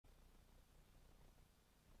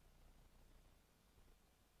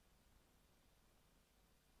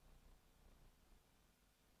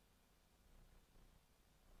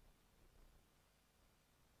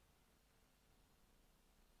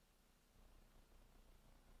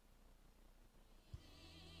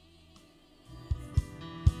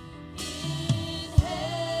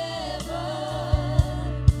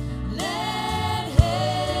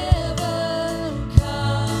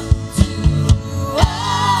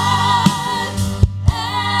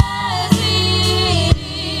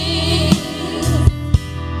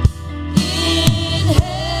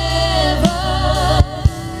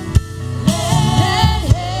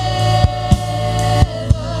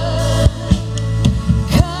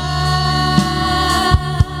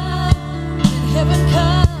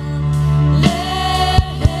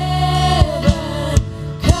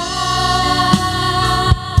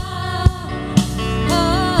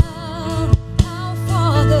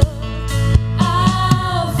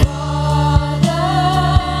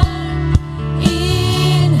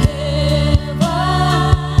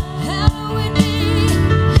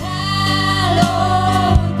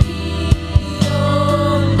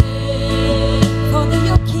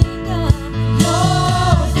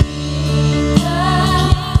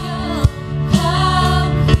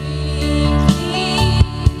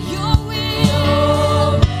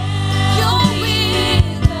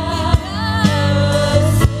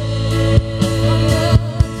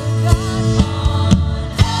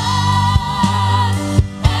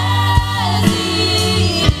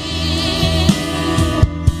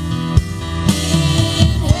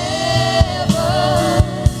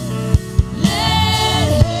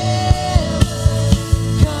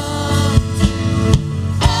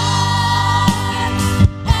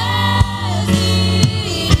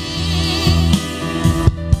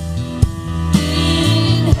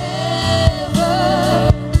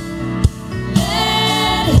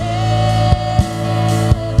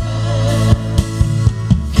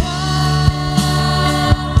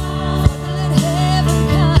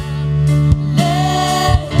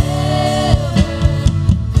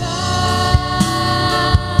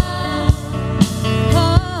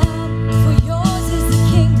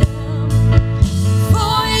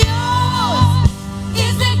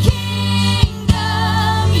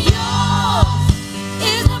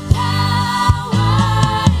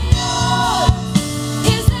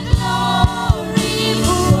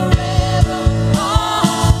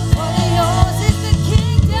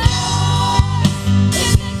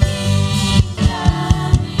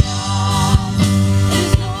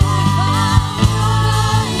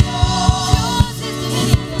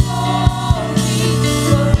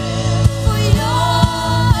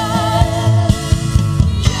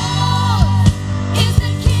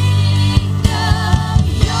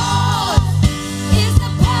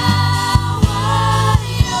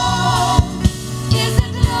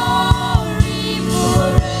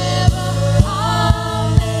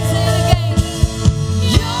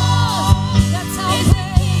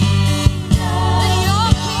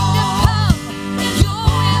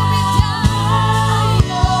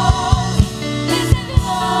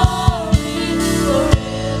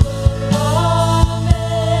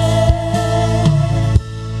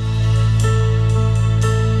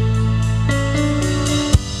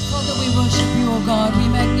oh God, we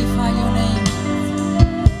magnify your name.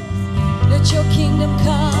 Let your kingdom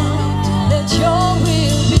come, let your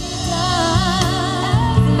will be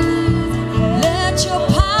done. Let your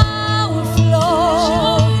power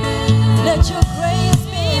flow, let your grace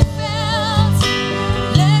be felt.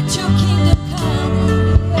 Let your kingdom come,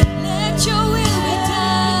 let your will be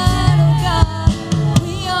done, oh God.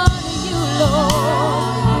 We honor you,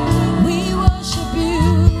 Lord, we worship you.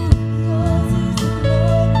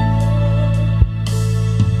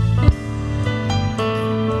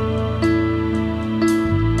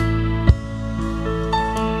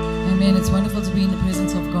 Amen. It's wonderful to be in the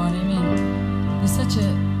presence of God. Amen. There's such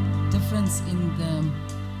a difference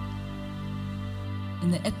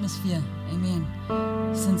in the atmosphere. Amen.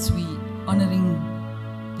 Since we honoring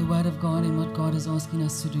the word of God and what God is asking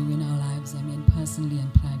us to do in our lives. Amen. Personally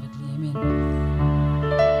and privately. Amen.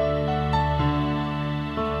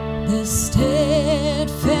 The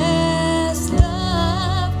steadfast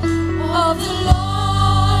love of the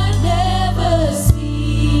Lord never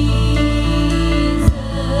ceases.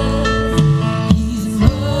 His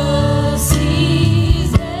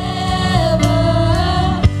mercies never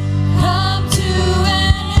come to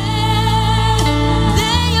an end.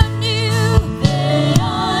 They are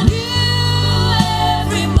new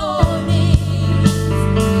every morning.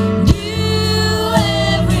 New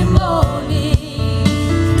every morning.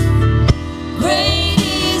 Great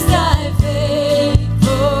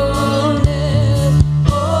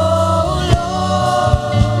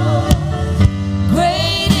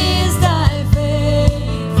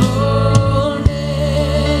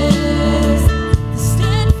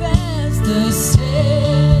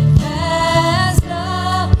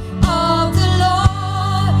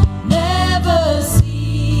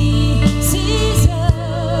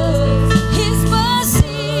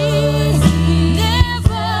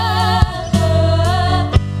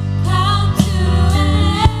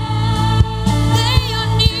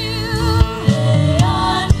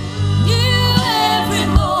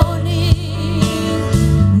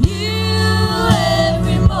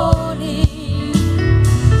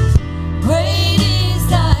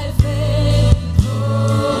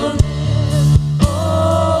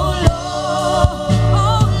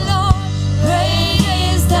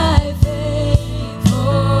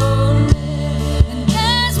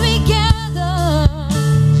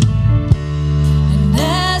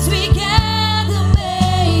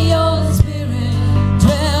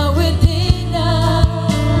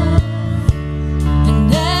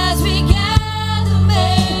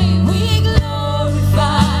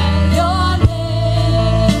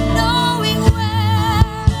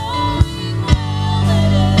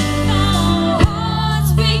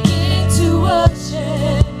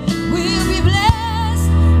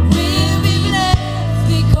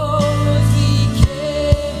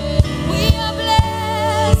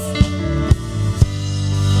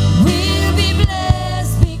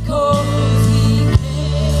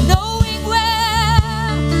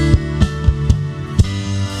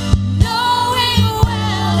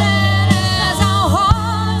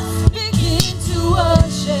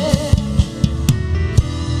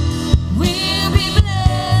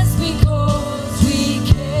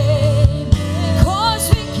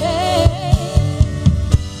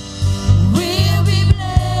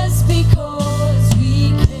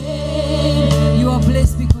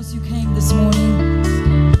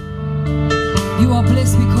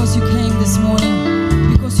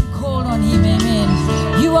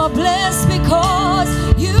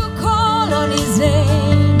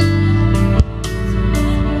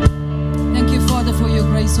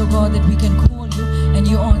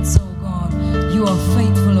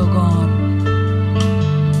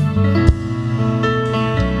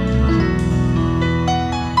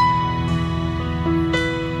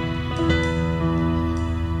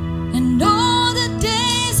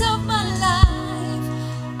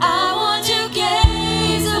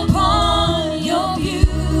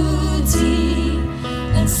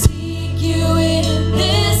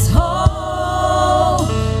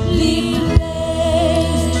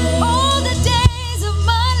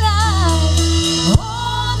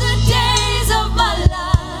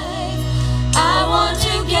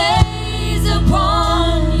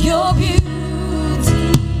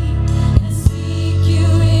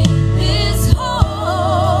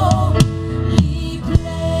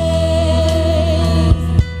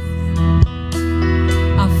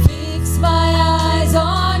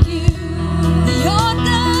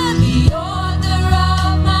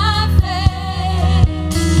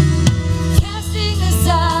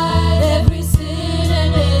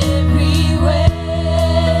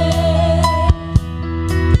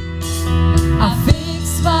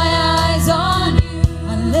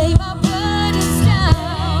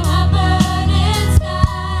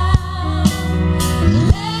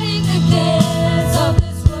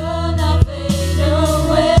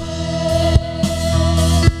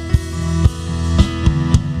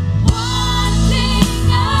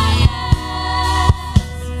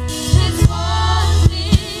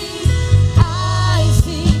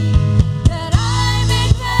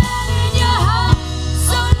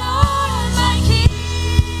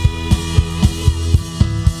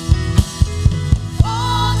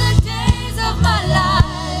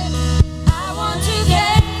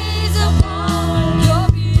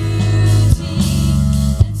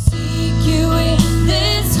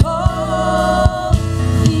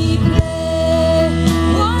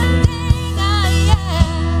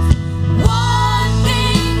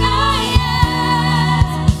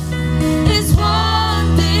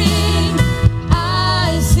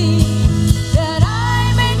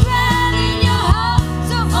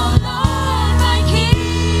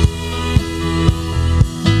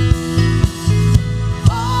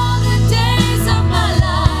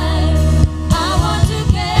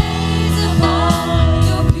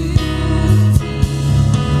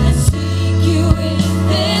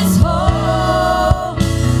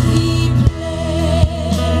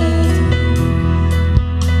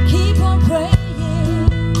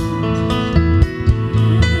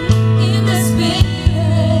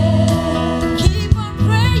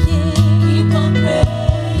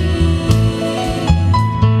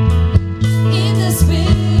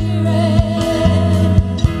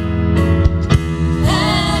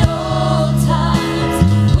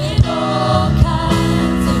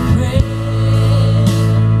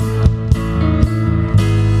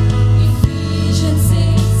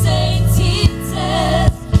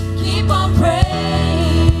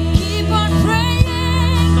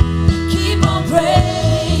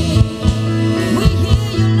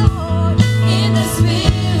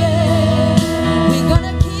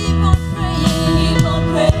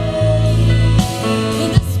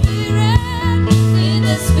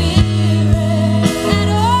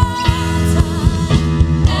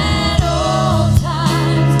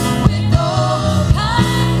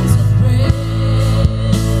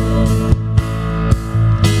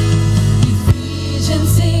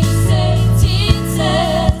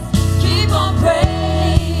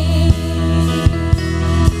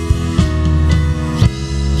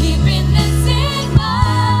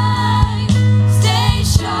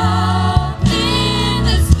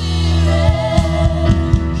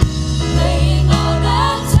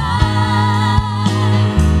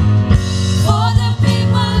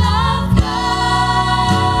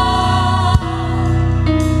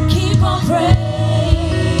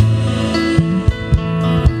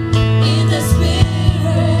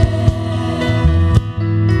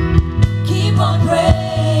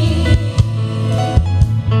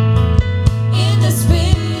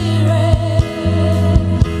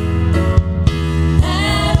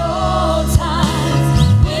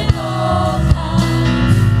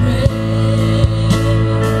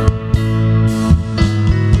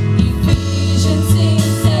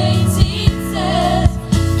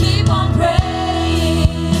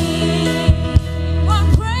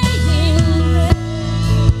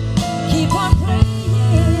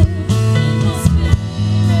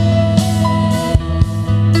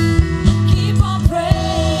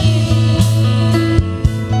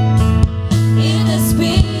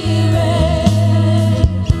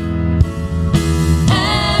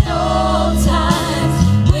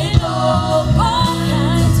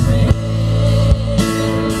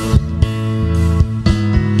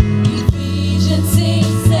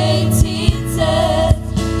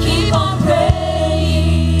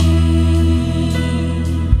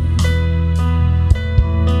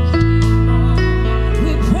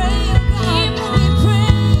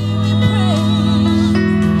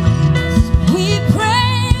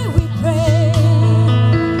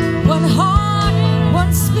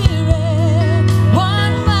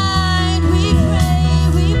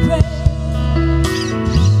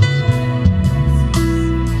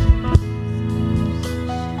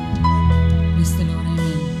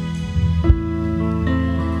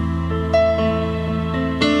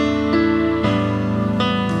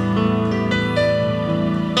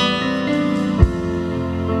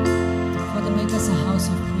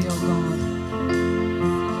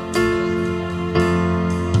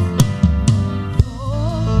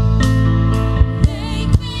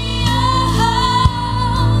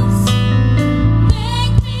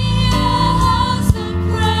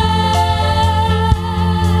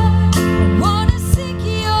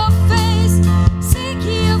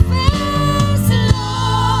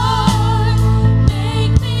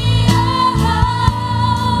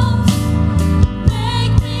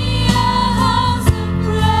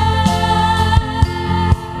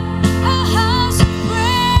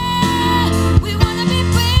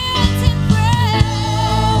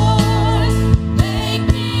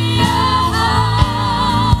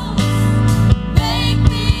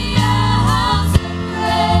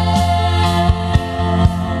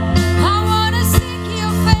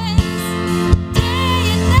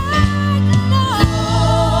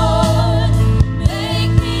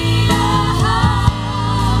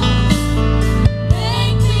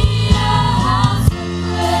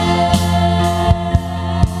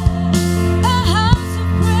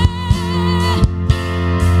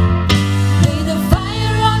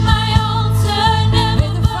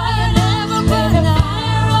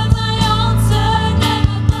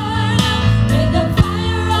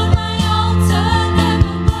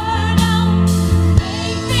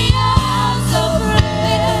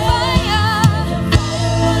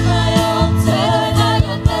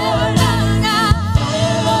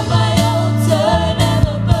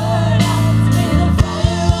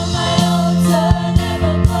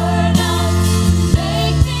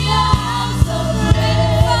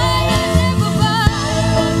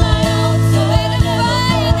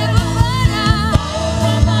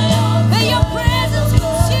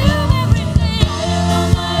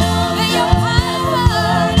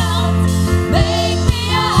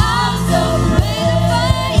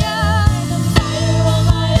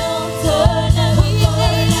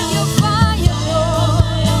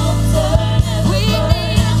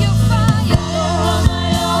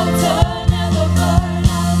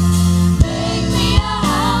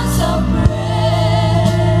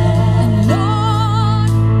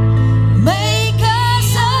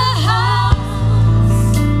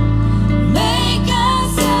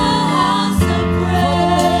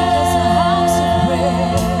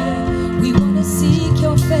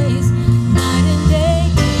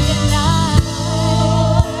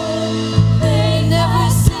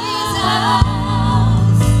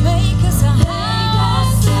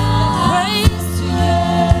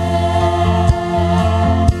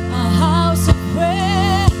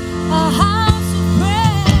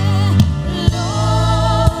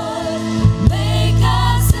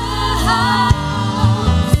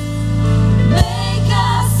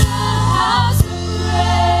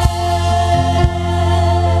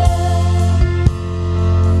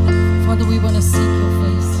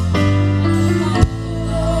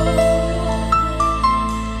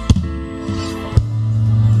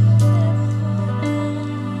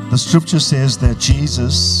The scripture says that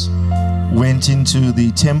Jesus went into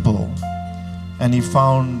the temple and he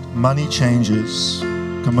found money changers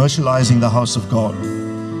commercializing the house of God.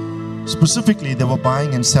 Specifically, they were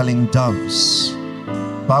buying and selling doves.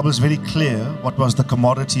 The Bible is very clear what was the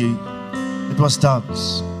commodity. It was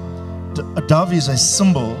doves. A dove is a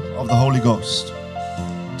symbol of the Holy Ghost.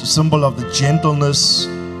 It's a symbol of the gentleness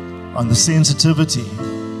and the sensitivity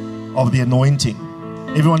of the anointing.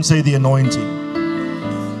 Everyone say the anointing.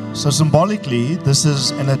 So symbolically, this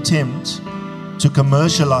is an attempt to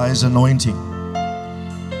commercialize anointing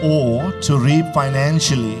or to reap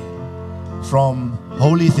financially from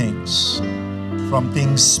holy things, from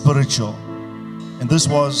things spiritual. And this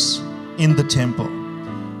was in the temple.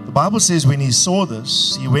 The Bible says when he saw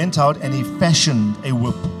this, he went out and he fashioned a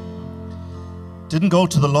whip. Didn't go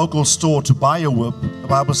to the local store to buy a whip. The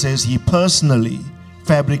Bible says he personally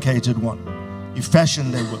fabricated one. He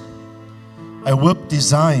fashioned a whip. A whip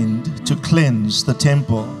designed to cleanse the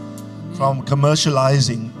temple from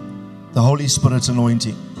commercializing the Holy Spirit's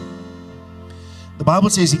anointing. The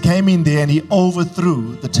Bible says he came in there and he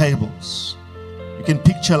overthrew the tables. You can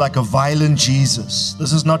picture like a violent Jesus.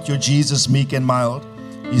 This is not your Jesus meek and mild.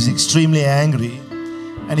 He's extremely angry.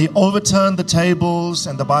 And he overturned the tables,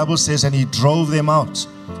 and the Bible says, and he drove them out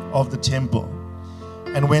of the temple.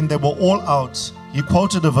 And when they were all out, he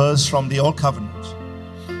quoted a verse from the Old Covenant.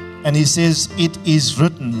 And he says, it is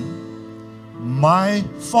written, my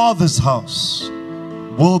Father's house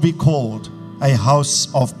will be called a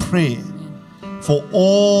house of prayer for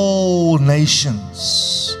all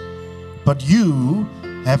nations. But you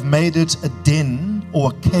have made it a den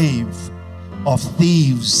or a cave of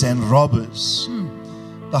thieves and robbers.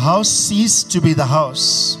 The house ceased to be the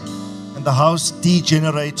house, and the house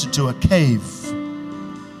degenerated to a cave.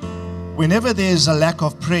 Whenever there's a lack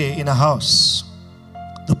of prayer in a house,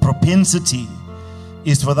 the propensity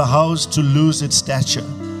is for the house to lose its stature,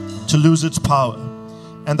 to lose its power,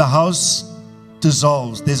 and the house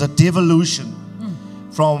dissolves. There's a devolution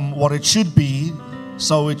from what it should be.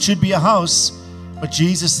 So it should be a house, but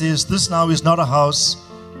Jesus says this now is not a house.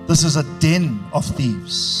 This is a den of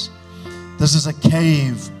thieves. This is a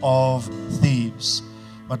cave of thieves.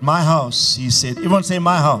 But my house, he said, everyone say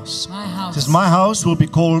my house. My house. He says my house will be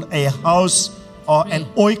called a house or an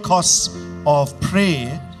oikos of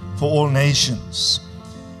prayer for all nations.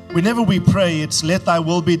 Whenever we pray, it's let thy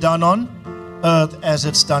will be done on earth as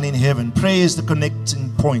it's done in heaven. Prayer is the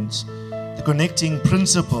connecting point, the connecting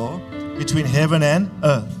principle between heaven and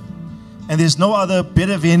earth. And there's no other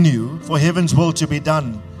better venue for heaven's will to be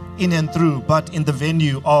done in and through but in the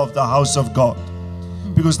venue of the house of God.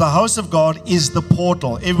 Because the house of God is the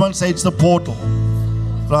portal. Everyone say it's the portal,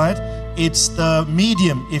 right? It's the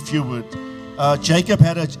medium, if you would. Jacob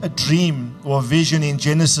had a dream or a vision in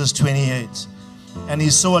Genesis 28, and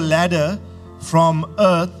he saw a ladder from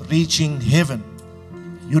earth reaching heaven.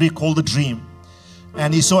 You recall the dream.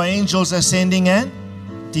 And he saw angels ascending and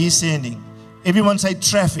descending. Everyone say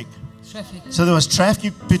traffic. Traffic. So there was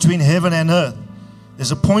traffic between heaven and earth.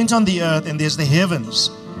 There's a point on the earth and there's the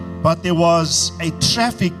heavens. But there was a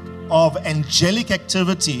traffic of angelic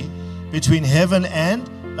activity between heaven and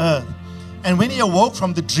earth. And when he awoke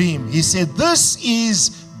from the dream, he said, this is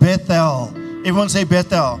Bethel. Everyone say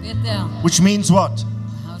Bethel. Bethel. Which means what?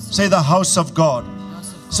 Say the house of God.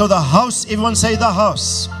 So the house, everyone say the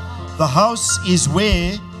house. The house is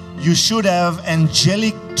where you should have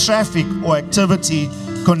angelic traffic or activity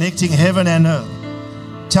connecting heaven and earth.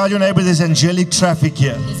 Tell your neighbor there's angelic traffic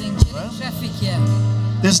here. There's angelic traffic here.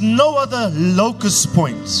 There's no other locus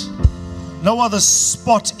point, no other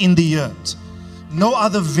spot in the earth, no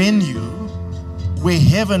other venue where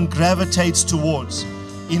heaven gravitates towards.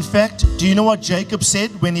 In fact, do you know what Jacob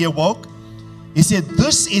said when he awoke? He said,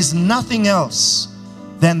 this is nothing else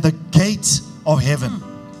than the gate of heaven.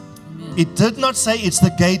 It did not say it's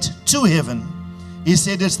the gate to heaven. He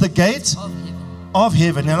said it's the gate of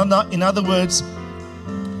heaven. In other words,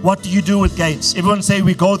 what do you do with gates? Everyone say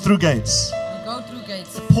we go through gates. We go through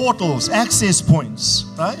gates. Portals, access points,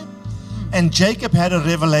 right? And Jacob had a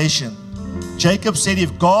revelation. Jacob said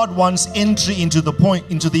if God wants entry into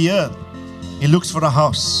the earth, he looks for a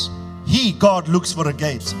house. God looks for a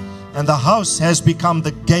gate. And the house has become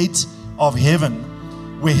the gate of heaven,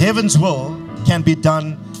 where heaven's will can be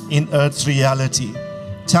done in earth's reality.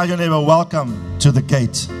 Tell your neighbor, welcome to the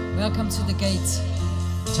gate. Welcome to the gate.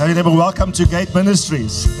 Tell your neighbor, welcome to Gate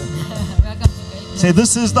Ministries. Welcome to Gate. Say,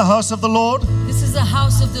 this is the house of the Lord. This is the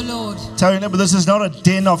house of the Lord. Tell your neighbor, this is not a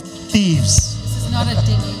den of thieves. This is not a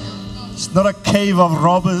den. It's not a cave of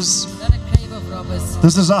robbers. It's not a cave of robbers.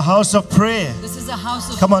 This is a house of prayer. This is a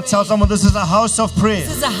house of Come on, prayer. tell someone this is a house of prayer.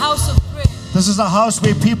 This is a house of prayer. This is a house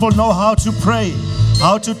where people know how to pray,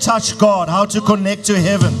 how to touch God, how to connect to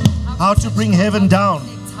heaven, how to bring heaven down,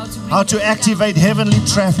 how to activate heavenly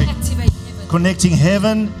traffic, connecting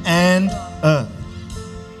heaven and earth.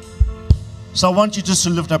 So I want you just to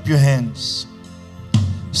lift up your hands.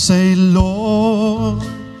 Say, Lord,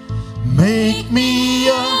 make me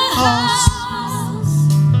a house.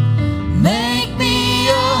 Make me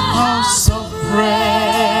a house of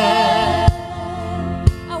prayer.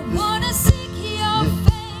 I wanna seek your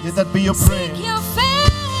face. Let that be your prayer. Seek your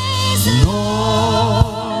face,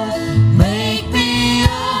 Lord, make me a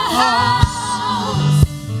house.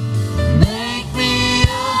 Make me a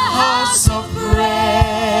house of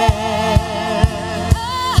prayer.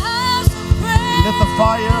 Let the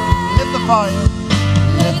fire, let the fire.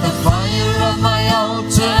 Let the fire of my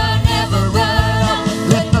altar never burn up.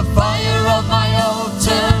 Let the fire of my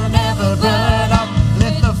altar never burn up.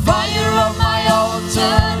 Let the fire of my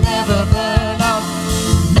altar never burn out.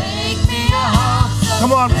 Make me a house.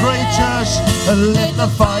 Come on, pray, church. Let the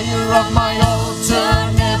fire of my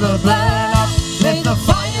altar never burn up. Let the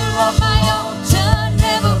fire of my altar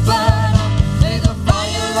never burn up. Let the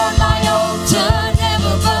fire of my altar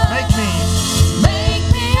never burn. Make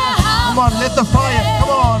me a house. Come on, let the fire. Come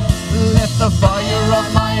on. Let the fire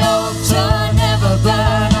of my altar never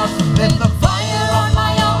burn up. Let the fire of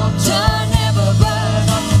my altar never burn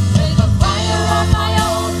up. Let the fire of my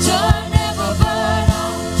altar never burn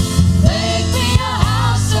up. Make me a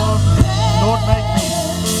house of prayer. Lord, make me.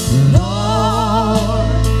 Lord,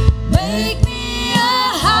 make me a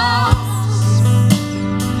house.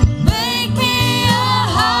 Make me a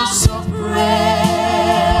house of prayer.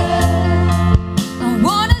 I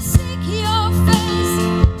wanna seek your face,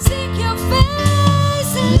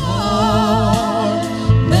 Lord.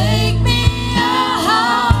 Make me a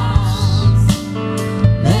house.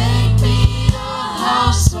 Make me a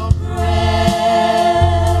house of prayer.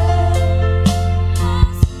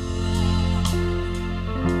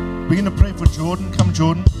 We're going to pray for Jordan. Come,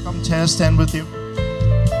 Jordan. Come, Taz, stand with you.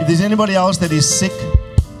 If there's anybody else that is sick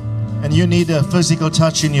and you need a physical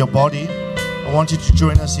touch in your body, I want you to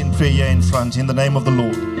join us in prayer here in front in the name of the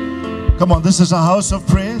Lord. Come on, this is a house of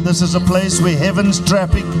prayer. This is a place where heaven's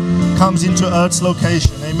traffic comes into earth's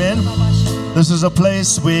location. Amen. This is a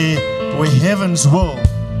place where heaven's will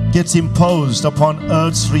gets imposed upon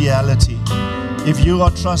earth's reality. If you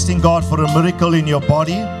are trusting God for a miracle in your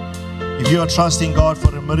body, if you are trusting God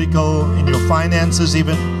for a miracle in your finances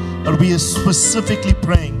even, or we are specifically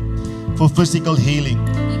praying for physical healing.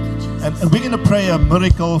 And we're going to pray a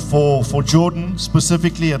miracle for Jordan.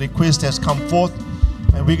 Specifically, a request has come forth.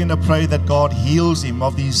 And we're going to pray that God heals him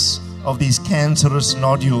of these cancerous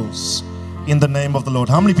nodules in the name of the Lord.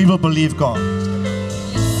 How many people believe God?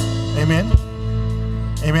 Amen.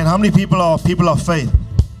 Amen. How many people are of faith?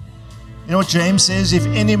 You know what James says? If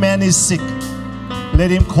any man is sick,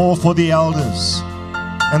 let him call for the elders.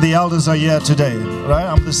 And the elders are here today, right?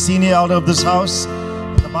 I'm the senior elder of this house.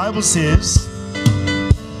 And the Bible says,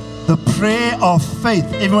 the prayer of faith.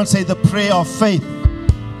 Everyone say the prayer of faith.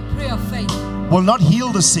 Prayer of faith Will not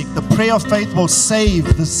heal the sick. The prayer of faith will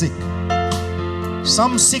save the sick.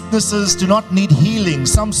 Some sicknesses do not need healing.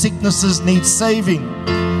 Some sicknesses need saving.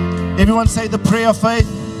 Everyone say the prayer of faith.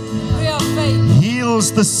 Prayer of faith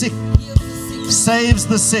Heals the sick. heals the sick, Saves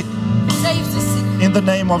the sick. saves the sick. In the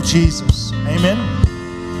name of Jesus. Amen.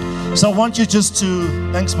 So I want you just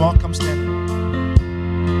to, thanks Mark, come stand.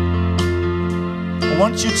 I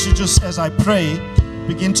want you to just, as I pray,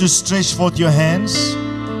 begin to stretch forth your hands.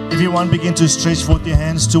 Everyone begin to stretch forth your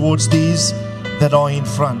hands towards these that are in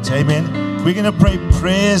front. Amen. We're going to pray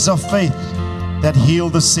prayers of faith that heal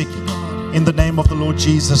the sick in the name of the Lord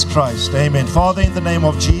Jesus Christ. Amen. Father, in the name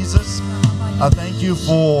of Jesus, I thank you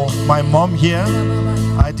for my mom here.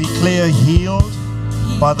 I declare healed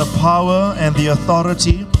by the power and the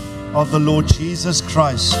authority of the Lord Jesus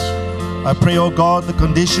Christ. I pray, oh God, the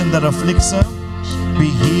condition that afflicts her be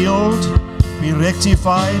healed, be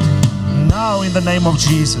rectified now in the name of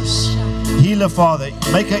Jesus. Heal her, Father.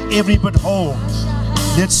 Make her every bit whole.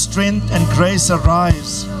 Let strength and grace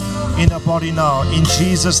arise in her body now. In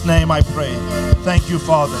Jesus' name I pray. Thank you,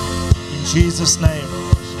 Father. In Jesus' name.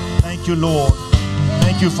 Thank you, Lord.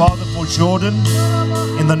 Thank you, Father, for Jordan.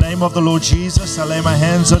 In the name of the Lord Jesus, I lay my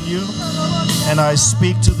hands on you and I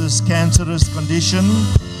speak to this cancerous condition.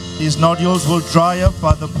 These nodules will dry up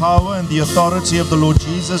by the power and the authority of the Lord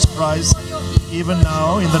Jesus Christ, even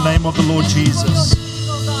now, in the name of the Lord Jesus.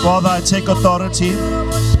 Father, I take authority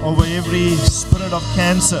over every spirit of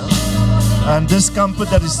cancer and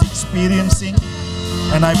discomfort that is experiencing.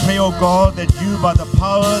 And I pray, oh God, that you, by the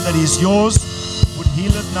power that is yours, would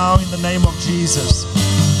heal it now in the name of Jesus.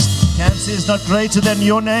 Cancer authority is not greater than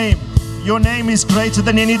your name. Your name is greater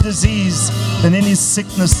than any disease, than any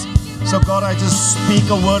sickness. So God, I just speak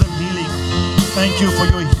a word of healing. Thank you for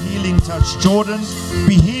your healing touch. Jordan,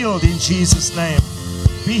 be healed in Jesus' name.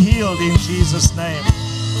 Be healed in Jesus' name.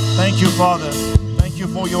 Thank you, Father. Thank you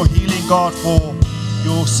for your healing, God, for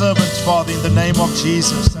your servants, Father, in the name of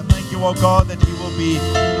Jesus. And thank you, oh God, that he will be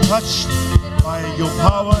touched by your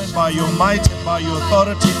power and by your might and by your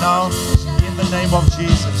authority now in the name of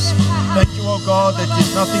Jesus. Thank you, oh God, that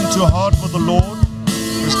there's nothing too hard for the Lord.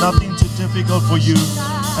 There's nothing too difficult for you.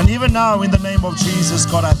 And even now, in the name of Jesus,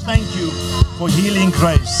 God, I thank you for healing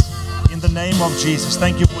grace in the name of Jesus.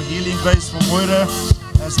 Thank you for healing grace for Moira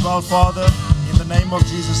as well, Father. In the name of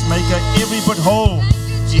Jesus, make her every bit whole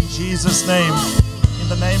in Jesus' name. In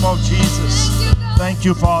the name of Jesus. Thank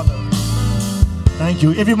you, Father. Thank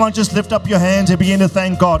you. Everyone just lift up your hands and begin to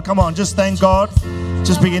thank God. Come on, just thank God.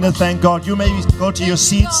 Just begin to thank God. You may go to your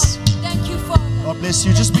seats. God bless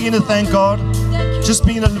you. Just begin to thank God. Just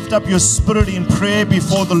begin to lift up your spirit in prayer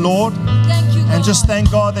before the Lord. And just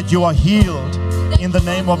thank God that you are healed in the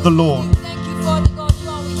name of the Lord.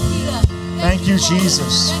 Thank you,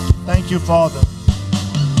 Jesus. Thank you, Father.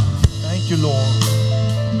 Thank you, Lord.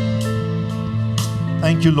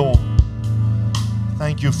 Thank you, Lord.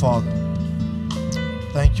 Thank you, Father.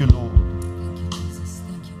 Thank you, Lord.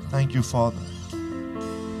 Thank you, Father.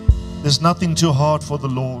 There's nothing too hard for the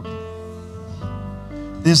Lord.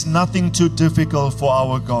 There's nothing too difficult for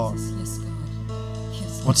our God.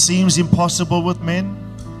 What seems impossible with men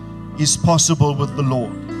is possible with the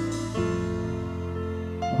Lord.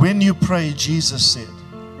 When you pray, Jesus said,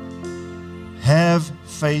 have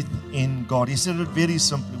faith in God. He said it very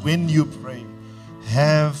simply. When you pray,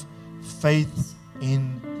 have faith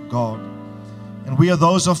in God. And we are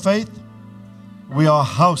those of faith. We are a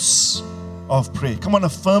house of prayer. Come on,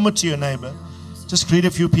 affirm it to your neighbor. Just greet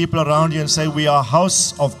a few people around you and say, we are a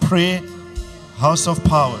house of prayer, house of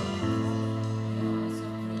power.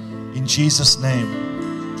 In Jesus' name.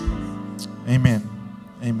 Amen.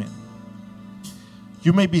 Amen.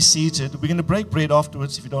 You may be seated. We're going to break bread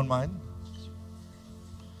afterwards, if you don't mind.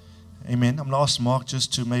 Amen. I'm going to ask Mark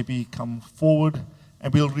just to maybe come forward,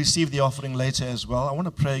 and we'll receive the offering later as well. I want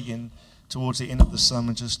to pray again towards the end of the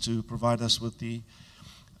sermon just to provide us with the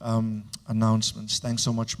announcements. Thanks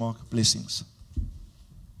so much, Mark. Blessings.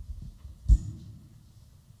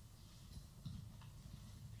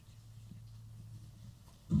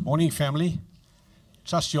 Morning, family.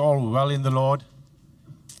 Trust you all well in the Lord.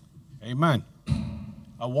 Amen.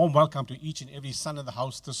 A warm welcome to each and every son in the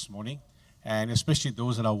house this morning, and especially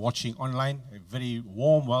those that are watching online. A very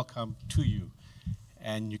warm welcome to you.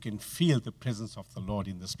 And you can feel the presence of the Lord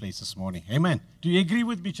in this place this morning. Amen. Do you agree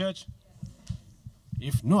with me, church?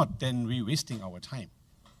 If not, then we're wasting our time.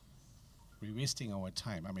 We're wasting our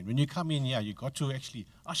time. I mean, when you come in here, you got to actually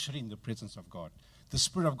usher in the presence of God. The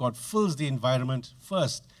Spirit of God fills the environment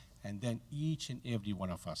first, and then each and every one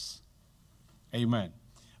of us. Amen.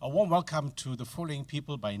 A warm welcome to the following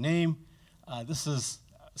people by name. This is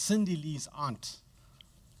Cindy Lee's aunt.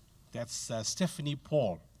 That's Stephanie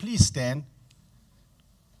Paul. Please stand.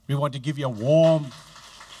 We want to give you a warm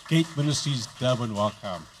Gate Ministries Durban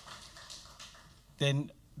welcome.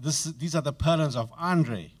 Then these are the parents of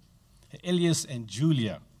Andre, Elias and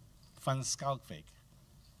Julia van Skalkweg.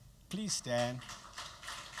 Please stand.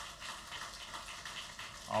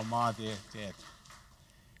 Our ma there, dead.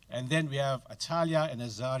 And then we have Atalia and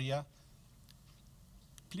Azaria.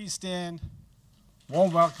 Please stand.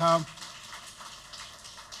 Warm welcome.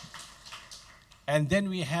 And then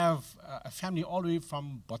we have a family all the way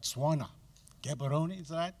from Botswana. Gaborone, is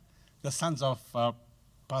that right? The sons of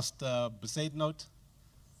Pastor Besaidnout.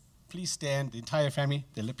 Please stand, the entire family,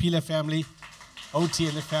 the Lepila family, OT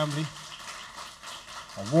and the family.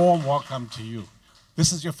 A warm welcome to you.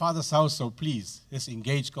 This is your Father's house, so please, let's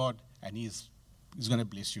engage God, and He's going to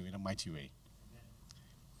bless you in a mighty way.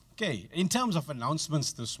 Okay, in terms of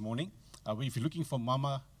announcements this morning, if you're looking for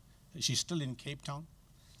Mama, she's still in Cape Town.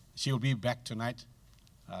 She will be back tonight.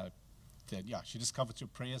 She just covers your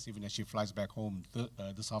prayers even as she flies back home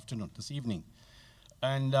this evening.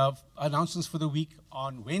 And announcements for the week.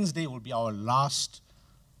 On Wednesday will be our last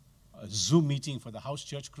Zoom meeting for the house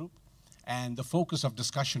church group. And the focus of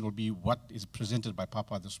discussion will be what is presented by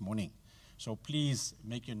Papa this morning. So please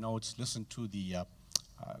make your notes, listen to the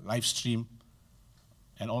live stream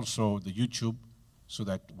and also the YouTube, so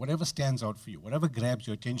that whatever stands out for you, whatever grabs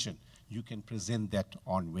your attention, you can present that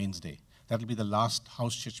on Wednesday. That will be the last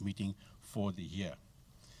house church meeting for the year.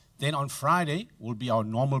 Then on Friday will be our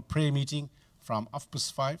normal prayer meeting from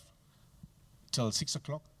 5:30 till 6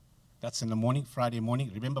 o'clock. That's in the morning, Friday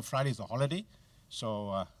morning. Remember, Friday is a holiday,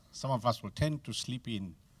 so Some of us will tend to sleep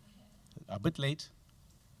in a bit late.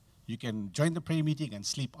 You can join the prayer meeting and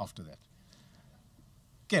sleep after that.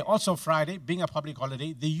 Okay, also Friday, being a public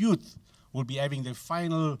holiday, the youth will be having their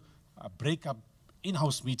final breakup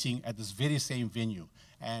in-house meeting at this very same venue.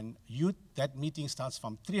 And youth, that meeting starts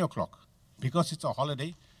from 3 o'clock. Because it's a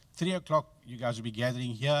holiday, 3 o'clock, you guys will be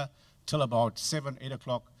gathering here till about 7, 8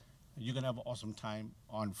 o'clock. You're going to have an awesome time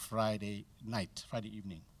on Friday night, Friday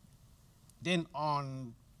evening. Then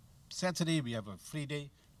on Saturday, we have a free day.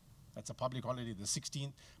 That's a public holiday, the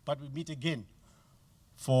 16th. But we meet again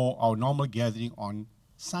for our normal gathering on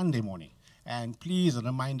Sunday morning. And please, a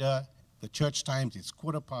reminder, the church times is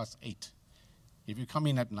 8:15. If you come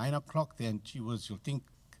in at 9 o'clock, then you'll think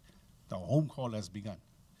the home call has begun.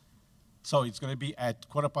 So it's going to be at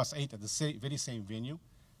 8:15 at the very same venue.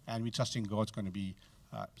 And we're trusting God's going to be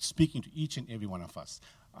speaking to each and every one of us.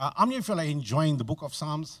 How many of you are enjoying the book of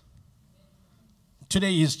Psalms?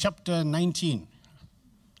 Today is chapter 19.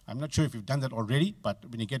 I'm not sure if you've done that already, but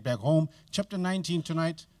when you get back home, chapter 19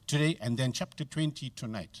 today, and then chapter 20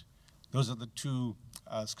 tonight. Those are the two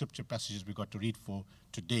scripture passages we got to read for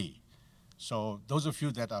today. So those of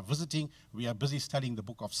you that are visiting, we are busy studying the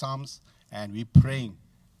book of Psalms, and we're praying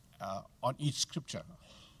on each scripture,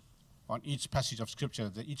 on each passage of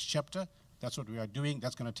scripture, each chapter. That's what we are doing.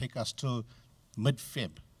 That's going to take us till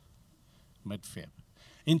mid-Feb.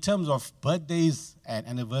 In terms of birthdays and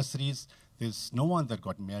anniversaries, there's no one that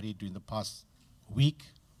got married during the past week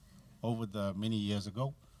over the many years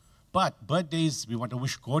ago. But birthdays, we want to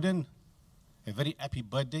wish Gordon a very happy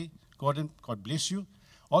birthday. Gordon, God bless you.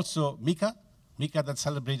 Also, Mika that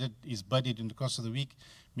celebrated his birthday in the course of the week.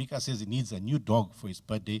 Mika says he needs a new dog for his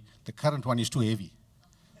birthday. The current one is too heavy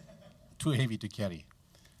to carry.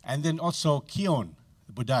 And then also Keon,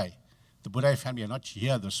 the Budai. The Budai family are not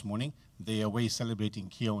here this morning. They are away celebrating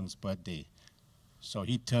Keon's birthday. So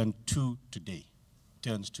he turns 2 today.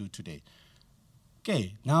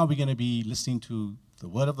 Okay, now we're going to be listening to the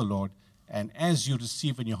word of the Lord. And as you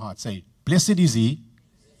receive in your heart, say, "Blessed is he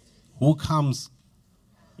who comes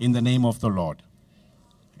in the name of the Lord."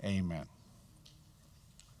 Amen.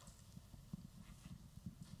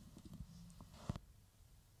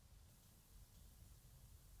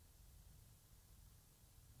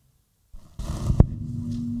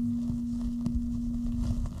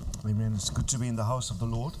 Amen. It's good to be in the house of the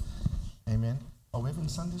Lord. Amen. Are we having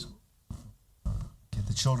Sunday school? Okay,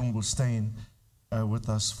 the children will stay in with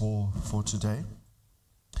us for today.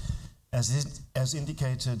 As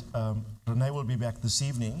indicated, Renee will be back this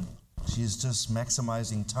evening. She's just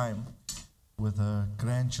maximizing time with her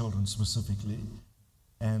grandchildren specifically,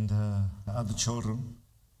 and the other children.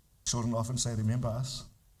 Children often say, "Remember us."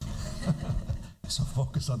 So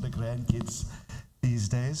focus on the grandkids these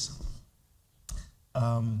days.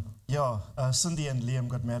 Cindy and Liam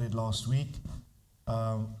got married last week.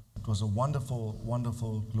 It was a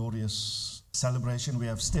wonderful, glorious celebration. We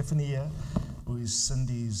have Stephanie here, who is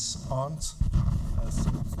Cindy's aunt.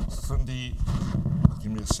 Cindy,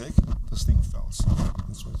 give me a sec. This thing fell. So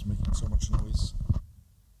that's why it's making so much noise.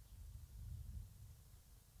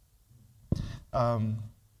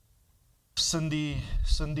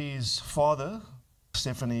 Cindy's father,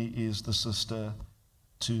 Stephanie, is the sister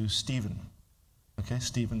to Stephen. Okay,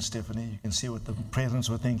 Stephen, Stephanie, you can see what the parents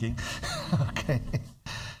were thinking. Okay.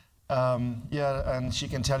 And she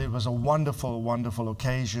can tell you it was a wonderful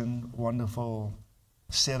occasion, wonderful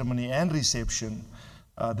ceremony and reception.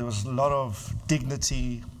 There was a lot of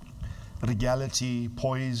dignity, regality,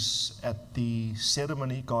 poise at the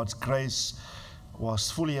ceremony. God's grace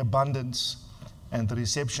was fully abundant, and the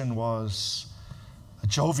reception was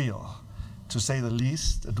jovial, to say the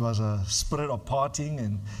least. It was a spirit of partying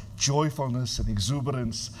and joyfulness and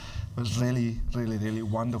exuberance. It was really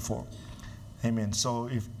wonderful. Amen. So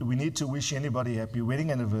if we need to wish anybody happy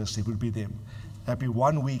wedding anniversary, it would be them. Happy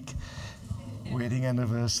 1 week wedding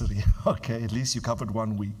anniversary. Okay, at least you covered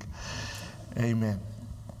 1 week. Amen.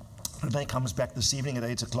 Renee comes back this evening at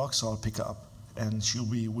 8 o'clock, so I'll pick her up, and she'll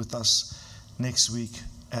be with us next week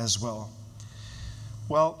as well.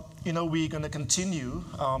 Well, we're going to continue.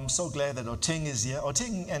 I'm so glad that Oteng is here.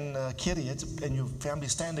 Oteng and Kiriet and your family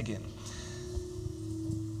stand again.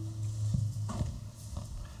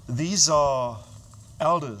 These are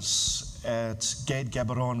elders at Gate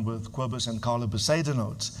Gaborone with Quibus and Carla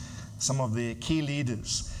Besaidenote, some of their key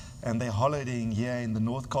leaders. And they're holidaying here in the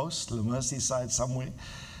North Coast, the Merseyside somewhere.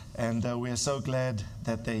 And we're so glad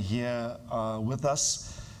that they're here with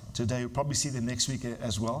us today. We'll probably see them next week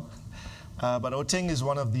as well. But Oteng is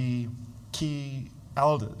one of the key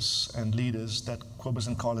elders and leaders that Quibus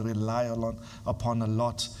and Carla rely upon a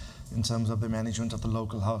lot in terms of the management of the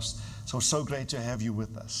local house. So great to have you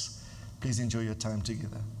with us. Please enjoy your time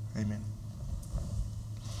together. Amen.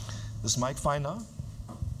 Is mic fine now?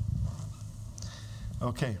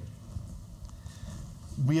 Okay.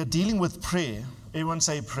 We are dealing with prayer. Everyone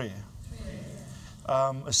say prayer.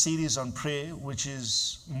 A series on prayer, which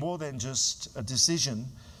is more than just a decision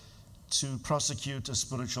to prosecute a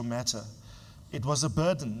spiritual matter. It was a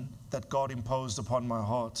burden that God imposed upon my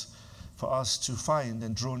heart for us to find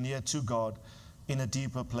and draw near to God in a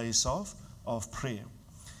deeper place of prayer.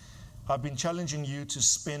 I've been challenging you to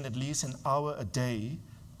spend at least an hour a day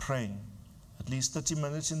praying. At least 30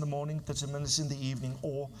 minutes in the morning, 30 minutes in the evening,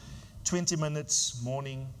 or 20 minutes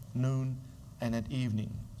morning, noon, and at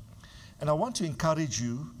evening. And I want to encourage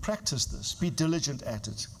you, practice this. Be diligent at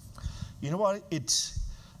it. You know what?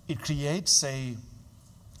 It creates a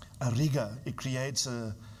rigor. It creates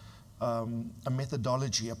a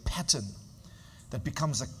methodology, a pattern that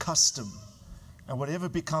becomes a custom. And whatever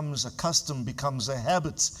becomes a custom becomes a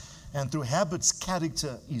habit. And through habits,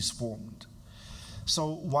 character is formed.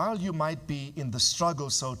 So while you might be in the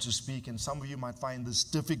struggle, so to speak, and some of you might find this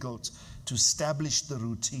difficult to establish the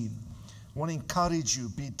routine, I want to encourage you,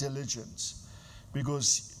 be diligent,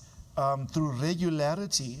 because through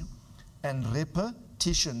regularity and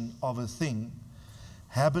repetition of a thing,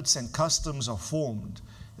 habits and customs are formed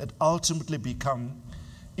that ultimately become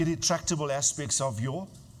irretractable aspects of your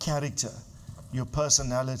character, your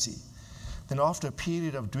personality. Then after a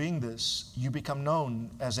period of doing this, you become known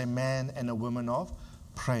as a man and a woman of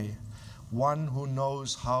prayer, one who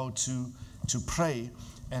knows how to pray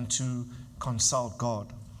and to consult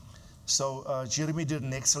God. So Jeremy did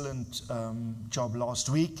an excellent job last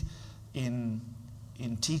week in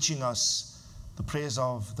teaching us the prayers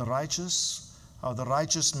of the righteous, how the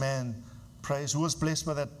righteous man prays. Who was blessed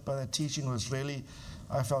by that teaching?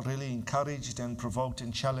 I felt really encouraged and provoked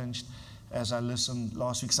and challenged as I listened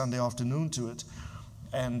last week Sunday afternoon to it,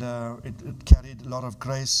 and it carried a lot of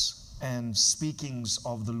grace and speakings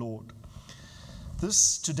of the Lord.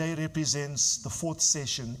 This today represents the fourth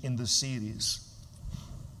session in the series.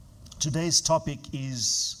 Today's topic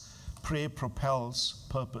is prayer propels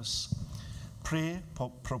purpose. Prayer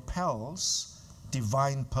propels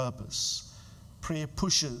divine purpose. Prayer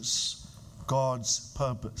pushes God's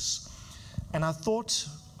purpose. And I thought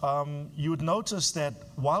you would notice that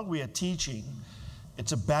while we are teaching,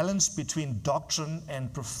 it's a balance between doctrine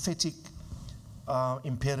and prophetic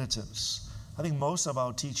imperatives. I think most of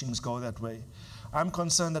our teachings go that way. I'm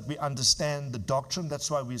concerned that we understand the doctrine. That's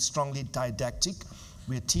why we're strongly didactic.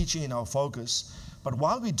 We're teaching in our focus. But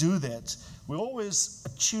while we do that, we're always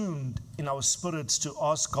attuned in our spirits to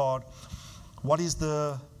ask God, what is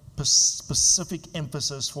the specific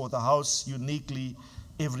emphasis for the house uniquely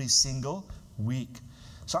every single week?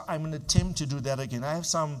 So I'm going to attempt to do that again. I have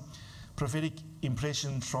some prophetic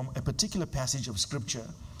impressions from a particular passage of Scripture.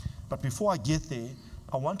 But before I get there,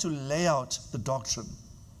 I want to lay out the doctrine.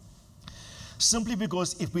 Simply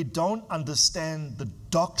because if we don't understand the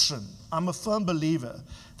doctrine, I'm a firm believer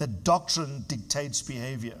that doctrine dictates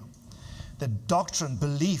behavior. That doctrine,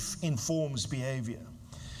 belief, informs behavior.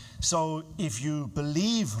 So if you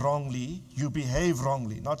believe wrongly, you behave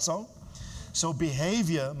wrongly. Not so? So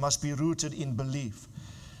behavior must be rooted in belief.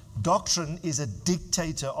 Doctrine is a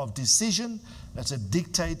dictator of decision. It's a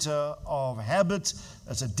dictator of habit.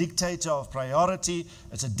 It's a dictator of priority.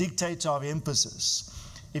 It's a dictator of emphasis.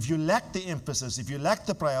 If you lack the emphasis, if you lack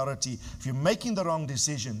the priority, if you're making the wrong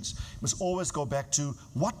decisions, you must always go back to,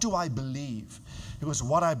 what do I believe? Because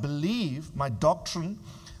what I believe, my doctrine,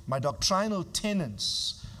 my doctrinal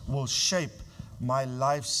tenets will shape my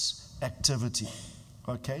life's activity.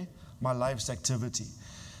 Okay? My life's activity.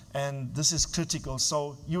 And this is critical.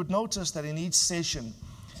 So you would notice that in each session,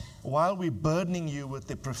 while we're burdening you with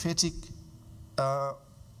the prophetic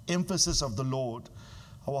emphasis of the Lord,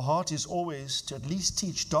 our heart is always to at least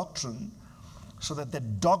teach doctrine so that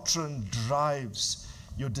that doctrine drives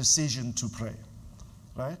your decision to pray.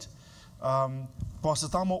 Right? Pastor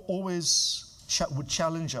Thamo always would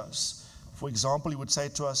challenge us. For example, he would say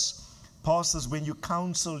to us, pastors, when you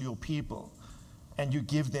counsel your people and you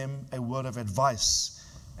give them a word of advice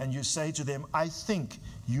and you say to them, I think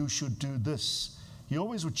you should do this. He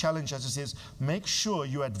always would challenge us. He says, make sure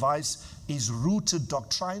your advice is rooted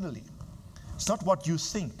doctrinally. It's not what you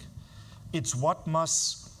think. It's what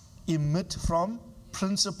must emit from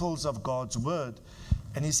principles of God's word.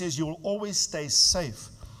 And he says you will always stay safe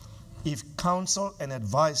if counsel and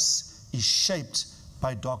advice is shaped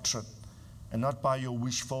by doctrine and not by your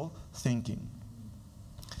wishful thinking.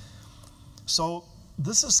 So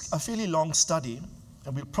this is a fairly long study,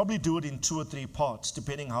 and we'll probably do it in 2 or 3 parts,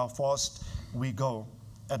 depending how fast we go.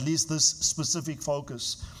 at least this specific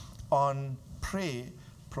focus on prayer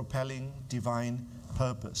propelling divine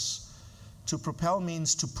purpose. To propel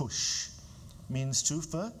means to push, means to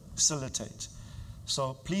facilitate.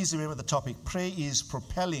 So please remember the topic. Prayer is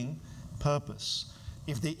propelling purpose.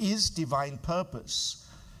 If there is divine purpose,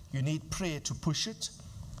 you need prayer to push it.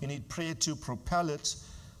 You need prayer to propel it.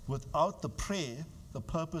 Without the prayer, the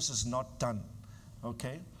purpose is not done.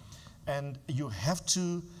 Okay? And you have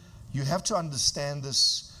to understand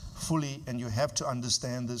this fully, and you have to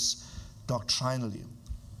understand this doctrinally.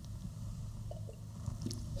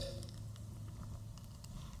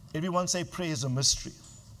 Everyone say prayer is a mystery.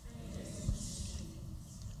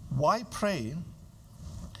 Why pray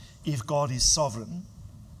if God is sovereign?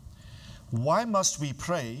 Why must we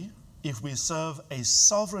pray if we serve a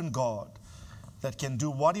sovereign God that can do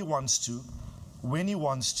what He wants to, when He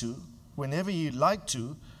wants to, whenever He'd like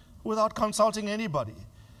to, without consulting anybody?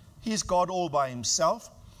 He's God all by Himself.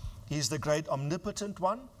 He's the great omnipotent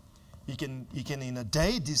one. He can in a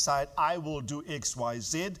day decide, I will do X, Y,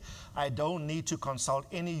 Z. I don't need to consult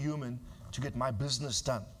any human to get my business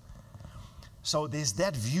done. So there's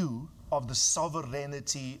that view of the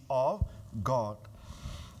sovereignty of God.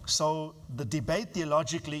 So the debate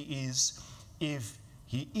theologically is, if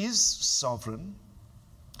He is sovereign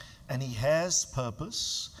and He has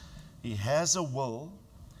purpose, He has a will,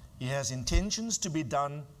 He has intentions to be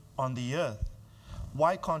done on the earth,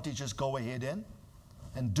 why can't He just go ahead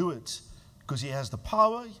and do it? Because He has the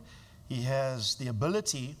power, He has the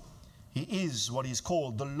ability. He is what is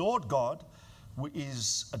called the Lord God, who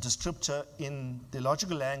is a descriptor in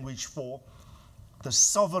theological language for the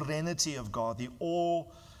sovereignty of God, the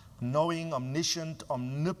all-knowing, omniscient,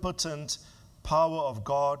 omnipotent power of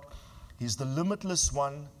God. He's the limitless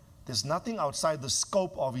one. There's nothing outside the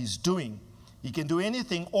scope of His doing. He can do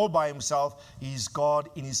anything all by Himself. He's God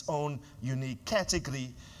in His own unique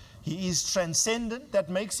category. He is transcendent. That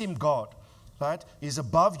makes Him God, right? He's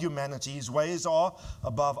above humanity. His ways are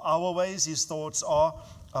above our ways. His thoughts are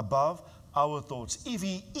above our thoughts. If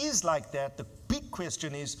He is like that, the big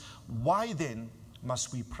question is, why then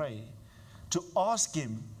must we pray? To ask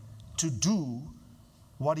Him to do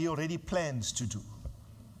what He already plans to do.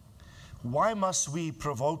 Why must we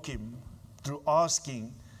provoke Him through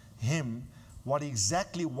asking Him what He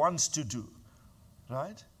exactly wants to do?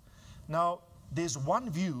 Right? Now, there's one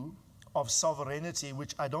view of sovereignty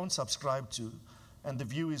which I don't subscribe to, and the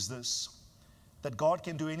view is this: that God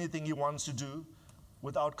can do anything He wants to do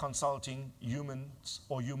without consulting humans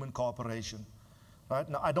or human cooperation. Right?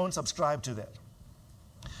 Now, I don't subscribe to that.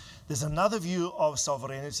 There's another view of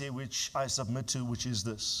sovereignty which I submit to, which is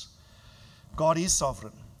this: God is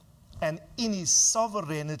sovereign, and in His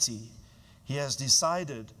sovereignty, He has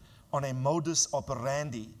decided on a modus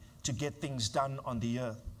operandi to get things done on the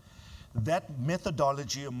earth. That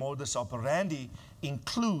methodology or modus operandi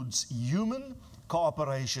includes human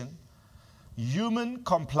cooperation, human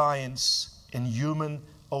compliance, and human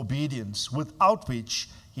obedience, without which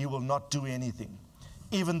He will not do anything.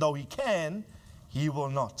 Even though He can, He will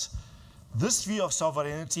not. This view of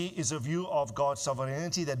sovereignty is a view of God's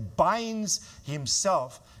sovereignty that binds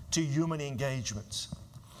Himself to human engagement.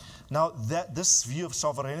 Now, this view of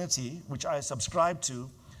sovereignty, which I subscribe to,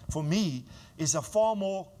 for me, is a far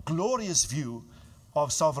more glorious view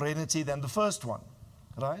of sovereignty than the first one,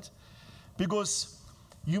 right? Because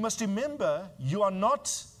you must remember, you are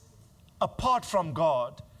not apart from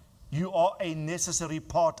God, you are a necessary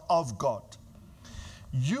part of God.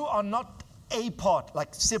 You are not a part,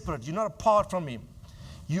 like separate, you're not apart from Him.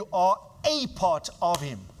 You are a part of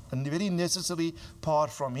Him, a very necessary part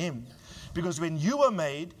from Him. Because when you were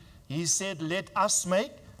made, He said, let us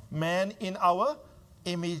make man in our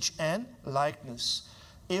image and likeness.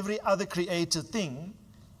 Every other created thing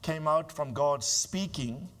came out from God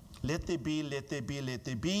speaking, let there be, let there be, let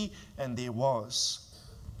there be, and there was.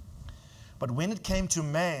 But when it came to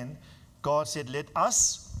man, God said, let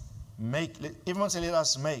us make. Everyone say, let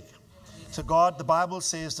us make. So God, the Bible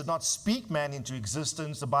says, did not speak man into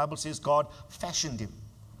existence. The Bible says God fashioned him.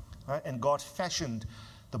 Right? And God fashioned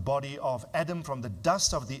the body of Adam from the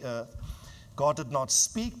dust of the earth. God did not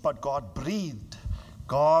speak, but God breathed.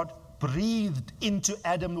 God breathed into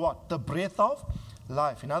Adam what? The breath of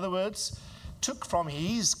life. In other words, took from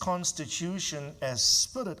His constitution as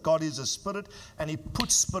spirit. God is a spirit, and He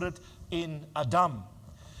put spirit in Adam.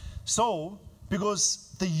 So,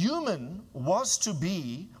 because the human was to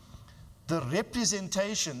be the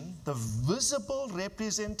representation, the visible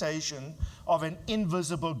representation of an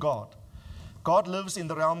invisible God. God lives in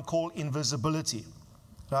the realm called invisibility,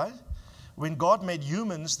 right? When God made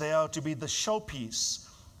humans, they are to be the showpiece,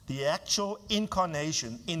 the actual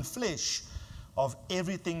incarnation in flesh of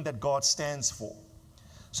everything that God stands for.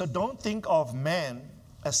 So don't think of man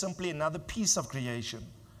as simply another piece of creation.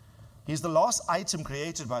 He's the last item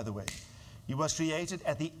created, by the way. He was created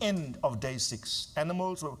at the end of day 6.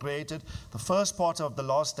 Animals were created the first part of the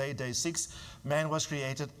last day, day 6. Man was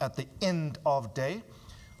created at the end of day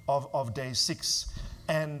 6.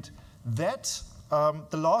 And that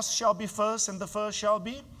the last shall be first and the first shall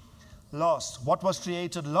be last. What was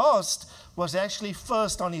created last was actually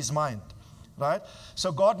first on his mind, right?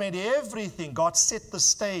 So God made everything. God set the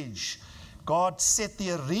stage. God set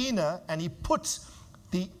the arena, and he put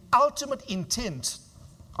the ultimate intent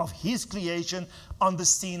of his creation on the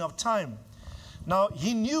scene of time. Now,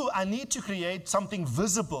 he knew I need to create something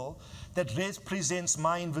visible that represents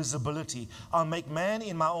my invisibility. I'll make man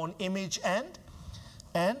in my own image and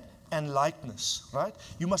likeness, right?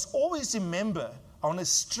 You must always remember, I want to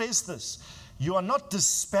stress this, you are not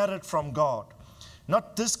disparate from God,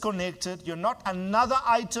 not disconnected. You're not another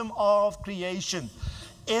item of creation.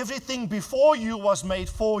 Everything before you was made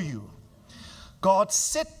for you. God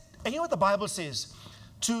set, and you know what the Bible says?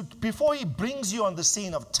 Before he brings you on the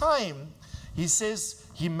scene of time, he says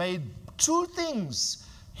he made two things.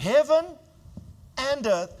 Heaven and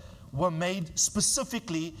earth were made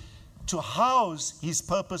specifically to house his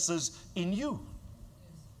purposes in you.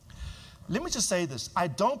 Let me just say this. I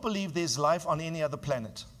don't believe there's life on any other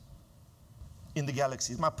planet in the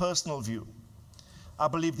galaxy. It's my personal view. I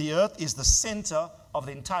believe the earth is the center of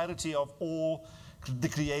the entirety of all the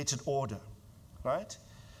created order, right?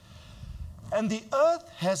 And the earth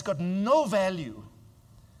has got no value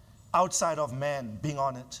outside of man being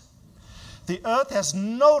on it. The earth has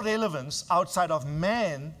no relevance outside of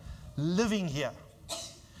man living here.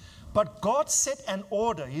 But God set an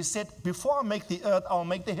order. He said, before I make the earth, I'll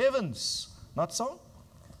make the heavens. Not so?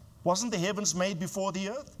 Wasn't the heavens made before the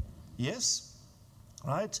earth? Yes.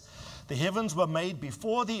 Right? The heavens were made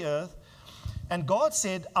before the earth. And God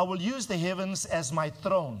said, I will use the heavens as my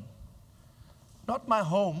throne. Not my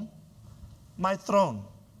home, my throne.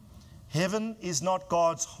 Heaven is not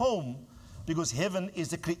God's home because heaven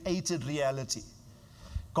is a created reality.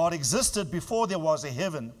 God existed before there was a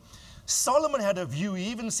heaven. Solomon had a view. He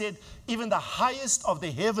even said, even the highest of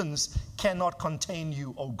the heavens cannot contain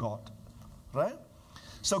you, O God. Right?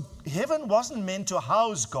 So heaven wasn't meant to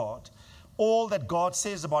house God. All that God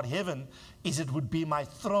says about heaven is it would be my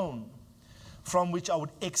throne from which I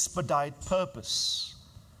would expedite purpose.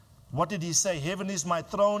 What did he say? Heaven is my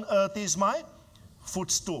throne, earth is my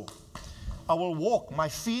footstool. I will walk, my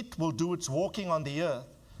feet will do its walking on the earth,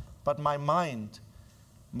 but my mind,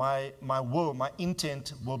 my will, my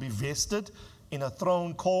intent will be vested in a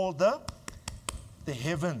throne called the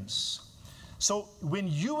heavens. So when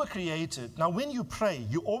you were created, now when you pray,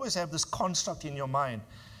 you always have this construct in your mind.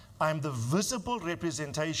 I am the visible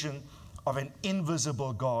representation of an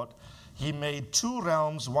invisible God. He made two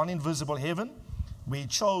realms, one invisible heaven, we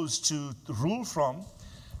chose to rule from,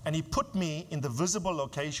 and he put me in the visible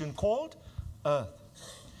location called earth.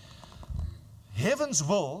 Heaven's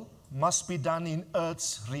will must be done in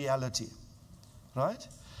earth's reality, right?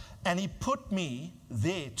 And he put me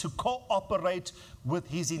there to cooperate with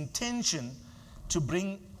his intention to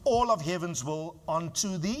bring all of heaven's will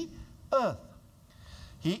onto the earth.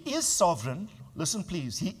 He is sovereign. Listen,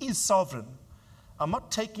 please. He is sovereign. I'm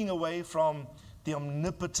not taking away from the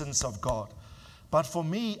omnipotence of God. But for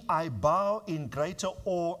me, I bow in greater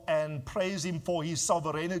awe and praise him for his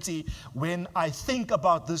sovereignty when I think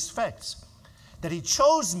about this fact, that he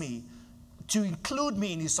chose me to include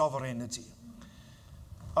me in his sovereignty.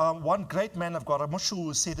 One great man of God, I'm not sure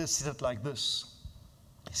who said it like this.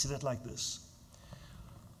 He said it like this.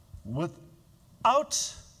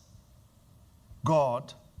 Without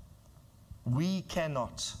God, we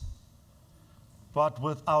cannot. But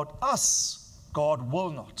without us, God will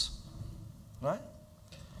not. Right?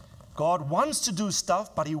 God wants to do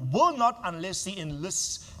stuff, but he will not unless he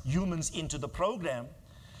enlists humans into the program.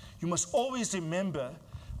 You must always remember,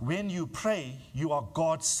 when you pray, you are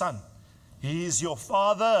God's son. He is your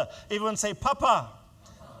father. Everyone say, Papa.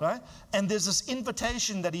 Right? And there's this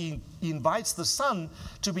invitation that he invites the son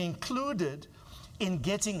to be included in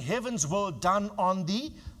getting heaven's will done on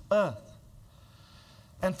the earth.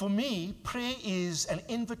 And for me, prayer is an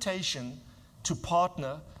invitation to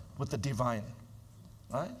partner with the divine,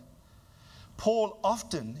 right? Paul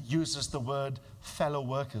often uses the word fellow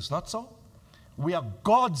workers, not so? We are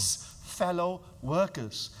God's fellow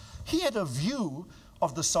workers. He had a view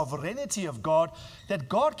of the sovereignty of God, that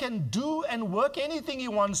God can do and work anything he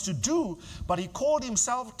wants to do, but he called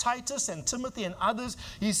himself, Titus and Timothy and others,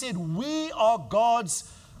 he said, we are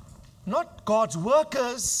God's, not God's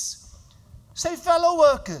workers, say fellow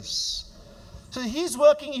workers. So he's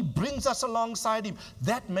working, he brings us alongside him.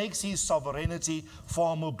 That makes his sovereignty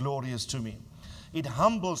far more glorious to me. It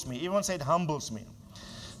humbles me. Everyone say it humbles me.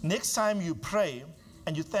 Next time you pray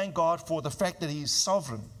and you thank God for the fact that he is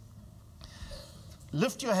sovereign,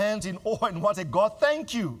 lift your hands in awe and say, God,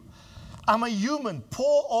 thank you. I'm a human,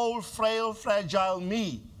 poor, old, frail, fragile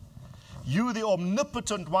me. You, the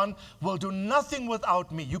omnipotent one, will do nothing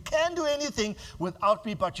without me. You can't do anything without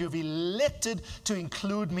me, but you've elected to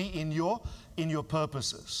include me in your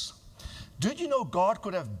purposes. Did you know God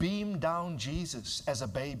could have beamed down Jesus as a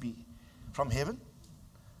baby from heaven?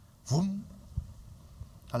 Vroom.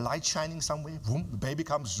 A light shining somewhere. Vroom. The baby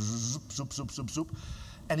comes. Zoop, zoop, zoop, zoop, zoop.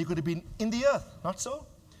 And he could have been in the earth. Not so?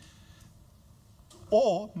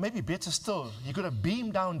 Or, maybe better still, he could have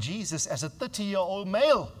beamed down Jesus as a 30-year-old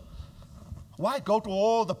male. Why go to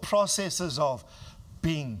all the processes of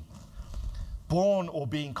being born or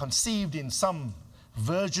being conceived in some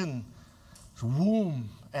virgin womb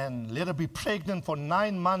and let her be pregnant for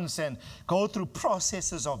 9 months and go through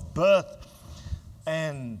processes of birth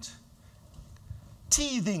and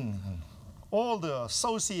teething, and all the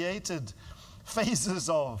associated phases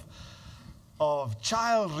of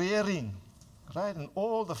child rearing, right? And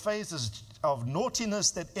all the phases of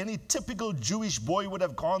naughtiness that any typical Jewish boy would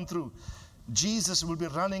have gone through. Jesus would be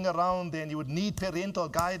running around there and he would need parental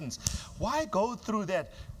guidance. Why go through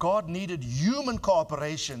that? God needed human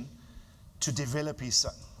cooperation to develop his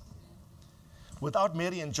son. Without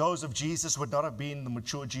Mary and Joseph, Jesus would not have been the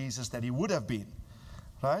mature Jesus that he would have been.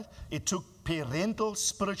 Right? It took parental,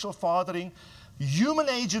 spiritual fathering, human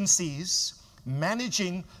agencies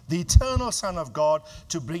managing the eternal Son of God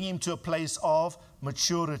to bring him to a place of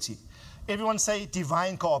maturity. Everyone say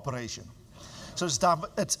divine cooperation. So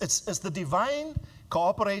it's the divine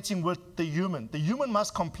cooperating with the human. The human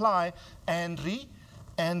must comply and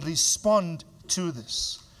respond to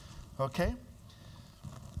this. Okay?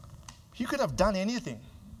 He could have done anything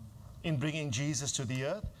in bringing Jesus to the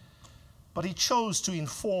earth, but he chose to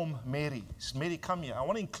inform Mary. He said, Mary, come here. I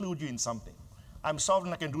want to include you in something. I'm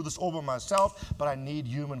sovereign. I can do this all by myself, but I need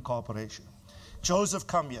human cooperation. Joseph,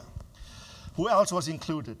 come here. Who else was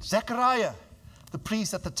included? Zechariah, the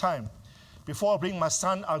priest at the time. Before I bring my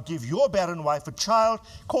son, I'll give your barren wife a child.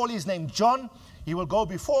 Call his name John. He will go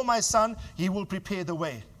before my son. He will prepare the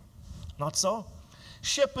way. Not so?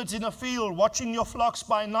 Shepherds in a field watching your flocks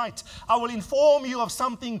by night. I will inform you of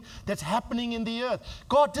something that's happening in the earth.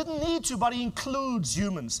 God didn't need to, but he includes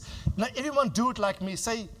humans. Now, everyone do it like me.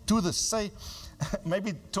 Say, do this. Say,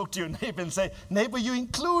 maybe talk to your neighbor and say, neighbor, you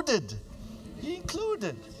included. He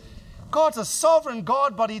included. God's a sovereign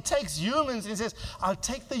God, but he takes humans and says, I'll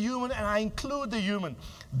take the human and I include the human.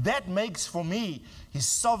 That makes for me his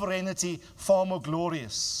sovereignty far more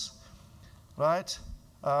glorious. Right?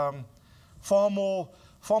 Far more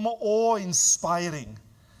awe-inspiring.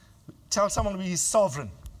 Tell someone he's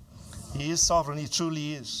sovereign. He is sovereign. He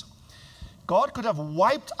truly is. God could have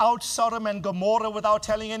wiped out Sodom and Gomorrah without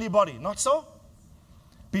telling anybody. Not so?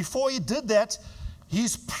 Before he did that,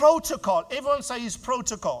 his protocol. Everyone say his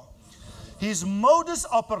protocol. His modus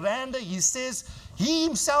operandi, he says, he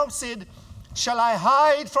himself said, shall I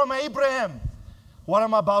hide from Abraham what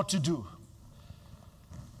I'm about to do?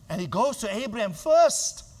 And he goes to Abraham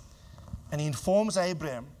first. And he informs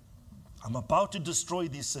Abraham, I'm about to destroy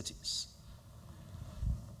these cities.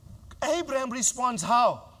 Abraham responds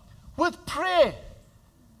how? With prayer.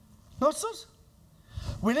 Not so?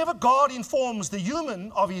 Whenever God informs the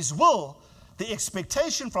human of his will, the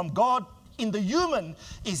expectation from God in the human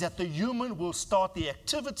is that the human will start the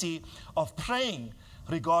activity of praying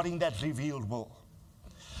regarding that revealed will.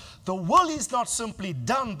 The will is not simply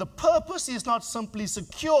done. The purpose is not simply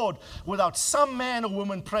secured without some man or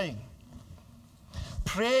woman praying.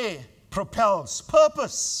 Prayer propels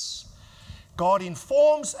purpose. God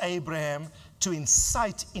informs Abraham to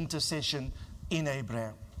incite intercession in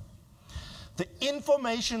Abraham. The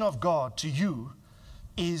information of God to you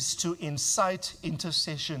is to incite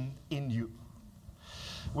intercession in you.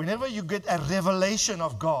 Whenever you get a revelation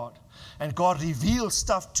of God and God reveals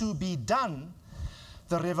stuff to be done,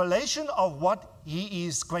 the revelation of what he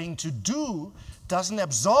is going to do doesn't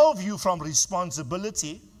absolve you from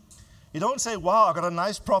responsibility. You don't say, wow, I got a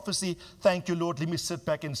nice prophecy. Thank you, Lord. Let me sit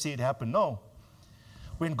back and see it happen. No.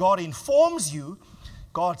 When God informs you,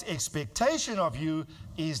 God's expectation of you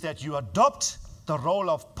is that you adopt the role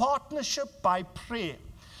of partnership by prayer.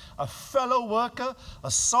 A fellow worker,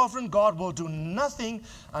 a sovereign God will do nothing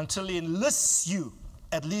until he enlists you,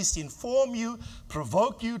 at least inform you,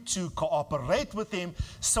 provoke you to cooperate with him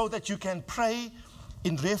so that you can pray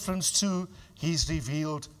in reference to his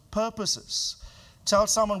revealed purposes. Tell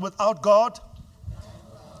someone, without God,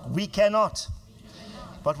 we cannot.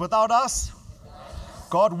 But without us,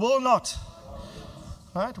 God will not.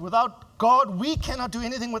 Right? Without God, we cannot do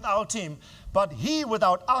anything without Him. But He,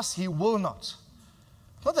 without us, He will not.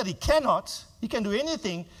 Not that He cannot. He can do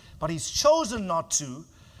anything, but He's chosen not to,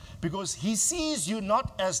 because He sees you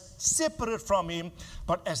not as separate from Him,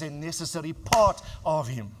 but as a necessary part of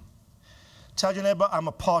Him. Tell your neighbor, I'm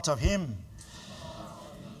a part of Him.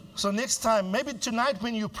 So next time, maybe tonight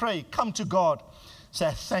when you pray, come to God. Say,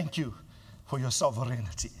 I thank you for your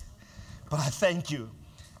sovereignty. But I thank you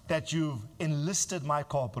that you've enlisted my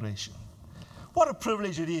cooperation. What a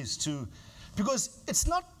privilege it is to, because it's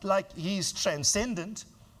not like He's transcendent.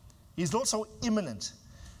 He's also immanent.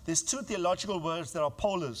 There's two theological words that are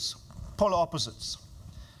polar opposites.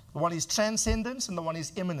 The one is transcendence and the one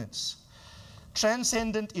is immanence.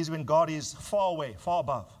 Transcendent is when God is far away, far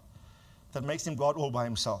above. That makes Him God all by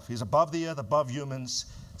Himself. He's above the earth, above humans,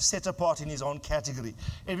 set apart in His own category.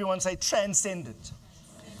 Everyone say transcendent.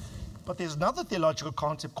 But there's another theological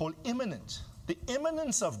concept called immanent. The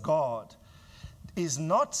immanence of God is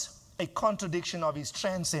not a contradiction of His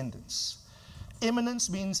transcendence. Immanence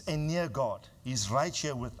means a near God. He's right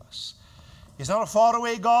here with us. He's not a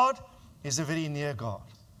faraway God. He's a very near God,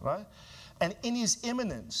 right? And in His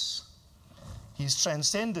immanence, His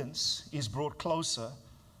transcendence is brought closer.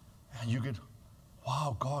 And you get,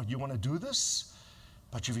 wow, God, you want to do this?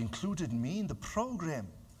 But you've included me in the program.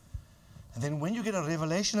 And then when you get a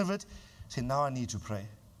revelation of it, say, now I need to pray.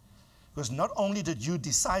 Because not only did you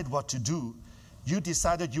decide what to do, you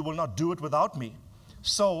decided you will not do it without me.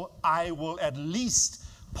 So I will at least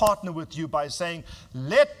partner with you by saying,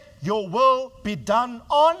 let your will be done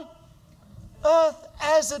on earth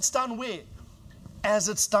as it's done where? As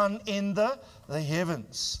it's done in the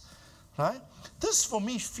heavens. Right? This for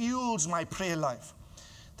me fuels my prayer life.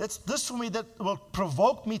 This for me that will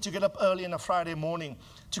provoke me to get up early on a Friday morning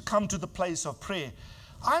to come to the place of prayer.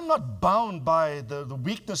 I'm not bound by the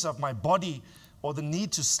weakness of my body or the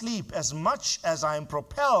need to sleep as much as I am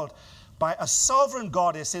propelled by a sovereign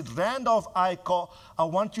God. He said, Randolph, I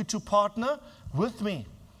want you to partner with me.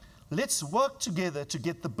 Let's work together to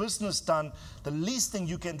get the business done. The least thing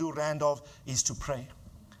you can do, Randolph, is to pray.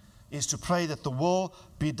 Is to pray that the will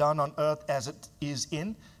be done on earth as it is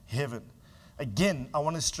in heaven. Again, I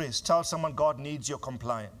want to stress, tell someone God needs your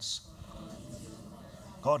compliance.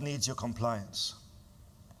 God needs your compliance.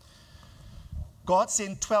 God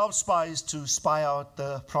sent 12 spies to spy out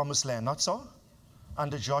the promised land, not so?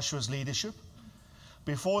 Under Joshua's leadership.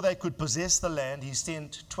 Before they could possess the land, He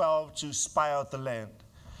sent 12 to spy out the land.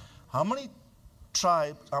 How many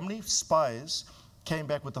spies came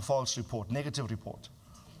back with a false report, negative report?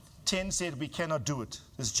 10 said, we cannot do it.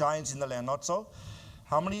 There's giants in the land, not so?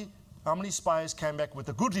 How many spies came back with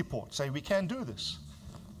a good report, say we can do this?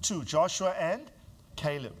 2, Joshua and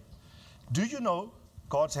Caleb. Do you know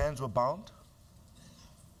God's hands were bound?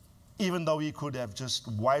 Even though He could have just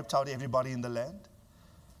wiped out everybody in the land.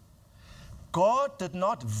 God did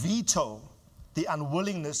not veto the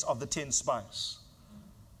unwillingness of the 10 spies.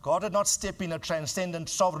 God did not step in a transcendent,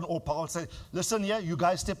 sovereign, or power and say, listen here, you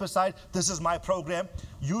guys step aside. This is my program.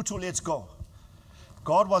 You two, let's go.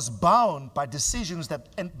 God was bound by decisions that,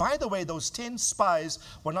 and by the way, those 10 spies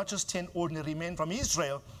were not just 10 ordinary men from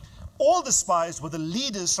Israel. All the spies were the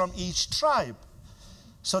leaders from each tribe.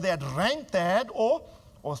 So they had rank, they had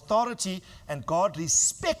authority, and God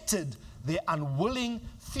respected their unwilling,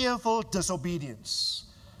 fearful disobedience.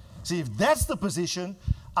 See, if that's the position,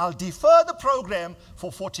 I'll defer the program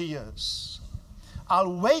for 40 years.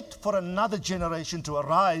 I'll wait for another generation to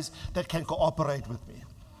arise that can cooperate with me.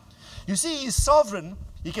 You see, He's sovereign.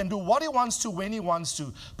 He can do what He wants to when He wants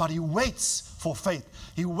to, but He waits for faith.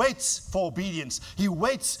 He waits for obedience. He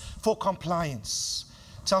waits for compliance.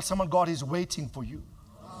 Tell someone, God is waiting for you.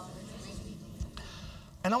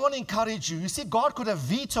 And I want to encourage you. You see, God could have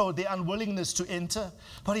vetoed their unwillingness to enter,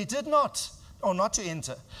 but He did not, or not to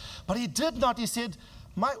enter. But He did not. He said,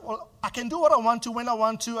 I can do what I want to when I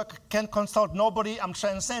want to. I can consult nobody. I'm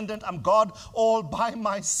transcendent. I'm God all by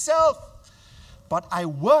myself. But I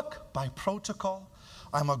work by protocol.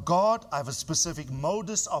 I'm a God. I have a specific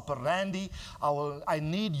modus operandi. I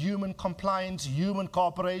need human compliance, human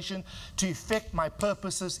cooperation to effect my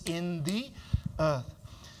purposes in the earth.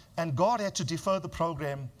 And God had to defer the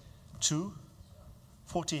program to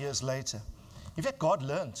 40 years later. In fact, God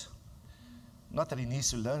learned. Not that He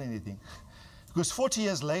needs to learn anything. Because 40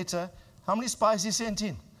 years later, how many spies He sent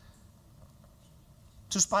in?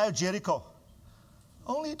 To spy out Jericho.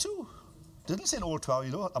 Only 2. Didn't send all 12,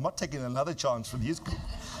 you know. I'm not taking another chance for these.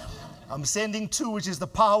 I'm sending 2, which is the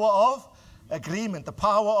power of agreement, the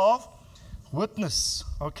power of witness.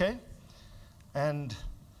 Okay? And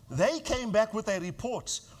They came back with a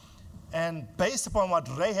report. And based upon what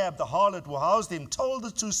Rahab, the harlot who housed him, told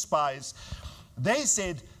the two spies, they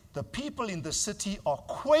said, the people in the city are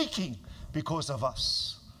quaking because of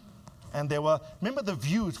us. And they were, remember the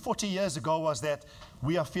view 40 years ago was that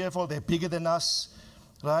we are fearful, they're bigger than us,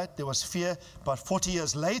 right? There was fear, but 40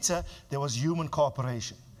 years later, there was human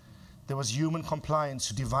cooperation. There was human compliance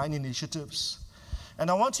to divine initiatives.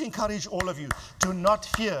 And I want to encourage all of you, do not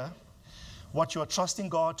fear what you are trusting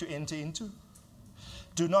God to enter into.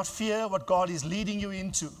 Do not fear what God is leading you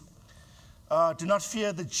into. Do not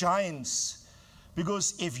fear the giants.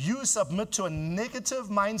 Because if you submit to a negative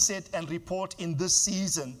mindset and report in this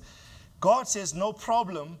season, God says, no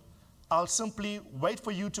problem, I'll simply wait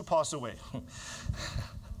for you to pass away. And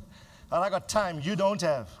I got time you don't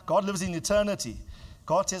have. God lives in eternity.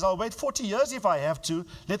 God says, I'll wait 40 years if I have to.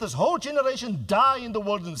 Let this whole generation die in the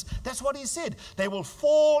wilderness. That's what he said. They will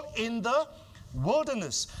fall in the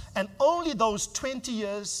wilderness. And only those 20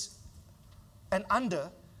 years and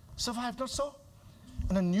under survived, not so?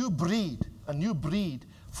 And a new breed,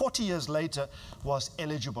 40 years later was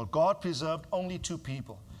eligible. God preserved only two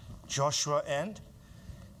people, Joshua and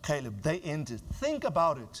Caleb. They entered. Think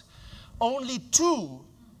about it. Only two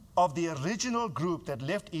of the original group that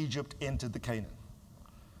left Egypt entered the Canaan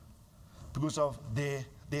because of their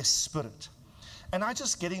spirit. And I'm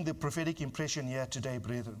just getting the prophetic impression here today,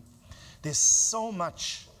 brethren. There's so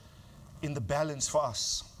much in the balance for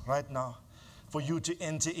us right now for you to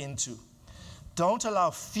enter into. Don't allow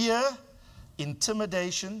fear,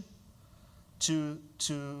 intimidation to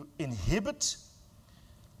inhibit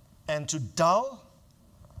and to dull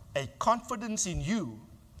a confidence in you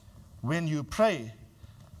when you pray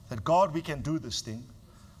that, God, we can do this thing.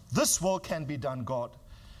 This will can be done, God.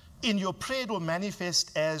 In your prayer, it will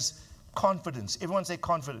manifest as confidence. Everyone say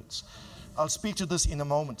confidence. I'll speak to this in a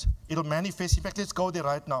moment. It'll manifest. In fact, let's go there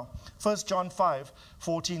right now. 1 John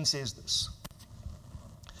 5:14 says this.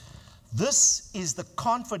 This is the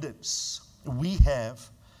confidence we have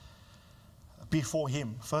before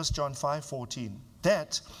him. 1 John 5:14.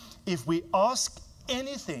 That if we ask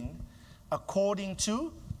anything according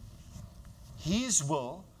to his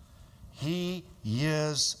will, he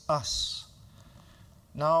hears us.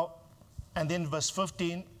 Now, and then verse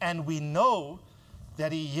 15, and we know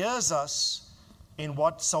that he hears us in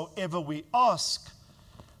whatsoever we ask.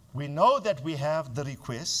 We know that we have the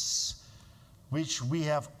requests which we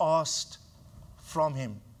have asked from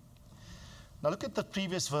him. Now look at the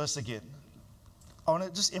previous verse again. I want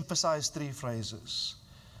to just emphasize three phrases.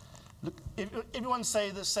 Look, everyone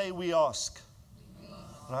say this, say we ask.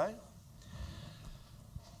 Right?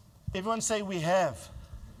 Everyone say we have.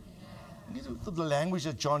 The language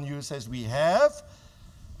that John used says we have,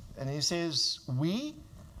 and he says we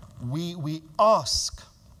ask,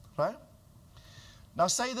 right? Now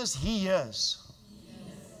say this, he hears.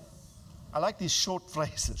 I like these short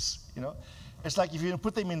phrases, you know. It's like if you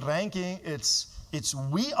put them in ranking, it's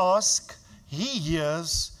we ask, he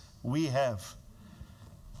hears, we have.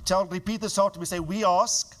 Repeat this out to me, say we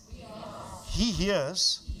ask, he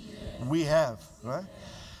hears, we have, right?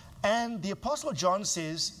 And the Apostle John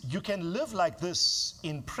says you can live like this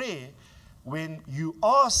in prayer. When you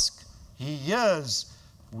ask, he hears,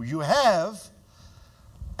 you have,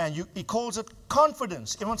 and he calls it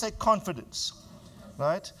confidence. Everyone say confidence,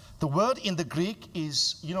 right? The word in the Greek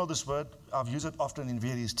is, you know this word, I've used it often in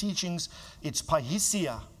various teachings, it's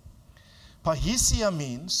pahesia. Pahesia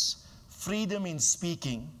means freedom in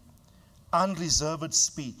speaking, unreserved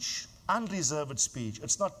speech. Unreserved speech.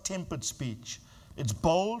 It's not tempered speech. It's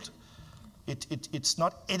bold. It's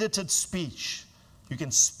not edited speech. You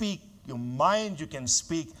can speak your mind. You can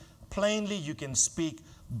speak plainly. You can speak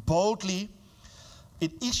boldly.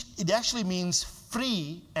 It actually means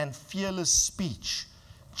free and fearless speech,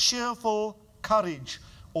 cheerful courage,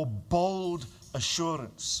 or bold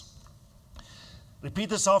assurance. Repeat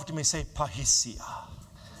this after me. Say pahesia.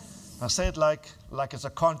 Now say it like it's a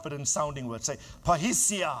confident sounding word. Say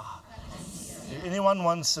pahesia. If anyone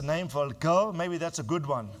wants a name for a girl, maybe that's a good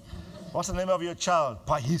one. What's the name of your child?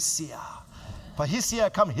 Pahesia.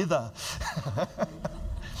 Pahesia, come hither.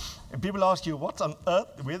 And people ask you, what on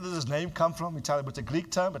earth, where does this name come from? We tell them it's a Greek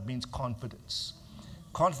term. It means confidence.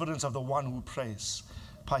 Confidence of the one who prays.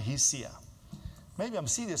 Pahesia. Maybe I'm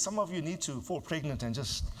serious. Some of you need to fall pregnant and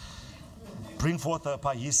just bring forth a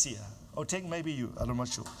pahesia. Or take maybe you, I'm not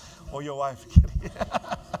sure. Or your wife.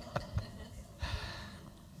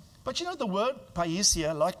 But you know the word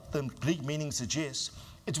pahesia, like the Greek meaning suggests,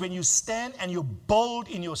 it's when you stand and you're bold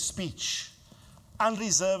in your speech,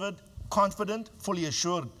 unreserved, confident, fully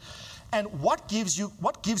assured. And what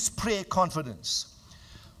gives prayer confidence?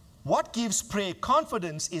 What gives prayer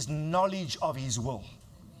confidence is knowledge of his will.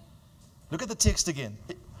 Look at the text again.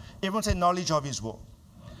 Everyone say knowledge of his will.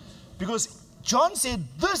 Because John said,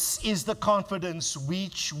 this is the confidence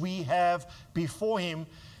which we have before him,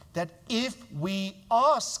 that if we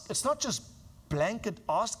ask, it's not just blanket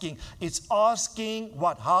asking, it's asking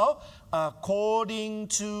what? How? According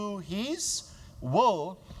to his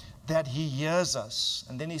will, that he hears us.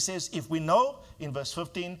 And then he says, if we know, in verse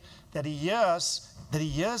 15, that he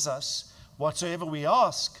hears us whatsoever we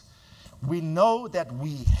ask, we know that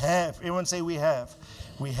we have. Everyone say we have.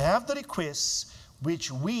 We have the requests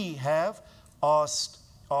which we have asked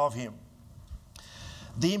of him.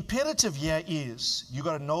 The imperative here is you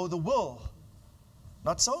got to know the will.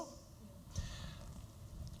 Not so?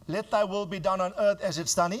 Let thy will be done on earth as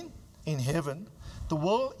it's done in heaven. The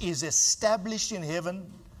will is established in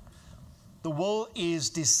heaven. The will is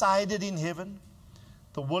decided in heaven.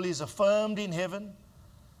 The will is affirmed in heaven.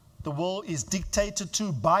 The will is dictated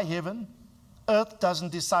to by heaven. Earth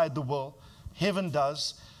doesn't decide the will. Heaven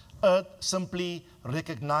does. Earth simply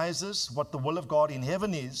recognizes what the will of God in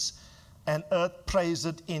heaven is, and earth prays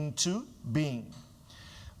it into being.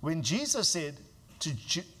 When Jesus said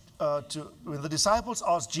when the disciples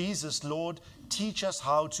asked Jesus, Lord, teach us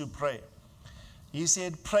how to pray, he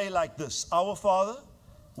said, pray like this: Our Father,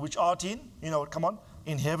 which art in, come on,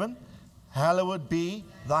 in heaven, hallowed be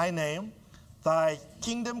thy name. Thy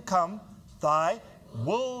kingdom come, thy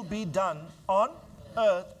will be done on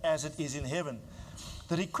earth as it is in heaven.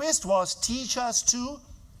 The request was, teach us to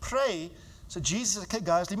pray. So Jesus said, okay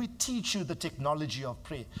guys, let me teach you the technology of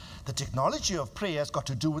prayer. The technology of prayer has got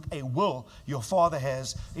to do with a will your Father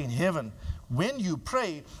has in heaven. When you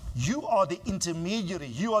pray, you are the intermediary,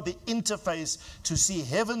 you are the interface to see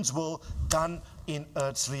heaven's will done in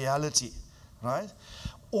earth's reality, right?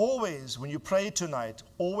 Always, when you pray tonight,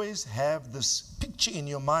 always have this picture in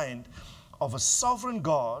your mind of a sovereign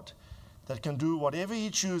God that can do whatever he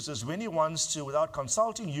chooses when he wants to without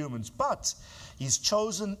consulting humans. But he's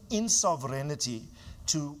chosen in sovereignty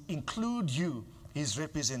to include you, his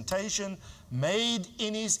representation, made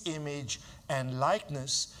in his image and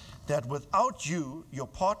likeness, that without you, your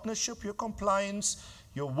partnership, your compliance,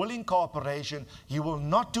 your willing cooperation, he will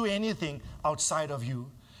not do anything outside of you,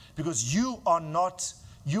 because you are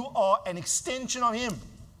an extension of him.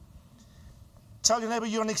 Tell your neighbor,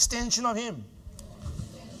 you're an extension of him.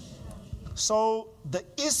 So the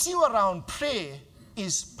issue around prayer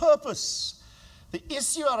is purpose. The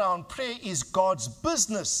issue around prayer is God's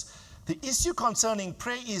business. The issue concerning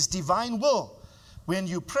prayer is divine will. When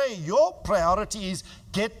you pray, your priority is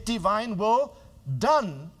get divine will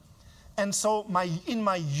done. And so in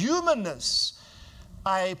my humanness,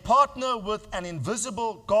 I partner with an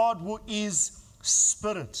invisible God who is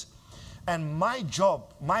spirit. And my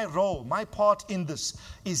job, my role, my part in this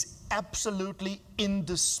is absolutely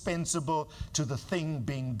indispensable to the thing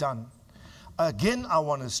being done. Again, I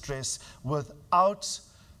want to stress, without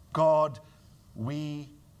God, what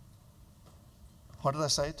did I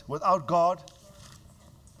say it? Without God,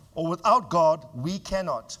 we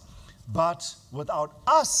cannot. But without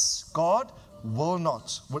us, God will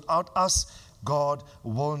not. Without us, God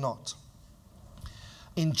will not.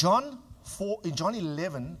 In John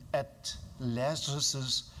 11, at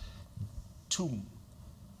Lazarus' tomb,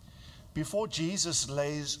 before Jesus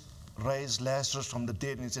raised Lazarus from the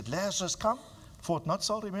dead, and he said, Lazarus, come forth. Not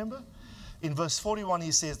so, remember? In verse 41,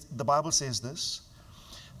 the Bible says this: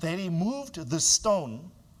 they removed the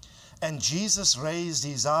stone, and Jesus raised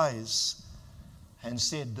his eyes and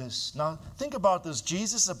said this. Now, think about this.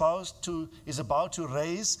 Jesus is about to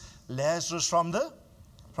raise Lazarus from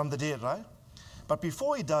the dead, right? But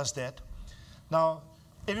before he does that, now,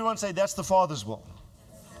 everyone say, that's the Father's will.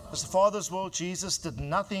 That's the Father's will. Jesus did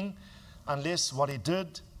nothing unless what he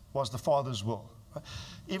did was the Father's will.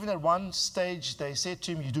 Even at one stage, they said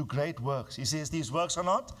to him, you do great works. He says, these works are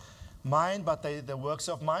not mine, but they're the works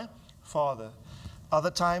of my Father.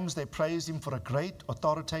 Other times, they praised him for a great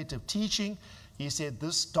authoritative teaching. He said,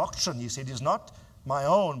 this doctrine, he said, is not my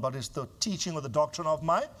own, but it's the teaching or the doctrine of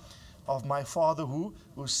my Father who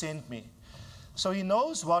sent me. So he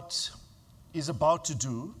knows what he's about to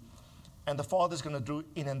do, and the Father's going to do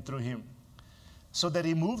in and through him. So they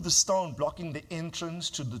removed the stone blocking the entrance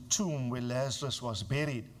to the tomb where Lazarus was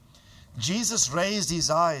buried. Jesus raised his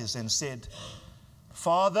eyes and said,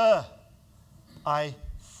 Father, I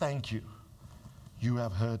thank you. You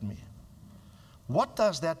have heard me. What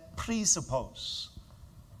does that presuppose?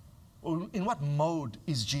 In what mode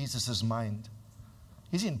is Jesus' mind?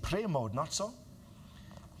 He's in prayer mode, not so?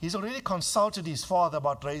 He's already consulted his Father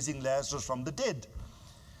about raising Lazarus from the dead.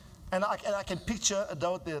 And I can picture,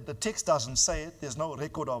 though the text doesn't say it, there's no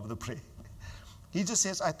record of the prayer. He just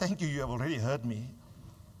says, I thank you, you have already heard me.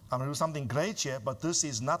 I'm going to do something great here, but this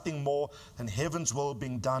is nothing more than heaven's will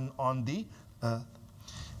being done on the earth.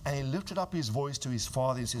 And he lifted up his voice to his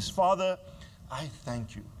Father. He says, Father, I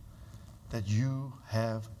thank you that you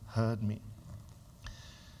have heard me.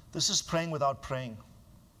 This is praying without praying.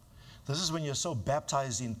 This is when you're so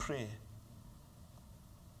baptized in prayer.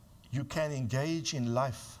 You can engage in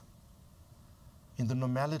life, in the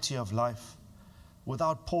normality of life,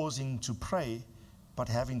 without pausing to pray, but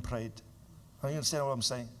having prayed. You understand what I'm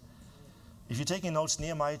saying? If you're taking notes,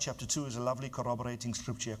 Nehemiah chapter 2 is a lovely corroborating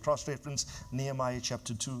scripture. Cross-reference Nehemiah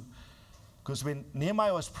chapter 2. Because when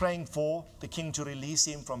Nehemiah was praying for the king to release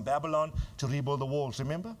him from Babylon to rebuild the walls,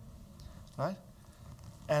 remember? Right?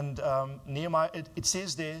 And Nehemiah, it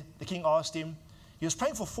says there, the king asked him, he was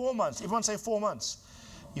praying for 4 months. Everyone say 4 months.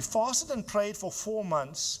 He fasted and prayed for 4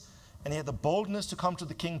 months, and he had the boldness to come to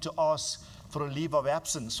the king to ask for a leave of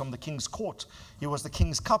absence from the king's court. He was the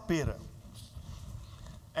king's cupbearer.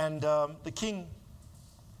 And the king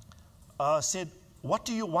said, what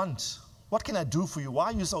do you want? What can I do for you? Why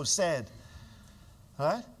are you so sad?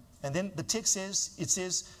 Right? And then the text says, it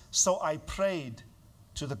says, so I prayed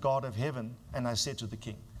to the God of heaven, and I said to the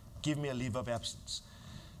king, give me a leave of absence.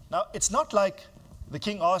 Now, it's not like the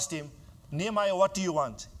king asked him, Nehemiah, what do you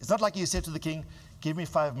want? It's not like he said to the king, give me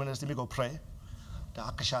 5 minutes, let me go pray.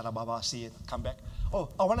 Come back. Oh,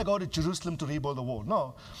 I want to go to Jerusalem to rebuild the wall.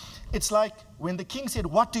 No. It's like when the king said,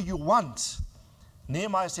 what do you want?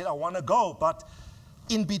 Nehemiah said, I want to go. But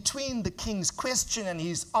in between the king's question and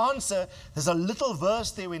his answer, there's a little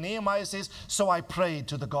verse there where Nehemiah says, so I prayed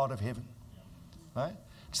to the God of heaven. Right?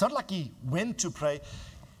 It's not like he went to pray.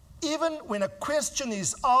 Even when a question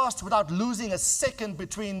is asked without losing a second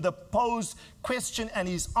between the posed question and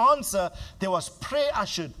his answer, there was prayer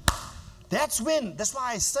ushered. That's why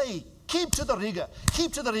I say, keep to the rigor.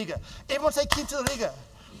 Keep to the rigor. Everyone say, keep to the rigor.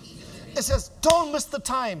 It says, don't miss the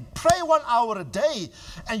time. Pray 1 hour a day.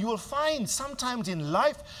 And you will find sometimes in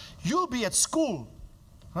life, you'll be at school,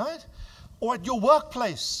 right? Or at your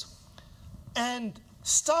workplace. And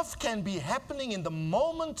stuff can be happening in the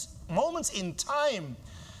moments in time.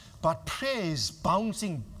 But prayer is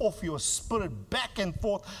bouncing off your spirit back and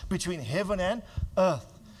forth between heaven and earth.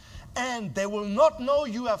 And they will not know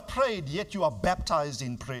you have prayed, yet you are baptized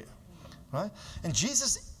in prayer. Right? And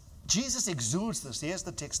Jesus exudes this. Here's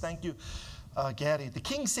the text. Thank you, Gary. The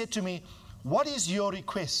king said to me, what is your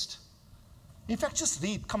request? In fact, just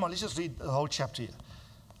read. Come on, let's just read the whole chapter here.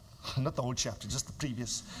 Not the whole chapter, just the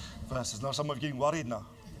previous verses. Now some of you are getting worried now.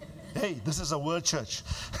 Hey, this is a word church.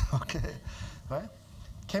 Okay. Right?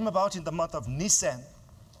 Came about in the month of Nisan.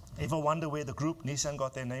 Ever wonder where the group Nisan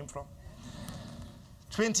got their name from?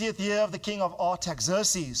 20th year of the king of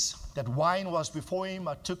Artaxerxes. That wine was before him.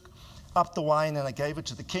 I took up the wine and I gave it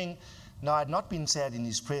to the king. Now I had not been sad in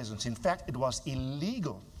his presence. In fact, it was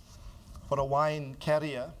illegal for a wine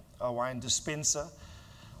carrier, a wine dispenser,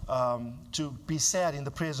 to be sad in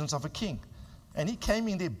the presence of a king. And he came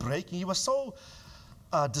in there breaking. He was so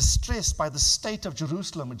distressed by the state of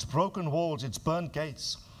Jerusalem, its broken walls, its burnt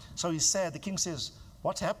gates. So he's sad. The king says,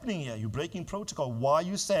 what's happening here? You're breaking protocol. Why are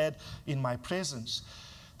you sad in my presence?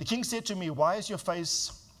 The king said to me, why is your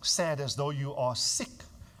face sad as though you are sick?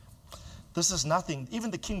 This is nothing.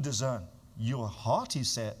 Even the king discerned. Your heart is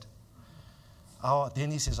sad.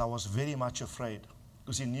 Then he says, I was very much afraid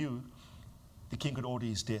because he knew the king could order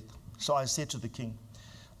his death. So I said to the king,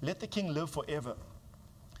 let the king live forever.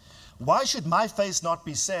 Why should my face not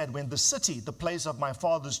be sad when the city, the place of my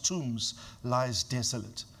father's tombs, lies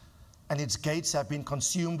desolate and its gates have been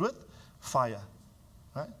consumed with fire?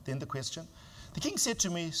 Right? Then the question. The king said to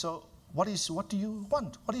me, so what do you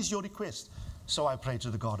want? What is your request? So I prayed to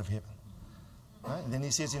the God of heaven. Right? And then he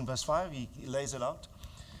says in verse 5, he lays it out.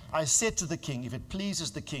 I said to the king, if it pleases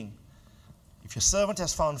the king, if your servant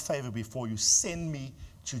has found favor before you, send me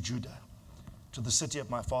to Judah, to the city of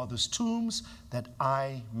my father's tombs, that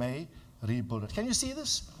I may rebuild it. Can you see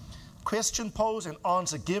this? Question posed and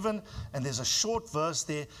answer given, and there's a short verse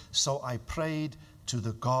there. So I prayed to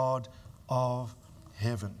the God of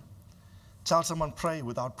heaven. Tell someone, pray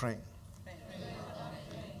without praying.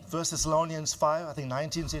 1 Thessalonians 5, I think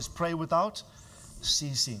 19 says, pray without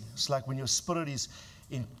ceasing. It's like when your spirit is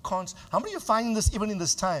in constant. How many of you are finding this even in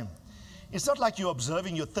this time? It's not like you're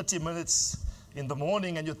observing your 30 minutes in the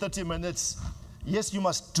morning and your 30 minutes. Yes, you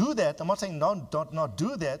must do that. I'm not saying don't not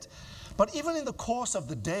do that. But even in the course of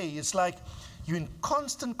the day, it's like you're in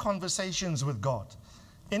constant conversations with God.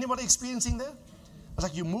 Anybody experiencing that? It's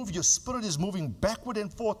like your spirit is moving backward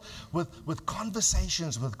and forth with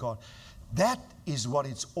conversations with God. That is what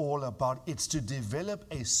it's all about. It's to develop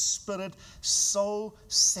a spirit so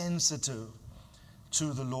sensitive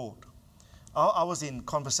to the Lord. I was in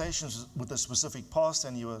conversations with a specific pastor,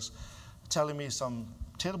 and he was telling me some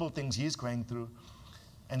terrible things he's going through,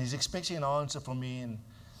 and he's expecting an answer from me. And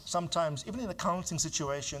sometimes, even in a counseling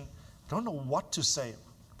situation, I don't know what to say,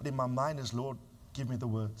 but in my mind is, Lord, give me the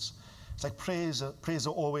words. It's like prayers are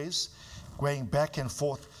always going back and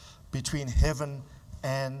forth between heaven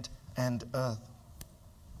and earth.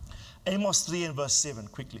 Amos 3 and verse 7,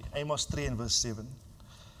 quickly. Amos 3 and verse 7.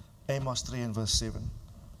 Amos 3 and verse 7.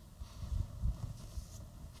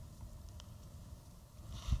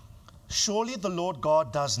 Surely the Lord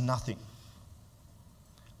God does nothing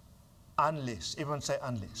unless, everyone say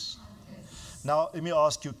unless. Now let me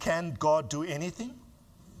ask you, can God do anything?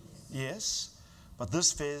 Yes. But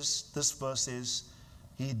this verse says,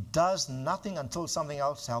 He does nothing until something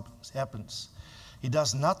else happens. He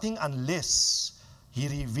does nothing unless He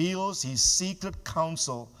reveals His secret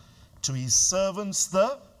counsel to His servants,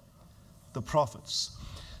 the prophets.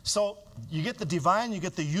 So you get the divine, you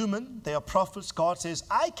get the human. They are prophets. God says,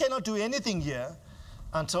 I cannot do anything here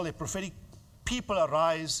until a prophetic people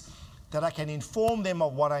arise that I can inform them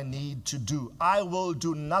of what I need to do. I will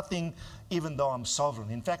do nothing even though I'm sovereign.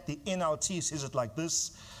 In fact, the NLT says it like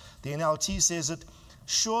this. The NLT says it,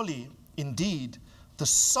 surely, indeed, the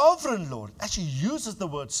sovereign Lord, actually uses the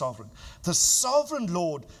word sovereign. The sovereign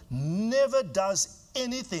Lord never does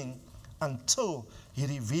anything until He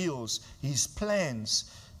reveals His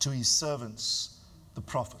plans to His servants, the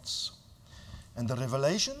prophets. And the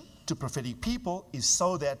revelation to prophetic people is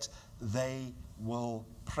so that they will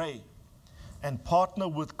pray and partner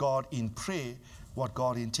with God in prayer, what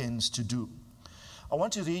God intends to do. I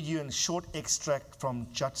want to read you a short extract from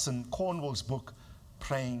Judson Cornwall's book,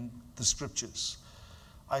 Praying the Scriptures.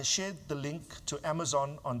 I shared the link to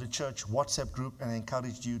Amazon on the church WhatsApp group, and I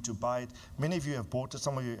encouraged you to buy it. Many of you have bought it.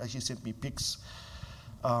 Some of you actually sent me pics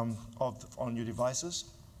on your devices.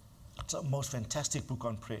 It's a most fantastic book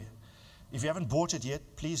on prayer. If you haven't bought it yet,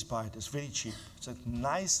 please buy it. It's very cheap. It's a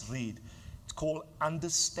nice read. It's called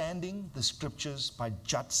Understanding the Scriptures by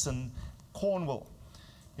Judson Cornwall.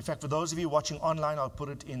 In fact, for those of you watching online, I'll put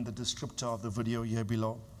it in the descriptor of the video here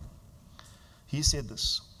below. He said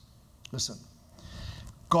this. Listen.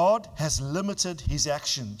 God has limited His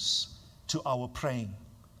actions to our praying.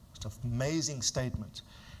 It's an amazing statement.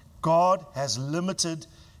 God has limited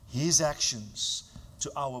His actions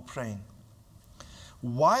to our praying.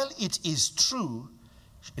 While it is true,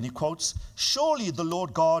 and he quotes, surely the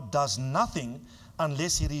Lord God does nothing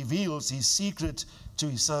unless He reveals His secret to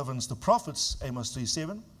His servants, the prophets, Amos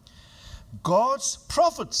 3:7. God's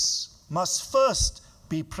prophets must first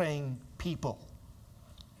be praying people.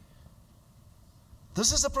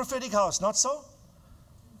 This is a prophetic house, not so?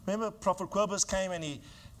 Remember, Prophet Querbus came and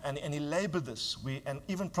he labored this. And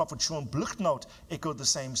even Prophet Sean Blichtnout echoed the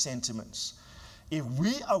same sentiments. If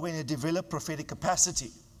we are going to develop prophetic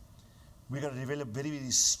capacity, we're going to develop very,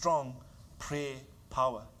 very strong prayer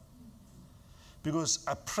power. Because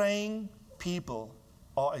a praying people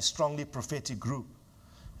are a strongly prophetic group.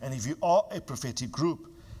 And if you are a prophetic group,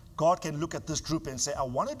 God can look at this group and say, I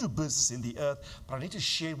want to do business in the earth, but I need to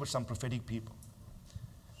share with some prophetic people.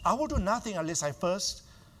 I will do nothing unless I first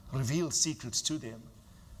reveal secrets to them.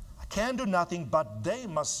 I can do nothing, but they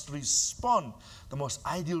must respond. The most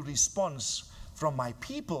ideal response from my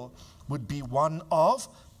people would be one of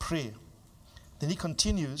prayer. Then he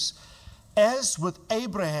continues, as with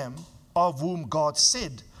Abraham, of whom God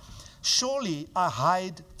said, surely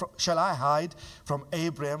shall I hide from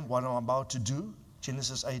Abraham what I'm about to do?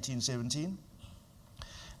 Genesis 18:17.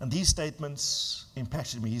 And these statements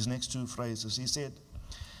impacted me, his next two phrases. He said,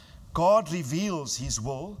 God reveals His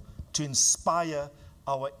will to inspire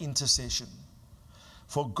our intercession.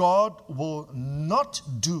 For God will not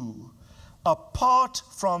do, apart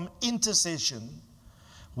from intercession,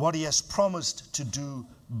 what He has promised to do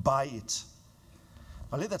by it.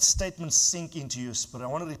 Now let that statement sink into your spirit. I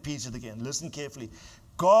want to repeat it again. Listen carefully.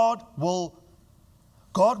 God will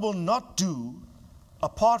not do,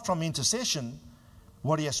 apart from intercession,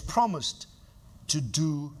 what He has promised to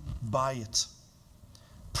do by it.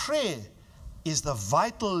 Prayer is the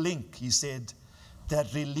vital link, he said,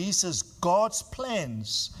 that releases God's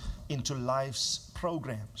plans into life's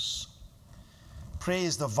programs. Prayer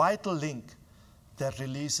is the vital link that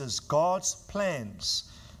releases God's plans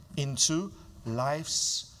into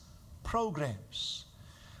life's programs.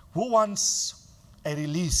 Who wants a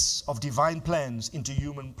release of divine plans into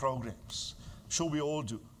human programs? Sure, we all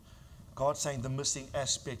do. God's saying the missing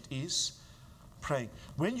aspect is praying.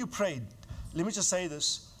 When you pray, let me just say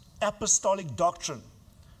this, apostolic doctrine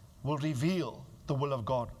will reveal the will of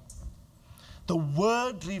God. The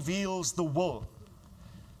word reveals the will.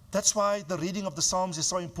 That's why the reading of the Psalms is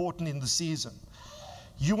so important in the season.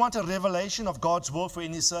 You want a revelation of God's will for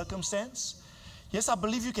any circumstance? Yes, I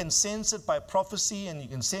believe you can sense it by prophecy and you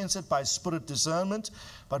can sense it by spirit discernment.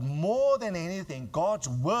 But more than anything, God's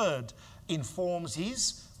word informs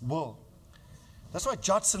his will. That's why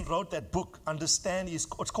Judson wrote that book, Understand. It's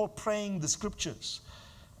called Praying the Scriptures.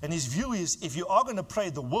 And his view is, if you are going to pray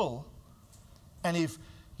the will, and if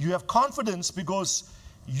you have confidence because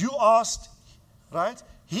you asked, right?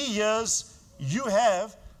 He hears, you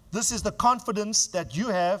have. This is the confidence that you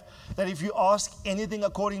have, that if you ask anything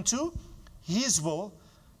according to his will,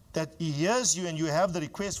 that he hears you and you have the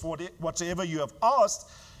request for whatsoever you have asked.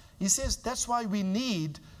 He says that's why we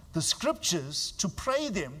need the scriptures to pray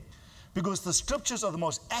them, because the scriptures are the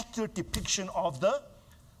most accurate depiction of the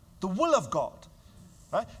will of God.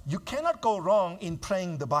 Right? You cannot go wrong in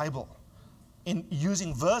praying the Bible, in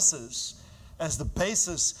using verses as the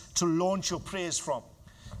basis to launch your prayers from.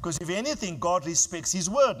 Because if anything, God respects his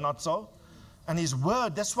word, not so? And his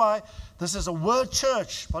word, that's why this is a word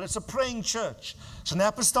church, but it's a praying church. It's an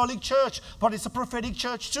apostolic church, but it's a prophetic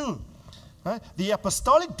church too. Right? The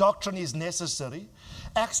apostolic doctrine is necessary.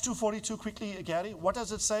 Acts 2:42, quickly, Gary. What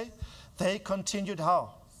does it say? They continued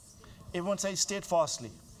how? Everyone say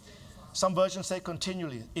steadfastly. Some versions say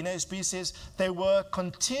continually. NASB says they were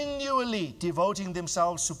continually devoting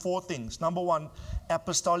themselves to 4 things. Number 1,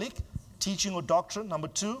 apostolic, teaching or doctrine. Number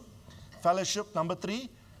 2, fellowship. Number 3,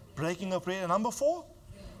 breaking of bread. And number 4,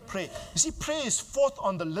 prayer. You see, prayer is 4th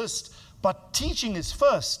on the list, but teaching is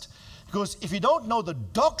first. Because if you don't know the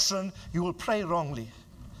doctrine, you will pray wrongly.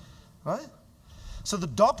 Right? So the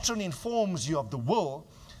doctrine informs you of the will,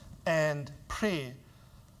 and prayer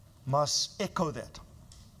must echo that.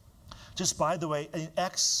 Just by the way, in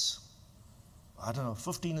Acts,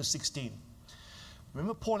 15 or 16,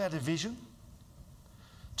 remember Paul had a vision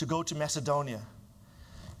to go to Macedonia.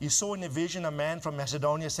 He saw in a vision a man from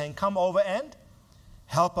Macedonia saying, come over and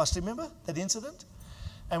help us. Remember that incident?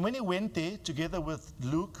 And when he went there, together with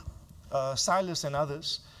Luke, Silas and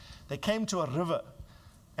others, they came to a river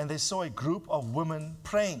and they saw a group of women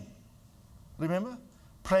praying. Remember?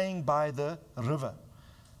 Praying by the river.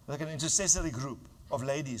 Like an intercessory group of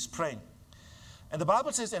ladies praying. And the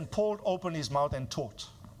Bible says, and Paul opened his mouth and taught.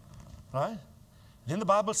 Right? Then the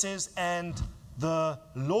Bible says, and the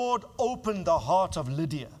Lord opened the heart of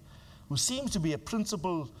Lydia, who seems to be a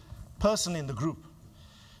principal person in the group.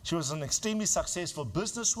 She was an extremely successful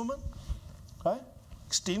businesswoman. Right?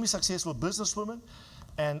 Extremely successful businesswoman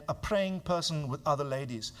and a praying person with other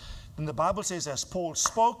ladies. Then the Bible says, as Paul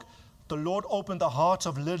spoke, the Lord opened the heart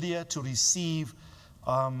of Lydia to receive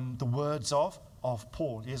the words of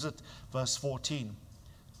Paul. Here's it, verse 14.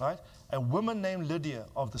 Right? A woman named Lydia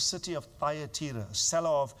of the city of Thyatira, a seller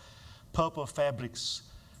of purple fabrics.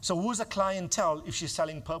 So who's a clientele if she's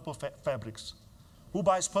selling purple fabrics? Who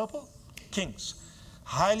buys purple? Kings.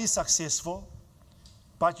 Highly successful.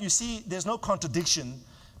 But you see, there's no contradiction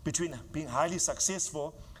between being highly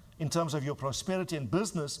successful in terms of your prosperity and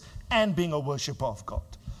business and being a worshiper of God.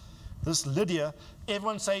 This Lydia,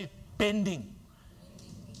 everyone say bending.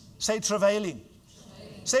 Say travailing.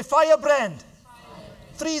 Say firebrand.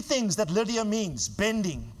 3 things that Lydia means.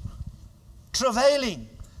 Bending. Travailing.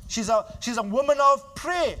 She's a woman of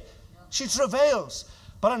prayer. She travails.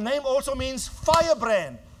 But her name also means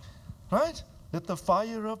firebrand. Right? Let the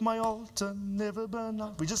fire of my altar never burn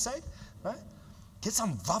out. We just say it, right? Get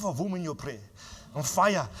some vavavoom in your prayer. On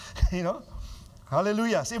fire, you know.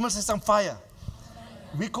 Hallelujah. So everyone say some fire.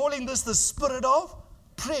 We're calling this the spirit of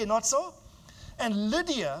prayer, not so? And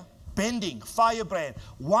Lydia, bending, firebrand,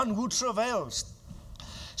 one who travails.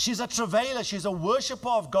 She's a travailer. She's a worshiper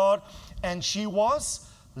of God. And she was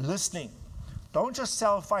listening. Don't just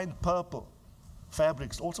sell fine purple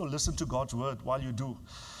fabrics. Also listen to God's word while you do.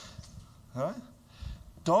 Huh?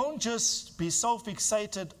 Don't just be so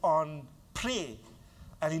fixated on prayer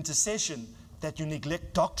and intercession that you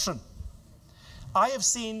neglect doctrine. I have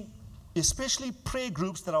seen, especially prayer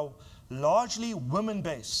groups that are largely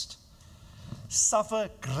women-based, suffer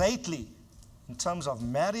greatly in terms of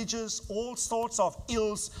marriages, all sorts of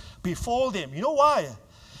ills befall them. You know why?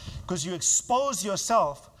 Because you expose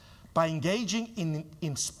yourself by engaging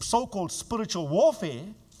in so-called spiritual warfare,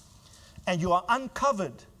 and you are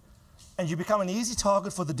uncovered, and you become an easy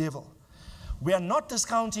target for the devil. We are not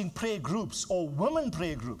discounting prayer groups or women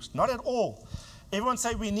prayer groups, not at all. Everyone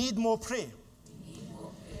say we need more prayer.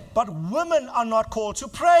 But women are not called to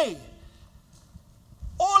pray.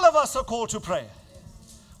 All of us are called to pray.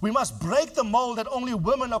 We must break the mold that only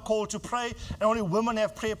women are called to pray and only women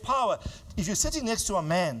have prayer power. If you're sitting next to a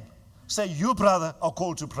man, say, you, brother, are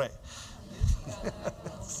called to pray.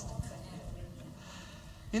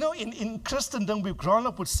 You know, in Christendom, we've grown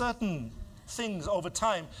up with certain things over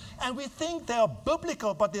time, and we think they are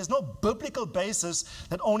biblical, but there's no biblical basis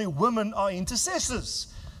that only women are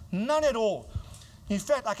intercessors. None at all. In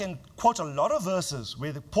fact, I can quote a lot of verses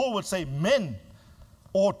where Paul would say men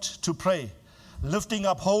ought to pray, lifting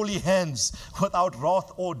up holy hands without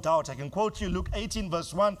wrath or doubt. I can quote you Luke 18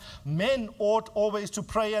 verse 1. Men ought always to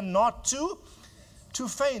pray and not to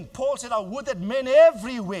faint. Paul said, I would that men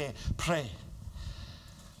everywhere pray.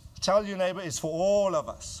 Tell your neighbor, it's for all of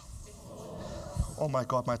us. Oh my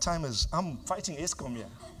God, my time is, I'm fighting ESCOM here.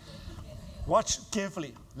 Watch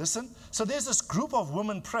carefully. Listen. So there's this group of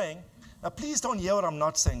women praying. Now please don't hear what I'm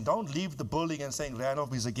not saying. Don't leave the building and saying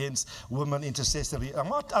Randolph is against women intercessory.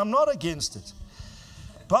 I'm not against it.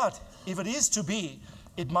 But if it is to be,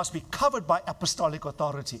 it must be covered by apostolic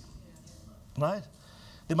authority. Right?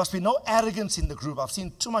 There must be no arrogance in the group. I've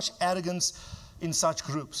seen too much arrogance in such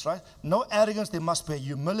groups, right? No arrogance. There must be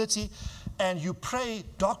humility. And you pray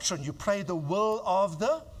doctrine. You pray the will of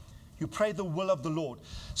the Lord.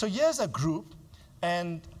 So here's a group,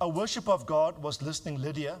 and a worship of God was listening,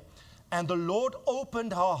 Lydia, and the Lord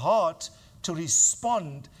opened her heart to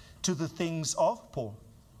respond to the things of Paul.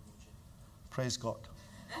 Praise God.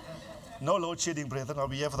 No load shedding, brethren. I'll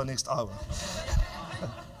be here for the next hour.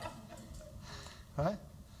 Right?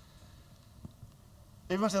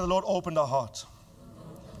 Everyone say the Lord opened our heart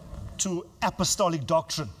to apostolic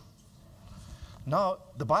doctrine. Now,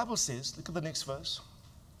 the Bible says, look at the next verse.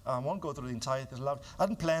 I won't go through the entire thing. I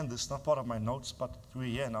didn't plan this, not part of my notes, but we're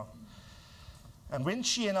here now. And when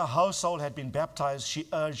she and her household had been baptized, she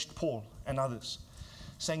urged Paul and others,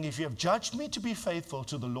 saying, if you have judged me to be faithful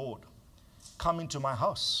to the Lord, come into my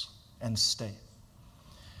house and stay.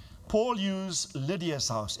 Paul used Lydia's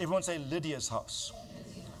house. Everyone say Lydia's house.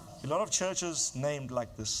 A lot of churches named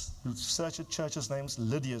like this. You search at churches' names,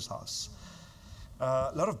 Lydia's house.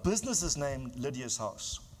 A lot of businesses named Lydia's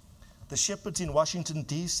house. The shepherds in Washington,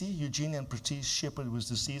 D.C., Eugene and Patrice Shepherd, who is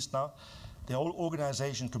deceased now, their whole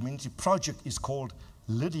organization, community project is called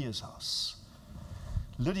Lydia's house.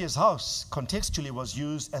 Lydia's house, contextually, was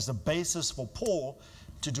used as a basis for Paul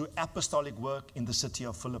to do apostolic work in the city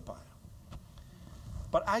of Philippi.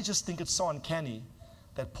 But I just think it's so uncanny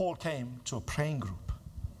that Paul came to a praying group.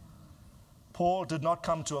 Paul did not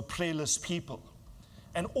come to a prayerless people.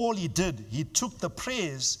 And all he did, he took the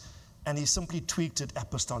prayers and he simply tweaked it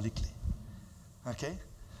apostolically. Okay?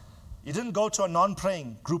 He didn't go to a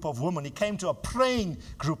non-praying group of women. He came to a praying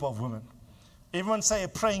group of women. Everyone say a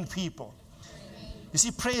praying people. You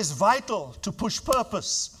see, prayer is vital to push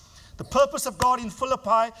purpose. The purpose of God in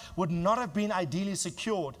Philippi would not have been ideally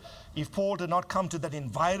secured if Paul did not come to that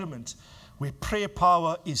environment where prayer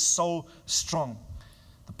power is so strong.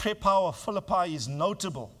 The prayer power of Philippi is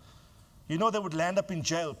notable. You know, they would land up in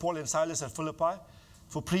jail, Paul and Silas at Philippi,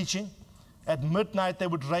 for preaching. At midnight, they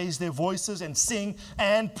would raise their voices and sing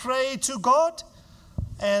and pray to God.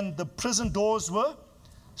 And the prison doors were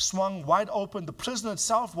swung wide open. The prison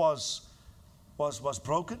itself was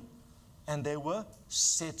broken, and they were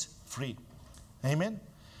set free. Amen?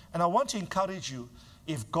 And I want to encourage you,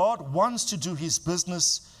 if God wants to do his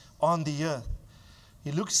business on the earth,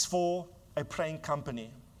 he looks for a praying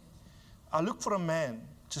company. I look for a man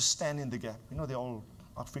to stand in the gap. You know,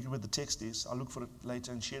 I'll figure where the text is. I'll look for it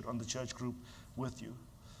later and share it on the church group with you.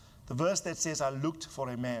 The verse that says, I looked for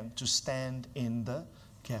a man to stand in the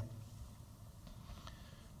gap.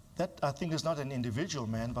 That, I think, is not an individual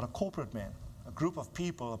man, but a corporate man. A group of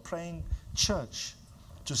people, a praying church,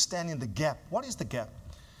 to stand in the gap. What is the gap?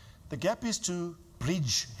 The gap is to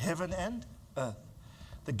bridge heaven and earth.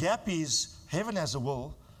 The gap is heaven has a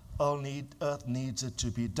will, earth needs it to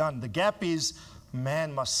be done. The gap is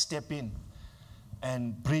man must step in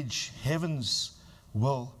and bridge heaven's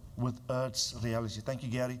will with earth's reality. Thank you,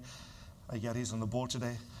 Gary. Gary's on the board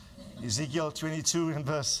today. Ezekiel 22 and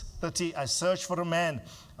verse 30, I searched for a man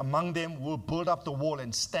among them who will build up the wall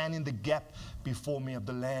and stand in the gap before me of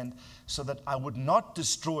the land so that I would not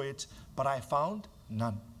destroy it, but I found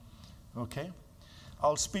none. Okay?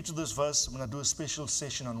 I'll speak to this verse when I do a special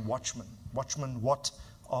session on watchmen. Watchmen, what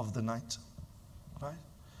of the night? Right?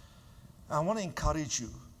 I want to encourage you,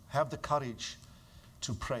 have the courage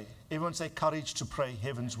to pray. Everyone say courage to pray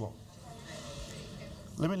heaven's will.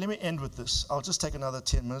 Let me end with this. I'll just take another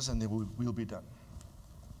 10 minutes and then we'll be done.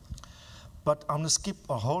 But I'm going to skip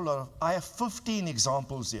a whole lot of, I have 15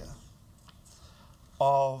 examples here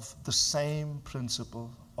of the same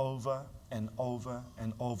principle over and over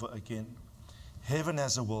and over again Heaven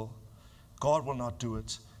has a will. God will not do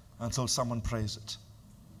it until someone prays it.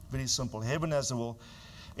 Very simple. Heaven has a will.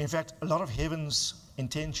 In fact, a lot of heaven's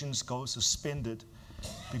intentions go suspended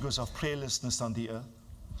because of prayerlessness on the earth.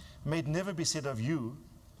 May it never be said of you,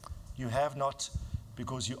 you have not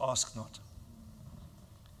because you ask not.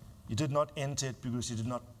 You did not enter it because you did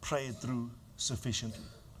not pray it through sufficiently.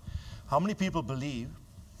 How many people believe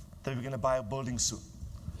that we're going to buy a building soon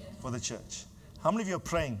for the church? How many of you are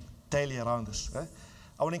praying daily around this? Right?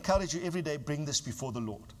 I would encourage you every day, bring this before the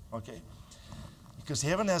Lord. Okay? Because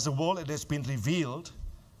heaven has a will, it has been revealed.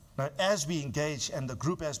 Now, as we engage and the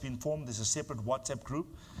group has been formed, there's a separate WhatsApp group.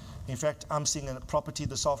 In fact, I'm seeing a property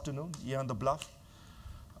this afternoon here on the bluff,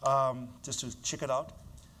 just to check it out.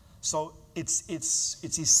 So it's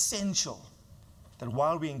essential that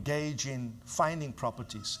while we engage in finding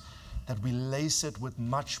properties, that we lace it with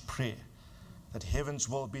much prayer, that heaven's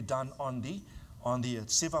will be done on the earth.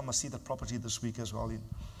 Siva must see the property this week as well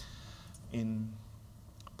in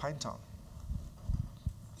Pinetown.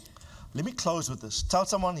 Let me close with this. Tell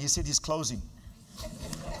someone, he said he's closing.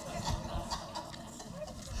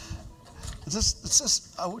 This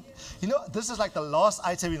is like the last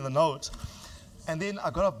item in the note. And then I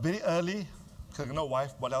got up very early, because I got no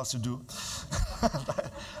wife, what else to do?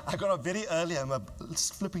 I got up very early, I'm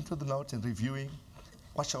flipping through the notes and reviewing.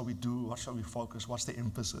 What shall we do? What shall we focus? What's the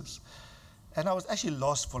emphasis? And I was actually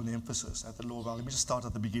lost for an emphasis. I thought, Lord, well, let me just start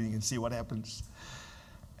at the beginning and see what happens.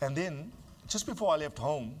 And then, just before I left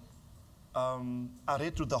home, I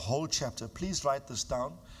read through the whole chapter. Please write this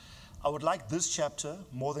down. I would like this chapter,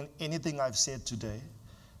 more than anything I've said today,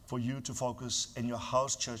 for you to focus in your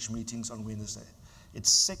house church meetings on Wednesday.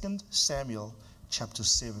 It's 2 Samuel chapter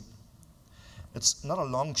 7. It's not a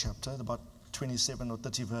long chapter, about 27 or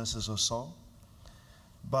 30 verses or so.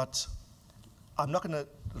 But I'm not going to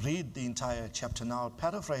read the entire chapter now. I'll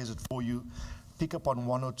paraphrase it for you, pick up on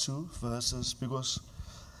one or two verses, because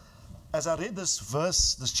as I read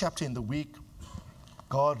this chapter in the week,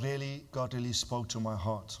 God really spoke to my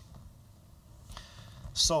heart.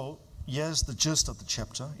 So, here's the gist of the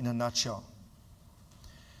chapter in a nutshell.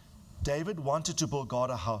 David wanted to build God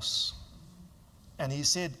a house. And he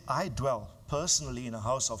said, I dwell personally in a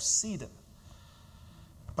house of cedar,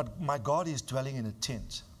 but my God is dwelling in a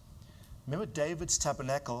tent. Remember, David's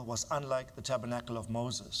tabernacle was unlike the tabernacle of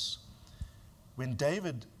Moses. When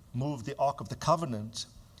David moved the Ark of the Covenant,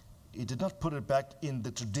 he did not put it back in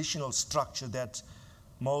the traditional structure that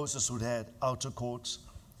Moses would have, outer courts,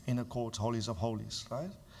 inner courts, holies of holies, right?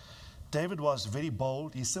 David was very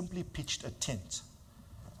bold. He simply pitched a tent,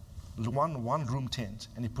 one room tent,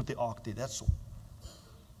 and he put the ark there. That's all,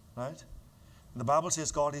 right? The Bible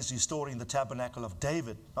says God is restoring the tabernacle of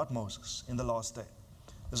David, not Moses, in the last day.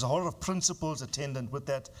 There's a whole lot of principles attendant with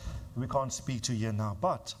that we can't speak to here now.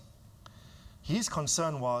 But his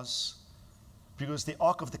concern was, because the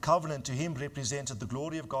Ark of the Covenant to him represented the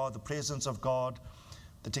glory of God, the presence of God,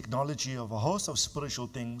 the technology of a host of spiritual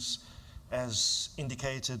things, as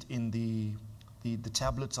indicated in the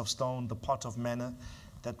tablets of stone, the pot of manna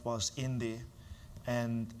that was in there,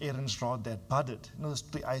 and Aaron's rod that budded. You know, those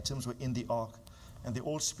three items were in the ark, and they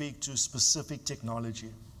all speak to specific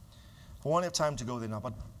technology. I won't have time to go there now,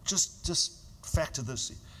 but just factor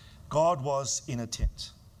this. God was in a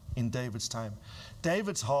tent in David's time.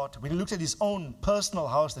 David's heart, when he looked at his own personal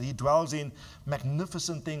house that he dwells in,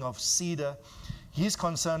 magnificent thing of cedar, his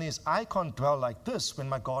concern is, I can't dwell like this when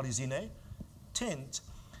my God is in a tent.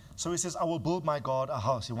 So he says, I will build my God a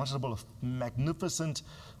house. He wants to build a magnificent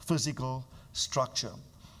physical structure.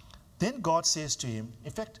 Then God says to him,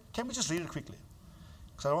 in fact, can we just read it quickly?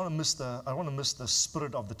 Because I don't want to miss the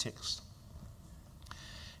spirit of the text.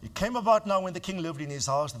 It came about now when the king lived in his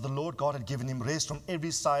house that the Lord God had given him rest from every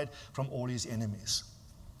side from all his enemies.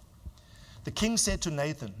 The king said to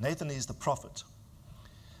Nathan, Nathan is the prophet,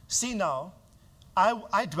 see now,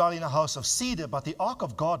 I dwell in a house of cedar, but the ark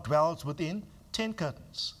of God dwells within 10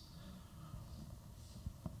 curtains.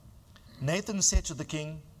 Nathan said to the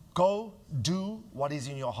king, go do what is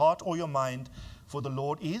in your heart or your mind, for the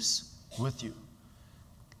Lord is with you.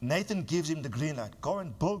 Nathan gives him the green light. Go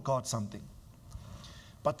and build God something.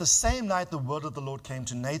 But the same night the word of the Lord came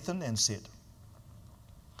to Nathan and said,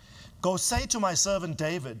 go say to my servant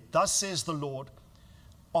David, thus says the Lord,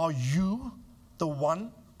 are you the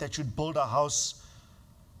one that should build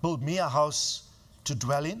me a house to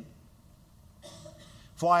dwell in?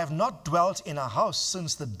 For I have not dwelt in a house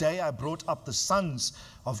since the day I brought up the sons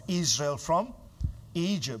of Israel from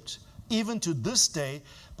Egypt, even to this day,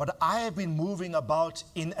 but I have been moving about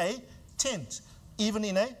in a tent, even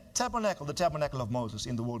in a tabernacle, the tabernacle of Moses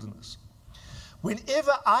in the wilderness.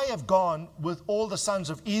 Whenever I have gone with all the sons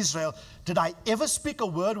of Israel, did I ever speak a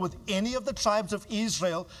word with any of the tribes of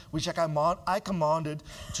Israel, which I commanded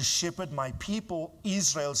to shepherd my people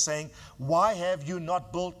Israel, saying, why have you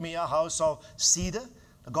not built me a house of cedar?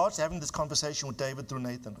 God's having this conversation with David through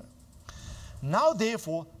Nathan. Now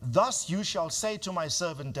therefore, thus you shall say to my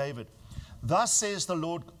servant David, thus says the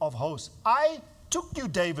Lord of hosts, I took you,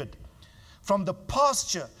 David, from the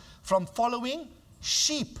pasture, from following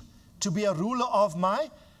sheep, to be a ruler of my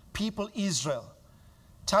people Israel.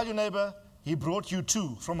 Tell your neighbor, he brought you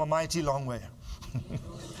too from a mighty long way.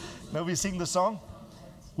 Now we sing the song.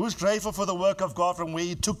 Who's grateful for the work of God from where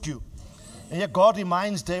he took you? And yet God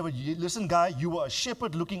reminds David, listen guy, you were a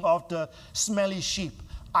shepherd looking after smelly sheep.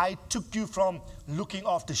 I took you from looking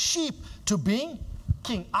after sheep to being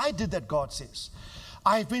king. I did that, God says.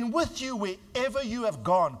 I've been with you wherever you have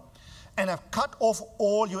gone, and have cut off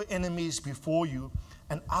all your enemies before you,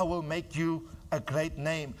 and I will make you a great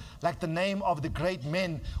name, like the name of the great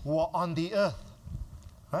men who are on the earth.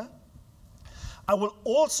 Huh? I will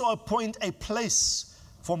also appoint a place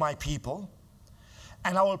for my people,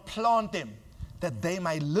 and I will plant them, that they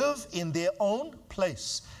may live in their own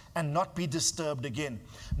place and not be disturbed again.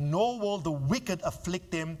 Nor will the wicked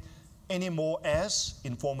afflict them anymore as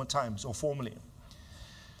in former times or formerly.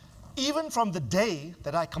 Even from the day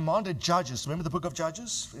that I commanded judges, remember the book of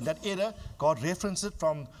Judges? In that era, God referenced it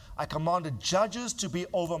from, I commanded judges to be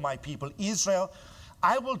over my people Israel.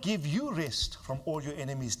 I will give you rest from all your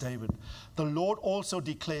enemies, David. The Lord also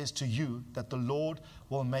declares to you that the Lord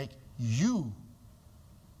will make you,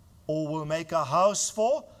 or will make a house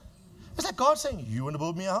for. It's like God saying, you want to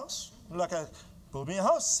build me a house? Like, build me a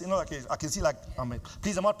house? You know, like I can see, like,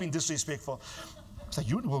 please, I'm not being disrespectful. It's like,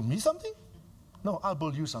 you want to build me something? No, I'll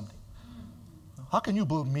build you something. How can you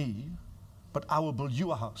build me, but I will build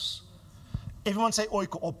you a house? Everyone say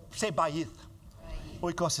oiko, or say bayith.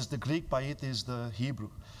 Oikos is the Greek, bayith is the Hebrew.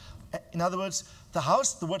 In other words, the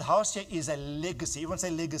house, the word house here is a legacy. Everyone say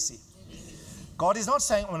legacy. God is not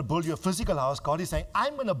saying, I'm going to build you a physical house. God is saying,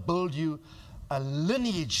 I'm going to build you a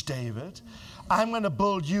lineage, David. I'm going to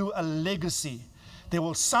build you a legacy. There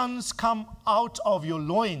will sons come out of your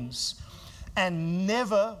loins, and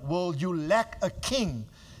never will you lack a king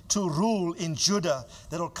to rule in Judah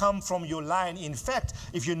that will come from your line. In fact,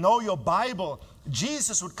 if you know your Bible,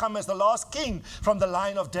 Jesus would come as the last king from the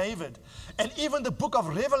line of David. And even the book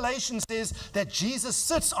of Revelation says that Jesus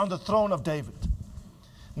sits on the throne of David.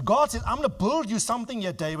 God says, I'm going to build you something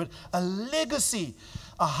here, David, a legacy,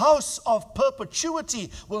 a house of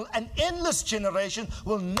perpetuity. An endless generation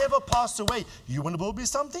will never pass away. You want to build me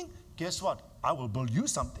something? Guess what? I will build you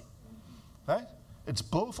something. Right? It's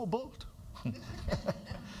build for build.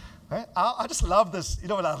 Right? I just love this. You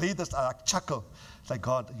know, when I read this, I chuckle. It's like,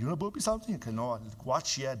 God, you want to build me something? Okay, no,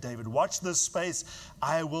 watch here, David. Watch this space.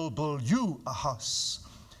 I will build you a house,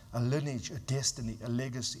 a lineage, a destiny, a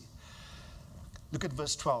legacy. Look at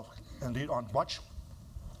verse 12 and read on. Watch.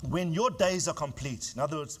 When your days are complete, in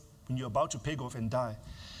other words, when you're about to peg off and die,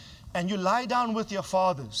 and you lie down with your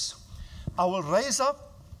fathers, I will raise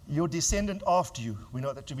up your descendant after you. We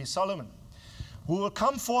know that to be Solomon, who will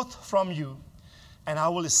come forth from you, and I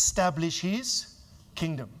will establish his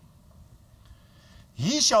kingdom.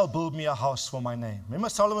 He shall build me a house for my name. Remember,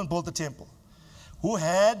 Solomon built the temple. Who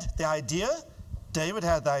had the idea? David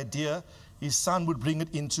had the idea. His son would bring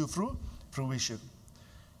it into fruition.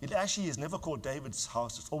 It actually is never called David's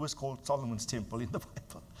house. It's always called Solomon's temple in the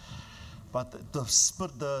Bible. But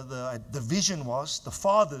the vision was the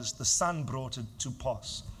fathers, the son brought it to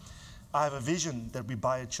pass. I have a vision that we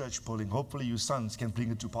buy a church building. Hopefully you sons can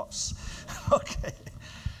bring it to pass. Okay.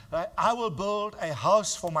 Right? I will build a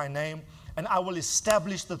house for my name, and I will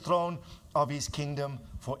establish the throne of his kingdom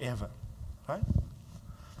forever. Right?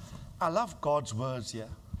 I love God's words here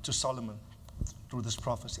to Solomon through this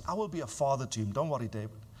prophecy. I will be a father to him. Don't worry,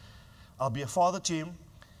 David. I'll be a father to him.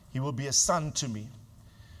 He will be a son to me.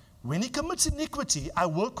 When he commits iniquity, I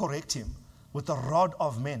will correct him with the rod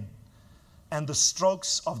of men and the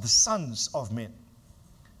strokes of the sons of men.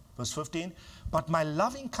 Verse 15, but my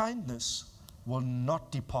loving kindness will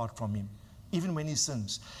not depart from him, even when he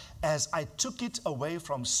sins, as I took it away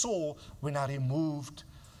from Saul when I removed,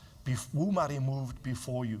 whom I removed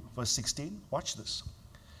before you. Verse 16, watch this.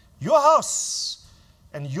 Your house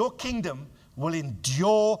and your kingdom will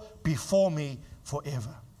endure before me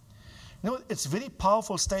forever. You know, it's a very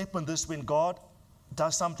powerful statement, this, when God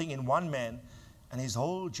does something in one man and his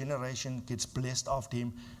whole generation gets blessed after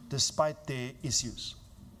him despite their issues.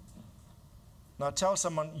 Now tell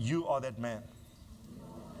someone, you are that man.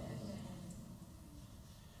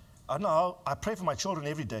 I know, I pray for my children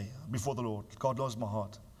every day before the Lord. God knows my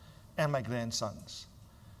heart. and my grandsons.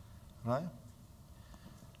 Right?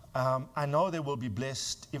 I know they will be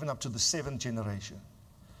blessed even up to the 7th generation.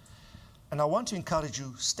 And I want to encourage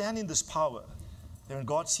you, stand in this power. That when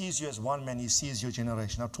God sees you as one man, He sees your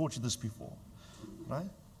generation. I've taught you this before. Right?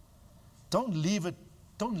 Don't leave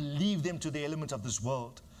them to the element of this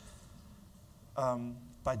world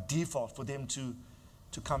by default for them to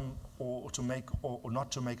come or to make or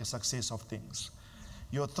not to make a success of things.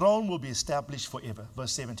 Your throne will be established forever.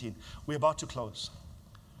 Verse 17. We're about to close.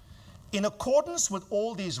 In accordance with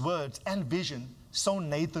all these words and vision, so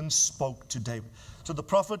Nathan spoke to David. So the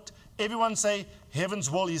prophet, everyone say,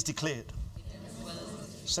 heaven's will is declared.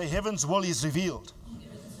 Say, heaven's will is revealed.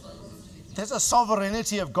 There's a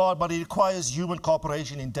sovereignty of God, but it requires human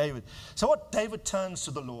cooperation in David. So what? David turns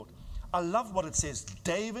to the Lord. I love what it says.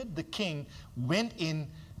 David, the king, went in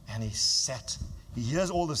and he sat. He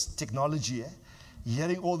hears all this technology,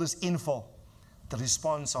 hearing all this info. The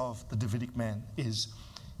response of the Davidic man is,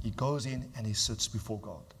 he goes in and he sits before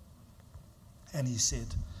God. And he said,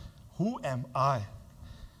 who am I?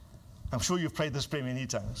 I'm sure you've prayed this prayer many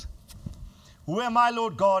times. Who am I,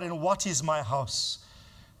 Lord God, and what is my house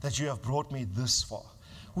that you have brought me this far?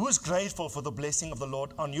 Who is grateful for the blessing of the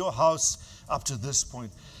Lord on your house up to this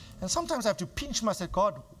point? And sometimes I have to pinch myself,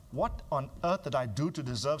 God, what on earth did I do to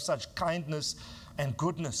deserve such kindness and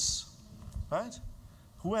goodness? Right?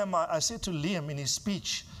 Who am I? I said to Liam in his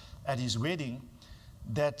speech at his wedding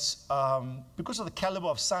that because of the caliber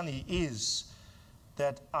of son he is,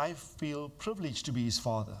 that I feel privileged to be his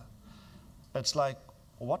father. It's like,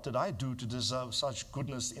 what did I do to deserve such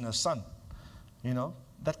goodness in a son? You know,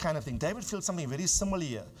 that kind of thing. David feels something very similar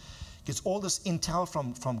here. Gets all this intel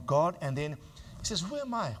from God, and then he says, who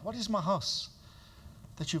am I? What is my house?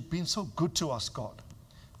 That you've been so good to us, God.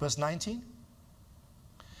 Verse 19.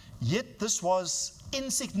 Yet this was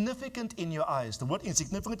insignificant in your eyes. The word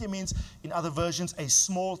insignificant means, in other versions, a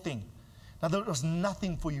small thing. Now, there was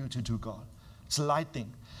nothing for you to do, God. It's a light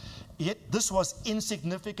thing. Yet this was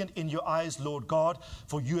insignificant in your eyes, Lord God,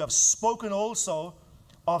 for you have spoken also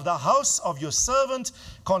of the house of your servant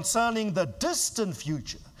concerning the distant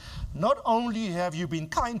future. Not only have you been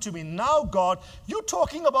kind to me now, God, you're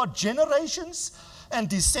talking about generations and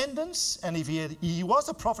descendants. And if he was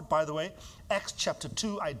a prophet, by the way, Acts chapter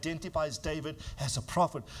 2 identifies David as a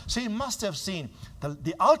prophet. So he must have seen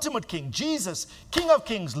the ultimate king, Jesus, King of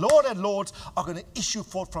kings, Lord and lords, are going to issue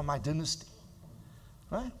forth from my dynasty.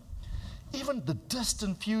 Right? Even the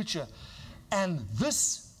distant future. And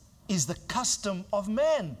this is the custom of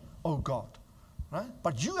man, oh God. Right?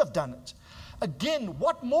 But you have done it. Again,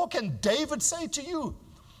 what more can David say to you?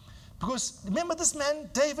 Because remember, this man,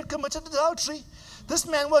 David, committed adultery. This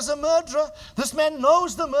man was a murderer. This man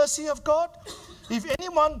knows the mercy of God. If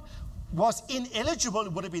anyone was ineligible,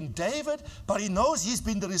 it would have been David, but he knows he's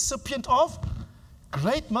been the recipient of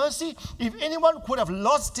great mercy. If anyone could have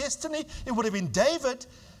lost destiny, it would have been David.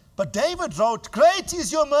 But David wrote, great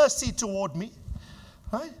is your mercy toward me.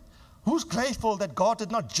 Right? Who's grateful that God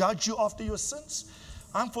did not judge you after your sins?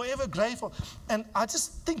 I'm forever grateful. And I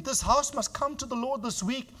just think this house must come to the Lord this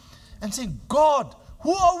week and say, God,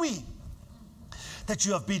 who are we that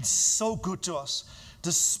you have been so good to us?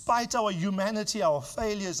 Despite our humanity, our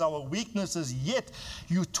failures, our weaknesses, yet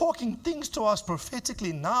you're talking things to us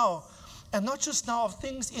prophetically now, and not just now, of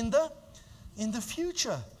things in the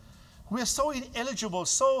future. We're so ineligible,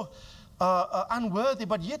 so unworthy,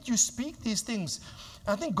 but yet you speak these things.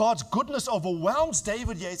 And I think God's goodness overwhelms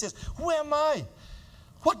David here. He says, who am I?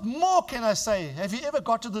 What more can I say? Have you ever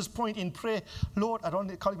got to this point in prayer? Lord, I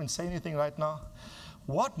can't even say anything right now.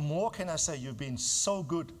 What more can I say? You've been so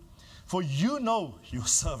good. For you know your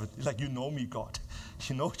servant. Like, you know me, God.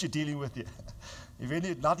 You know what you're dealing with here.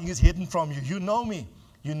 If nothing is hidden from you, you know me.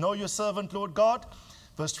 You know your servant, Lord God.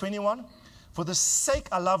 Verse 21. For the sake,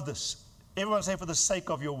 I love this. Everyone say, for the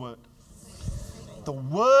sake of your word. The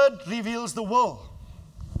word reveals the will.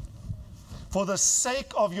 For the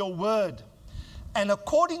sake of your word. And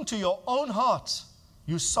according to your own heart,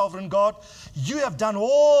 you sovereign God, you have done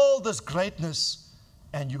all this greatness,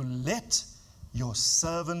 and you let your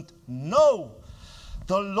servant know.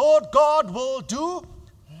 The Lord God will do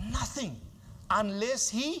nothing unless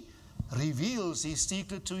he reveals his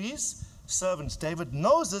secret to his servants. David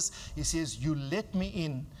knows this. He says, you let me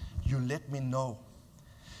in, you let me know.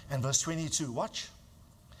 And verse 22, watch.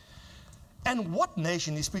 And what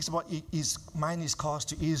nation, he speaks about, his mind is cast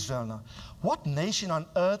to Israel now. What nation on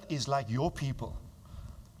earth is like your people,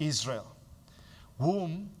 Israel,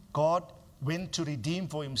 whom God went to redeem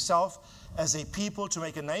for himself as a people, to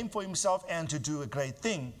make a name for himself and to do a great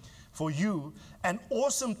thing? for you, and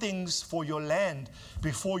awesome things for your land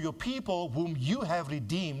before your people, whom you have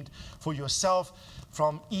redeemed for yourself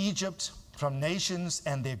from Egypt, from nations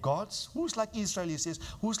and their gods. Who's like Israel, he says?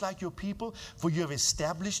 Who's like your people? For you have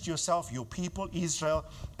established yourself, your people, Israel,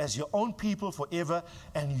 as your own people forever,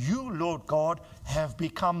 and you, Lord God, have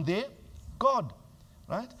become their God.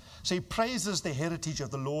 Right? So he praises the heritage of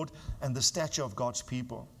the Lord and the stature of God's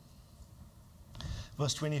people.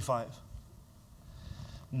 Verse 25.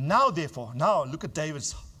 Now therefore, now look at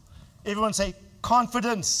David's. Everyone say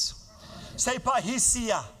confidence. Say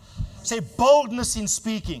parisia. Say boldness in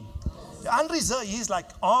speaking. Unreserved, he's like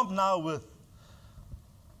armed now with,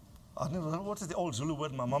 I don't know, what is the old Zulu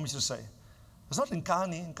word my mom used to say? It's not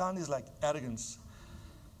nkani. Nkani is like arrogance.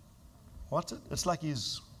 What's it? It's like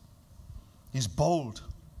he's bold.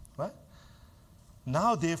 Right?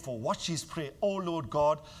 Now therefore, watch his prayer. O Lord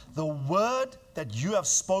God, the word that you have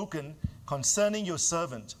spoken concerning your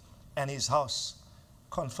servant and his house,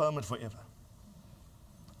 confirm it forever.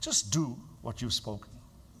 Just do what you've spoken.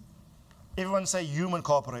 Everyone say human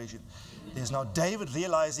cooperation. There's now David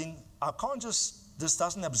realizing, I can't just, this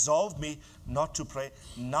doesn't absolve me not to pray.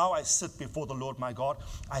 Now I sit before the Lord my God.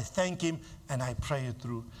 I thank him and I pray it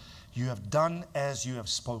through. You have done as you have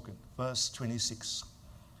spoken. Verse 26.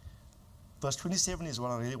 Verse 27 is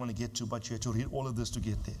what I really want to get to, but you have to read all of this to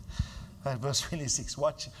get there. Right, verse 26,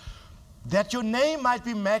 watch. That your name might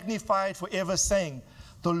be magnified forever, saying,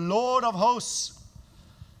 the Lord of hosts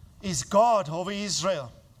is God over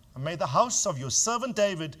Israel. And may the house of your servant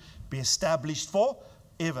David be established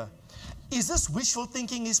forever. Is this wishful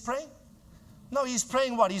thinking he's praying? No, he's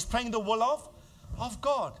praying what? He's praying the will of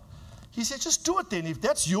God. He said, just do it then. If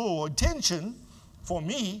that's your intention for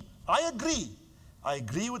me, I agree. I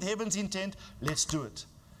agree with heaven's intent. Let's do it.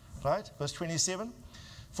 Right? Verse 27.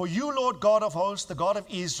 For you, Lord God of hosts, the God of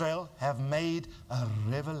Israel, have made a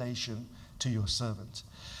revelation to your servant.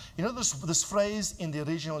 You know this phrase in the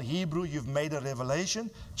original Hebrew, you've made a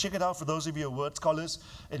revelation? Check it out for those of you who are word scholars.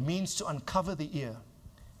 It means to uncover the ear.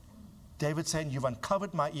 David saying, you've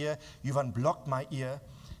uncovered my ear, you've unblocked my ear,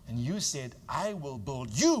 and you said, I will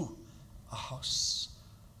build you a house.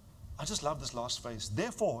 I just love this last phrase.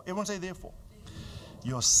 Therefore, everyone say therefore.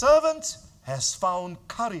 Your servant has found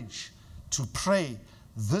courage to pray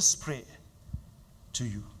this prayer to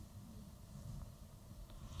you.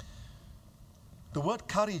 The word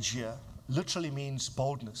courage here literally means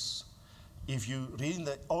boldness. If you read in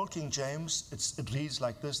the Old King James, it reads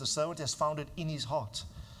like this: the servant has found it in his heart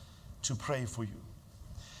to pray for you.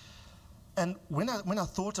 And when I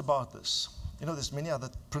thought about this, you know, there's many other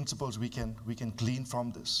principles we can glean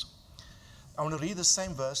from this. I want to read the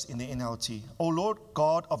same verse in the NLT. O Lord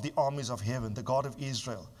God of the armies of heaven, the God of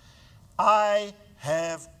Israel, I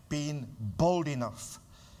have been bold enough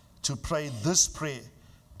to pray this prayer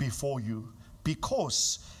before you,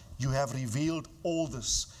 because you have revealed all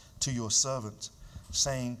this to your servant,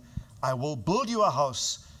 saying, I will build you a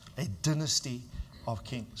house, a dynasty of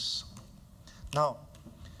kings. Now,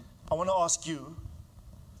 I want to ask you,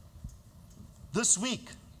 this week,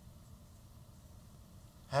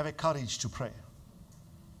 have a courage to pray.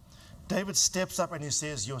 David steps up and he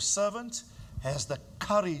says, your servant has the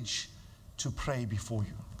courage to pray before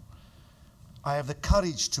you. I have the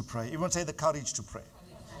courage to pray. Everyone say the courage to pray.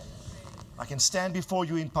 I can stand before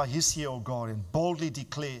you in parisia, O God, and boldly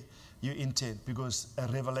declare your intent, because a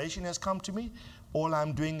revelation has come to me. All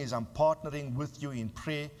I'm doing is I'm partnering with you in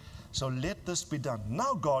prayer. So let this be done.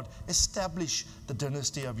 Now, God, establish the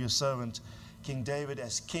dynasty of your servant, King David,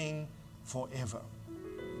 as king forever.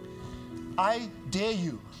 I dare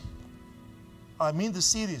you, I mean this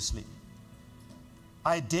seriously,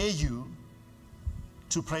 I dare you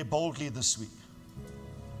to pray boldly this week.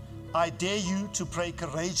 I dare you to pray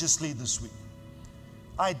courageously this week.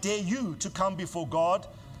 I dare you to come before God,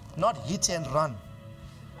 not hit and run.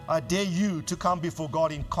 I dare you to come before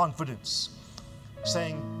God in confidence,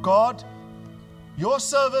 saying, God, your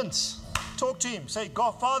servant, talk to him, say,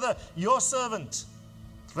 God, Father, your servant,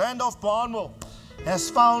 Randolph, Barnwell,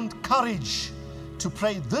 has found courage to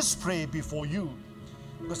pray this prayer before you,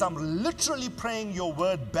 because I'm literally praying your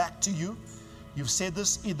word back to you. You've said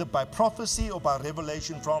this either by prophecy or by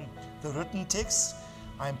revelation from the written text.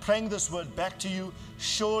 I'm praying this word back to you.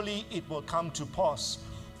 Surely it will come to pass.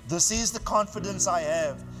 This is the confidence I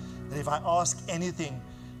have, that if I ask anything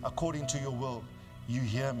according to your will, you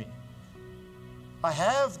hear me. I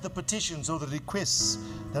have the petitions or the requests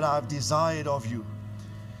that I have desired of you.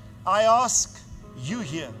 I ask, you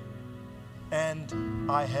hear, and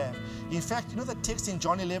I have. In fact, you know the text in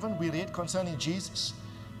John 11 we read concerning Jesus?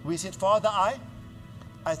 We said, Father, I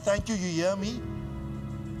thank you, you hear me.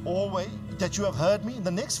 always, that you have heard me. In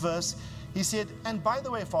the next verse, he said, and by the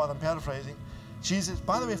way, Father, I'm paraphrasing, Jesus,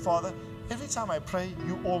 by the way, Father, every time I pray,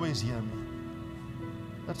 you always hear me.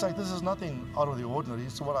 It's like, this is nothing out of the ordinary.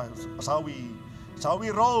 It's how we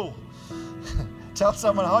roll. Tell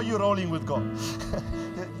someone, how are you rolling with God?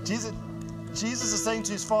 Jesus is saying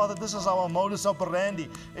to his Father, this is our modus operandi.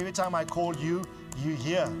 Every time I call you, you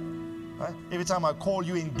hear. Right? Every time I call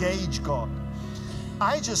you, engage God.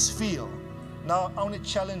 I just feel, now I want to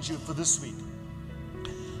challenge you for this week.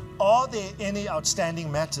 Are there any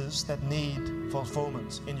outstanding matters that need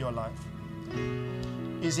fulfillment in your life?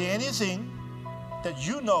 Is there anything that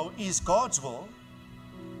you know is God's will,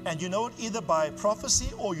 and you know it either by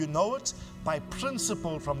prophecy or you know it by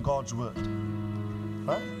principle from God's word?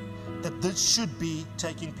 Right? That this should be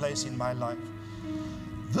taking place in my life.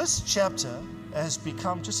 This chapter has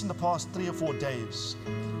become, just in the past 3 or 4 days,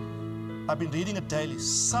 I've been reading it daily,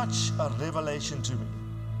 such a revelation to me.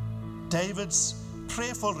 David's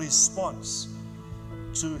prayerful response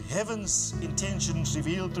to heaven's intentions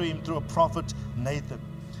revealed to him through a prophet, Nathan.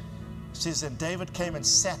 It says, and David came and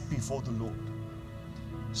sat before the Lord.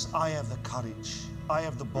 So I have the courage, I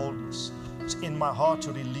have the boldness. It's in my heart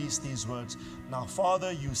to release these words. Now,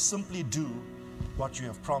 Father, you simply do what you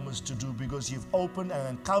have promised to do, because you've opened and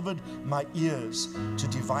uncovered my ears to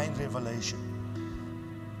divine revelation.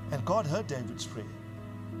 And God heard David's prayer,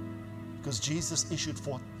 because Jesus issued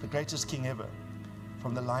forth the greatest king ever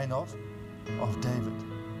from the line of David.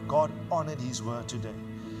 God honored his word today.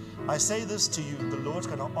 I say this to you, the Lord's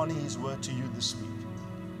going to honor his word to you this week.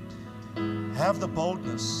 Have the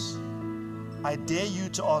boldness. I dare you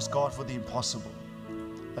to ask God for the impossible.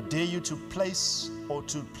 I dare you to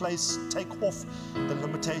take off the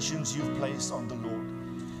limitations you've placed on the Lord.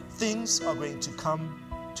 Things are going to come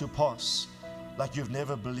to pass like you've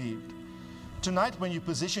never believed. Tonight, when you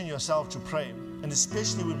position yourself to pray, and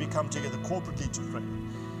especially when we come together corporately to pray,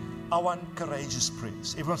 I want courageous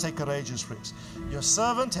prayers. Everyone say courageous prayers. Your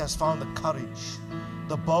servant has found the courage,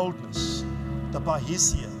 the boldness, the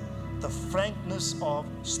bahisia, the frankness of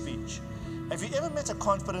speech. Have you ever met a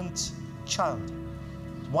confident child?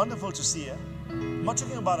 It's wonderful to see her. I'm not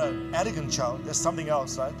talking about an arrogant child. There's something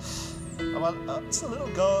else, right? Well, it's a little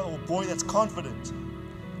girl or boy that's confident.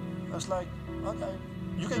 It's like, okay,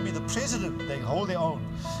 you can be the president. They hold their own,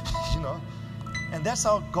 you know. And that's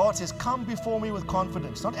how God says, come before me with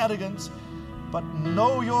confidence. Not arrogance, but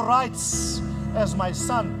know your rights as my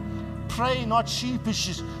son. Pray not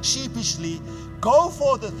sheepishly. Go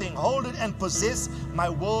for the thing. Hold it and possess my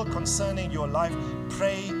will concerning your life.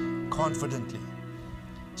 Pray confidently.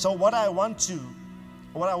 So what I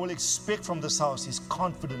will expect from this house is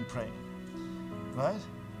confident praying. Right?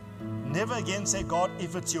 Never again say, God,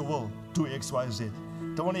 if it's your will, do X, Y, Z.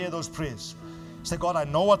 Don't want to hear those prayers. Say, God, I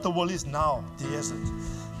know what the will is now. There's it.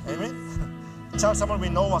 Amen? Tell someone we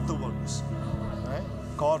know what the will is. Right?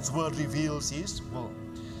 God's word reveals his will.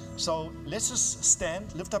 So let's just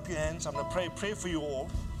stand, lift up your hands. I'm going to pray for you all.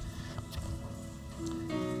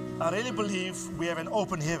 I really believe we have an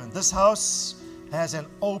open heaven. This house has an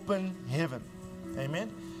open heaven.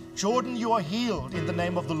 Amen? Jordan, you are healed in the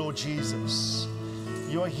name of the Lord Jesus.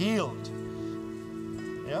 You are healed.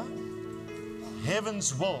 Yeah?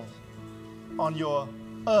 Heaven's will on your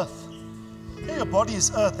earth. Yeah, your body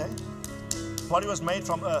is earth, eh? Body was made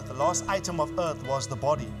from earth. The last item of earth was the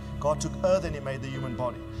body. God took earth and he made the human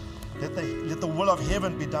body. Let the will of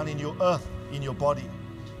heaven be done in your earth, in your body,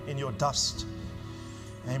 in your dust.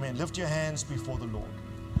 Amen. Lift your hands before the Lord.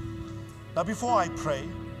 Now, before I pray,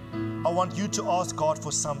 I want you to ask God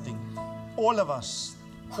for something. All of us,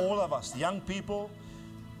 young people,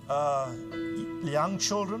 young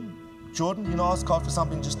children. Jordan, you know, ask God for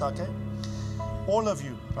something just now, okay? All of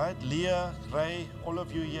you, right? Leah, Ray, all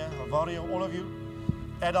of you here, Alvario, all of you,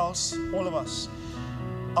 adults, all of us.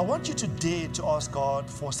 I want you to dare to ask God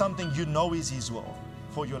for something you know is his will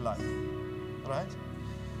for your life, right?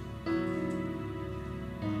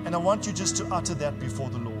 And I want you just to utter that before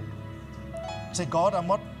the Lord. Say, God, I'm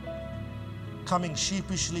not coming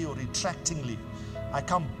sheepishly or retractingly. I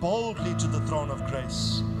come boldly to the throne of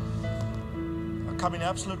grace. I come in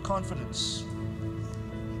absolute confidence.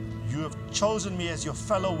 You have chosen me as your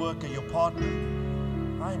fellow worker, your partner.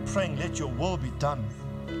 I am praying, let your will be done.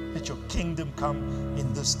 Let your kingdom come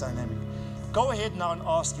in this dynamic. Go ahead now and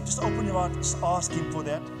ask him. Just open your heart, just ask him for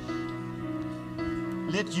that.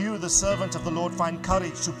 Let you, the servant of the Lord, find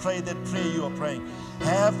courage to pray that prayer you are praying.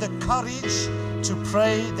 Have the courage to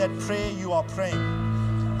pray that prayer you are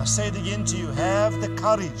praying. I say it again to you. Have the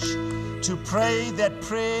courage to pray that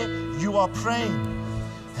prayer you are praying.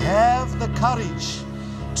 Have the courage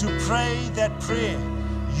to pray that prayer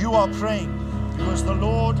you are praying. because the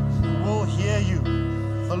Lord will hear you.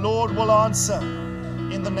 The Lord will answer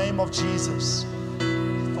in the name of Jesus.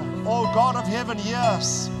 Oh, God of heaven, hear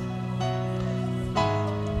us.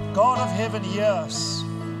 God of heaven, hear us.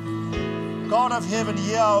 God of heaven,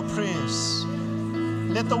 hear our prayers.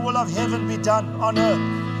 Let the will of heaven be done on earth.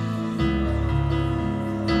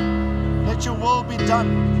 Let your will be done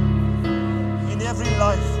in every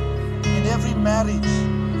life, in every marriage.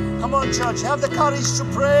 Come on, church, have the courage to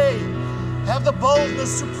pray. Have the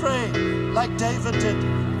boldness to pray like David did.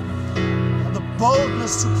 Have the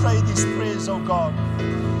boldness to pray these prayers, oh God.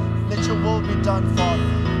 Let your will be done, Father.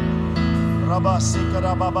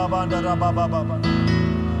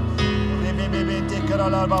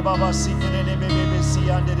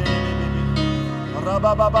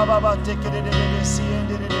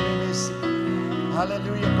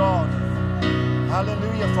 Hallelujah, God.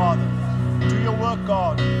 Hallelujah, Father. Do your work,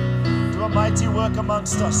 God. Do a mighty work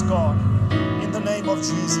amongst us, God. In the name of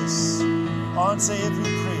Jesus. Answer every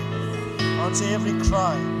prayer. Answer every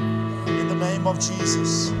cry. In the name of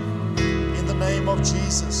Jesus. In the name of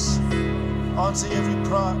Jesus. Answer every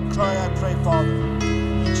cry, I pray, Father.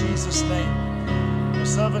 In Jesus' name. Your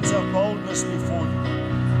servants have boldness before you.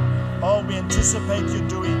 Oh, we anticipate your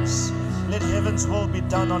doings. Let heaven's will be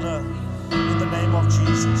done on earth. In the name of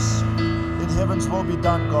Jesus. Let heaven's will be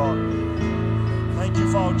done, God. Thank you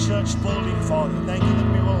for our church building, Father. Thank you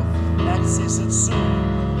that we will access it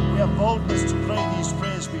soon. We have boldness to pray these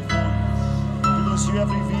prayers before you. Because you have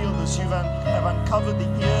revealed this. You have uncovered the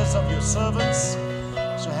ears of your servants.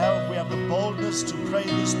 So we have the boldness to pray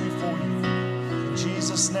this before you. In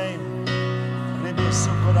Jesus' name.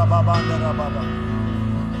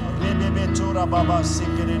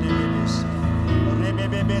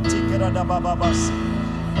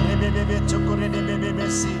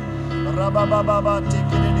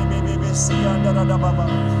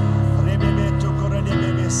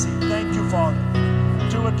 Thank you, Father.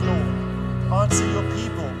 Do it, Lord. Answer your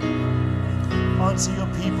people. Answer your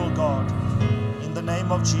people, God. In the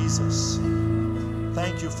name of Jesus.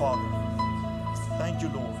 Thank you, Father. Thank you,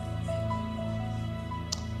 Lord.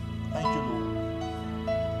 Thank you, Lord.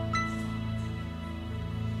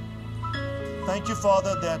 Thank you,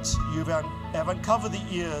 Father, that you have uncovered the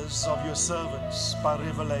ears of your servants by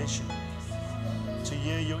revelation to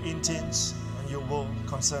hear your intents and your will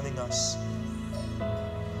concerning us.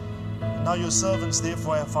 Now your servants,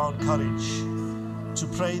 therefore, have found courage to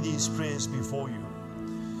pray these prayers before you.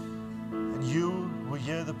 And you will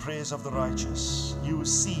hear the prayers of the righteous. You will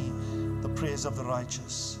see the prayers of the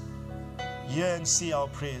righteous. Hear and see our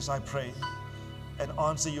prayers, I pray, and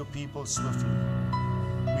answer your people swiftly.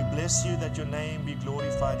 We bless you that your name be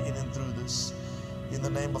glorified in and through this. In the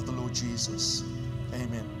name of the Lord Jesus.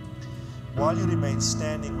 Amen. While you remain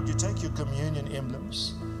standing, would you take your communion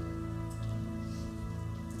emblems?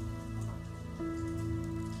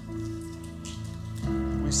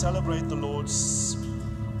 We celebrate the Lord's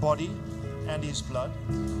body and his blood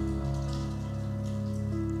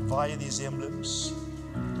via these emblems.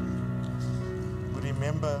 We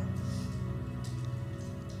remember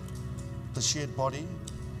the shed body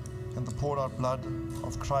and the poured out blood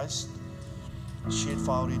of Christ shed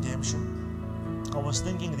for our redemption. I was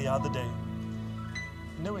thinking the other day,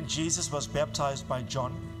 you know, when Jesus was baptized by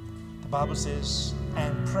John, the Bible says,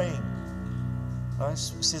 and praying. Right? It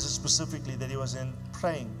says specifically that he was in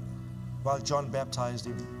praying while John baptized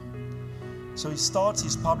him. So he starts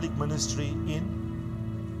his public ministry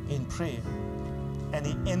in prayer, and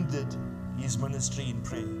he ended his ministry in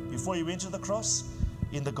prayer. Before he went to the cross,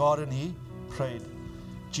 in the garden he prayed.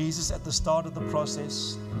 Jesus at the start of the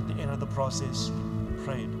process, at the end of the process,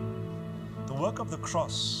 prayed. The work of the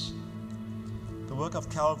cross, the work of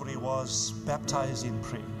Calvary was baptized in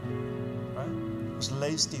prayer. Right? It was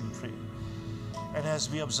laced in prayer. And as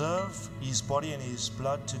we observe his body and his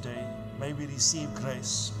blood today, may we receive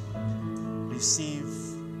grace, receive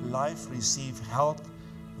life, receive health,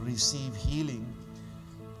 receive healing.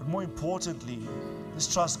 But more importantly, let's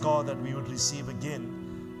trust God that we would receive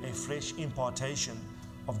again a fresh impartation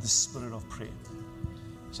of the spirit of prayer.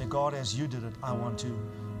 Say, God, as you did it, I want to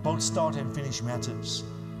both start and finish matters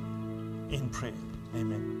in prayer.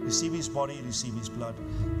 Amen. Receive his body, receive his blood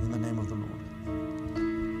in the name of the Lord.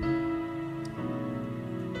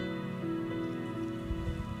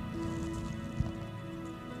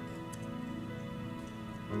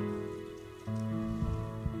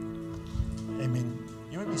 Amen.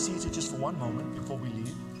 You may be seated just for one moment before we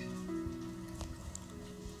leave.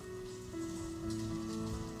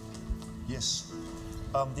 Yes.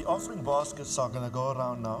 The offering baskets are going to go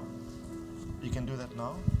around now. You can do that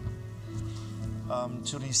now.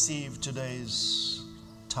 To receive today's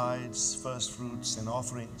tithes, first fruits, and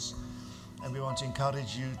offerings. And we want to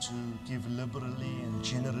encourage you to give liberally and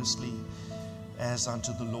generously as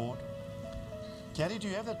unto the Lord. Gary, do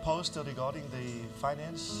you have that poster regarding the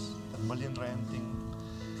finance, the R1 million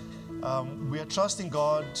thing? We are trusting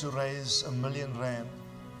God to raise R1 million.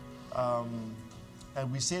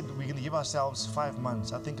 And we said we're going to give ourselves 5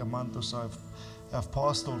 months. I think a month or so have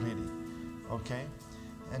passed already. Okay?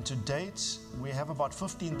 And to date, we have about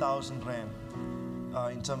 15,000 Rand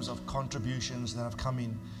in terms of contributions that have come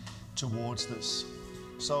in towards this.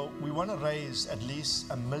 So we want to raise at least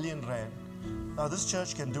R1 million. Now this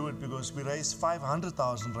church can do it because we raised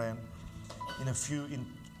 500,000 Rand in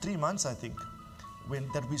 3 months, I think,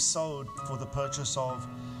 that we sowed for the purchase of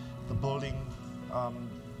the building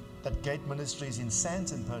that Gate Ministries in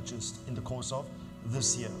Santon purchased in the course of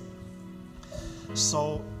this year.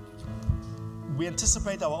 So we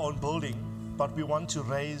anticipate our own building, but we want to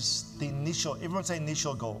raise the initial, everyone say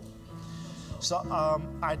initial goal. So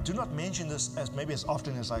I do not mention this as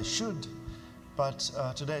often as I should, but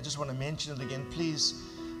today I just want to mention it again. Please,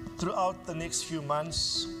 throughout the next few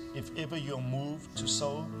months, if ever you're moved to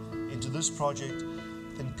sow into this project,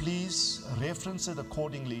 then please reference it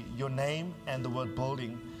accordingly, your name and the word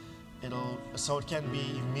building. So it can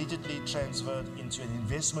be immediately transferred into an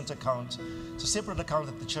investment account. It's a separate account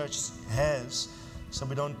that the church has, so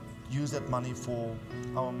we don't use that money for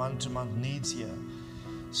our month-to-month needs here.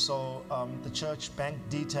 So the church bank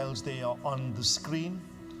details, they are on the screen,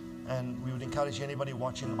 and we would encourage anybody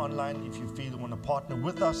watching online, if you feel you want to partner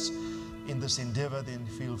with us in this endeavor, then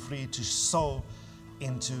feel free to sow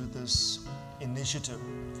into this initiative.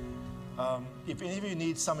 If any of you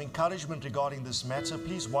need some encouragement regarding this matter,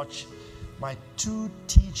 please watch my 2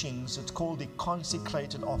 teachings. It's called the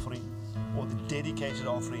consecrated offering, or the dedicated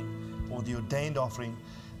offering, or the ordained offering.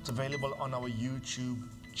 It's available on our YouTube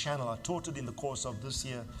channel. I taught it in the course of this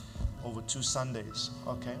year over 2 Sundays.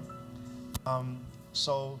 Okay.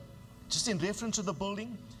 So just in reference to the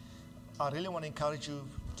building, I really want to encourage you,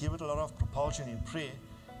 give it a lot of propulsion in prayer,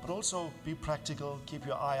 but also be practical, keep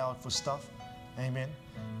your eye out for stuff. Amen.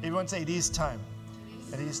 Everyone say, it is time.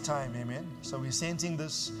 It is time. Amen. So we're sensing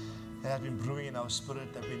this, and has been brewing in our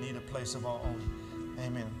spirit that we need a place of our own.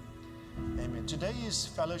 Amen. Amen. Today is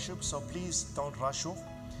fellowship, so please don't rush off.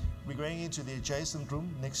 We're going into the adjacent room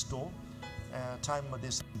next door. Time where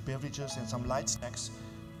there's some beverages and some light snacks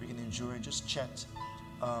we can enjoy and just chat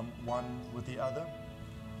one with the other.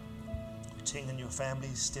 Ting and your family,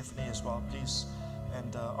 Stephanie as well, please.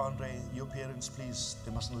 And Andre, your parents, please,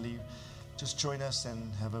 they mustn't leave. Just join us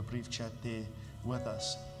and have a brief chat there with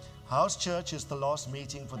us. House Church is the last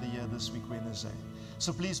meeting for the year this week, Wednesday.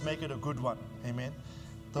 So please make it a good one. Amen.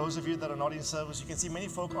 Those of you that are not in service, you can see many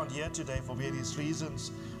folk aren't here today for various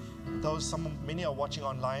reasons. Many are watching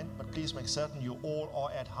online, but please make certain you all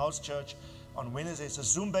are at House Church on Wednesday. It's a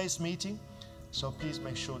Zoom-based meeting, so please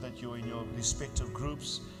make sure that you're in your respective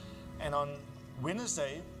groups. And on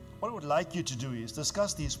Wednesday, what I would like you to do is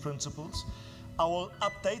discuss these principles. I will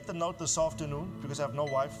update the note this afternoon because I have no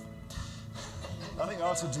wife. Nothing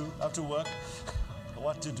else to do. I have to work.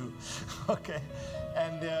 What to do? Okay.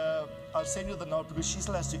 And I'll send you the note because she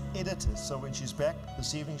still has to edit it. So when she's back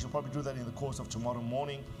this evening, she'll probably do that in the course of tomorrow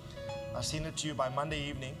morning. I'll send it to you by Monday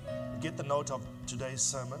evening. Get the note of today's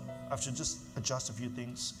sermon. I have to just adjust a few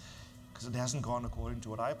things because it hasn't gone according to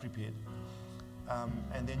what I prepared.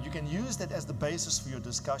 And then you can use that as the basis for your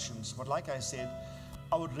discussions. But like I said,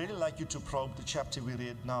 I would really like you to probe the chapter we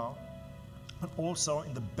read now, but also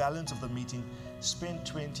in the balance of the meeting, spend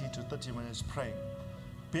 20 to 30 minutes praying.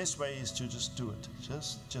 Best way is to just do it.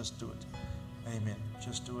 Just do it. Amen.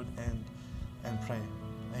 Just do it and pray.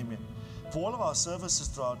 Amen. For all of our services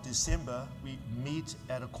throughout December, we meet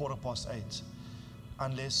at 8:15,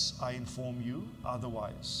 unless I inform you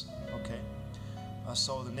otherwise. Okay.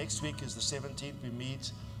 So the next week is the 17th. We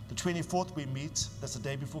meet. The 24th we meet. That's the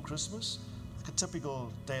day before Christmas. Like a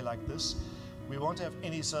typical day like this. We won't have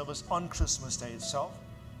any service on Christmas Day itself.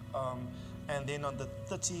 And then on the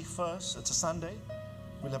 31st, it's a Sunday,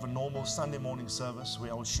 we'll have a normal Sunday morning service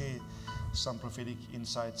where I will share some prophetic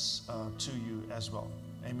insights to you as well.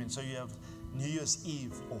 Amen. So you have New Year's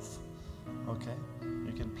Eve off. Okay.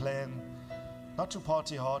 You can plan not to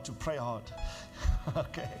party hard, to pray hard.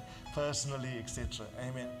 Okay. Personally, etc.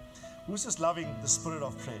 Amen. Who's just loving the spirit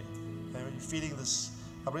of prayer? Amen. You're feeling this.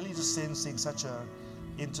 I'm really just sensing such a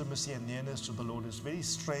intimacy and nearness to the Lord. It's very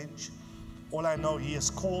strange. All I know, He has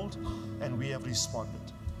called and we have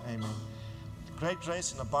responded. Amen. Great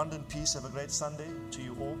grace and abundant peace. Have a great Sunday to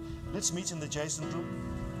you all. Let's meet in the adjacent room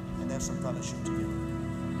and have some fellowship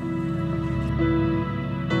together.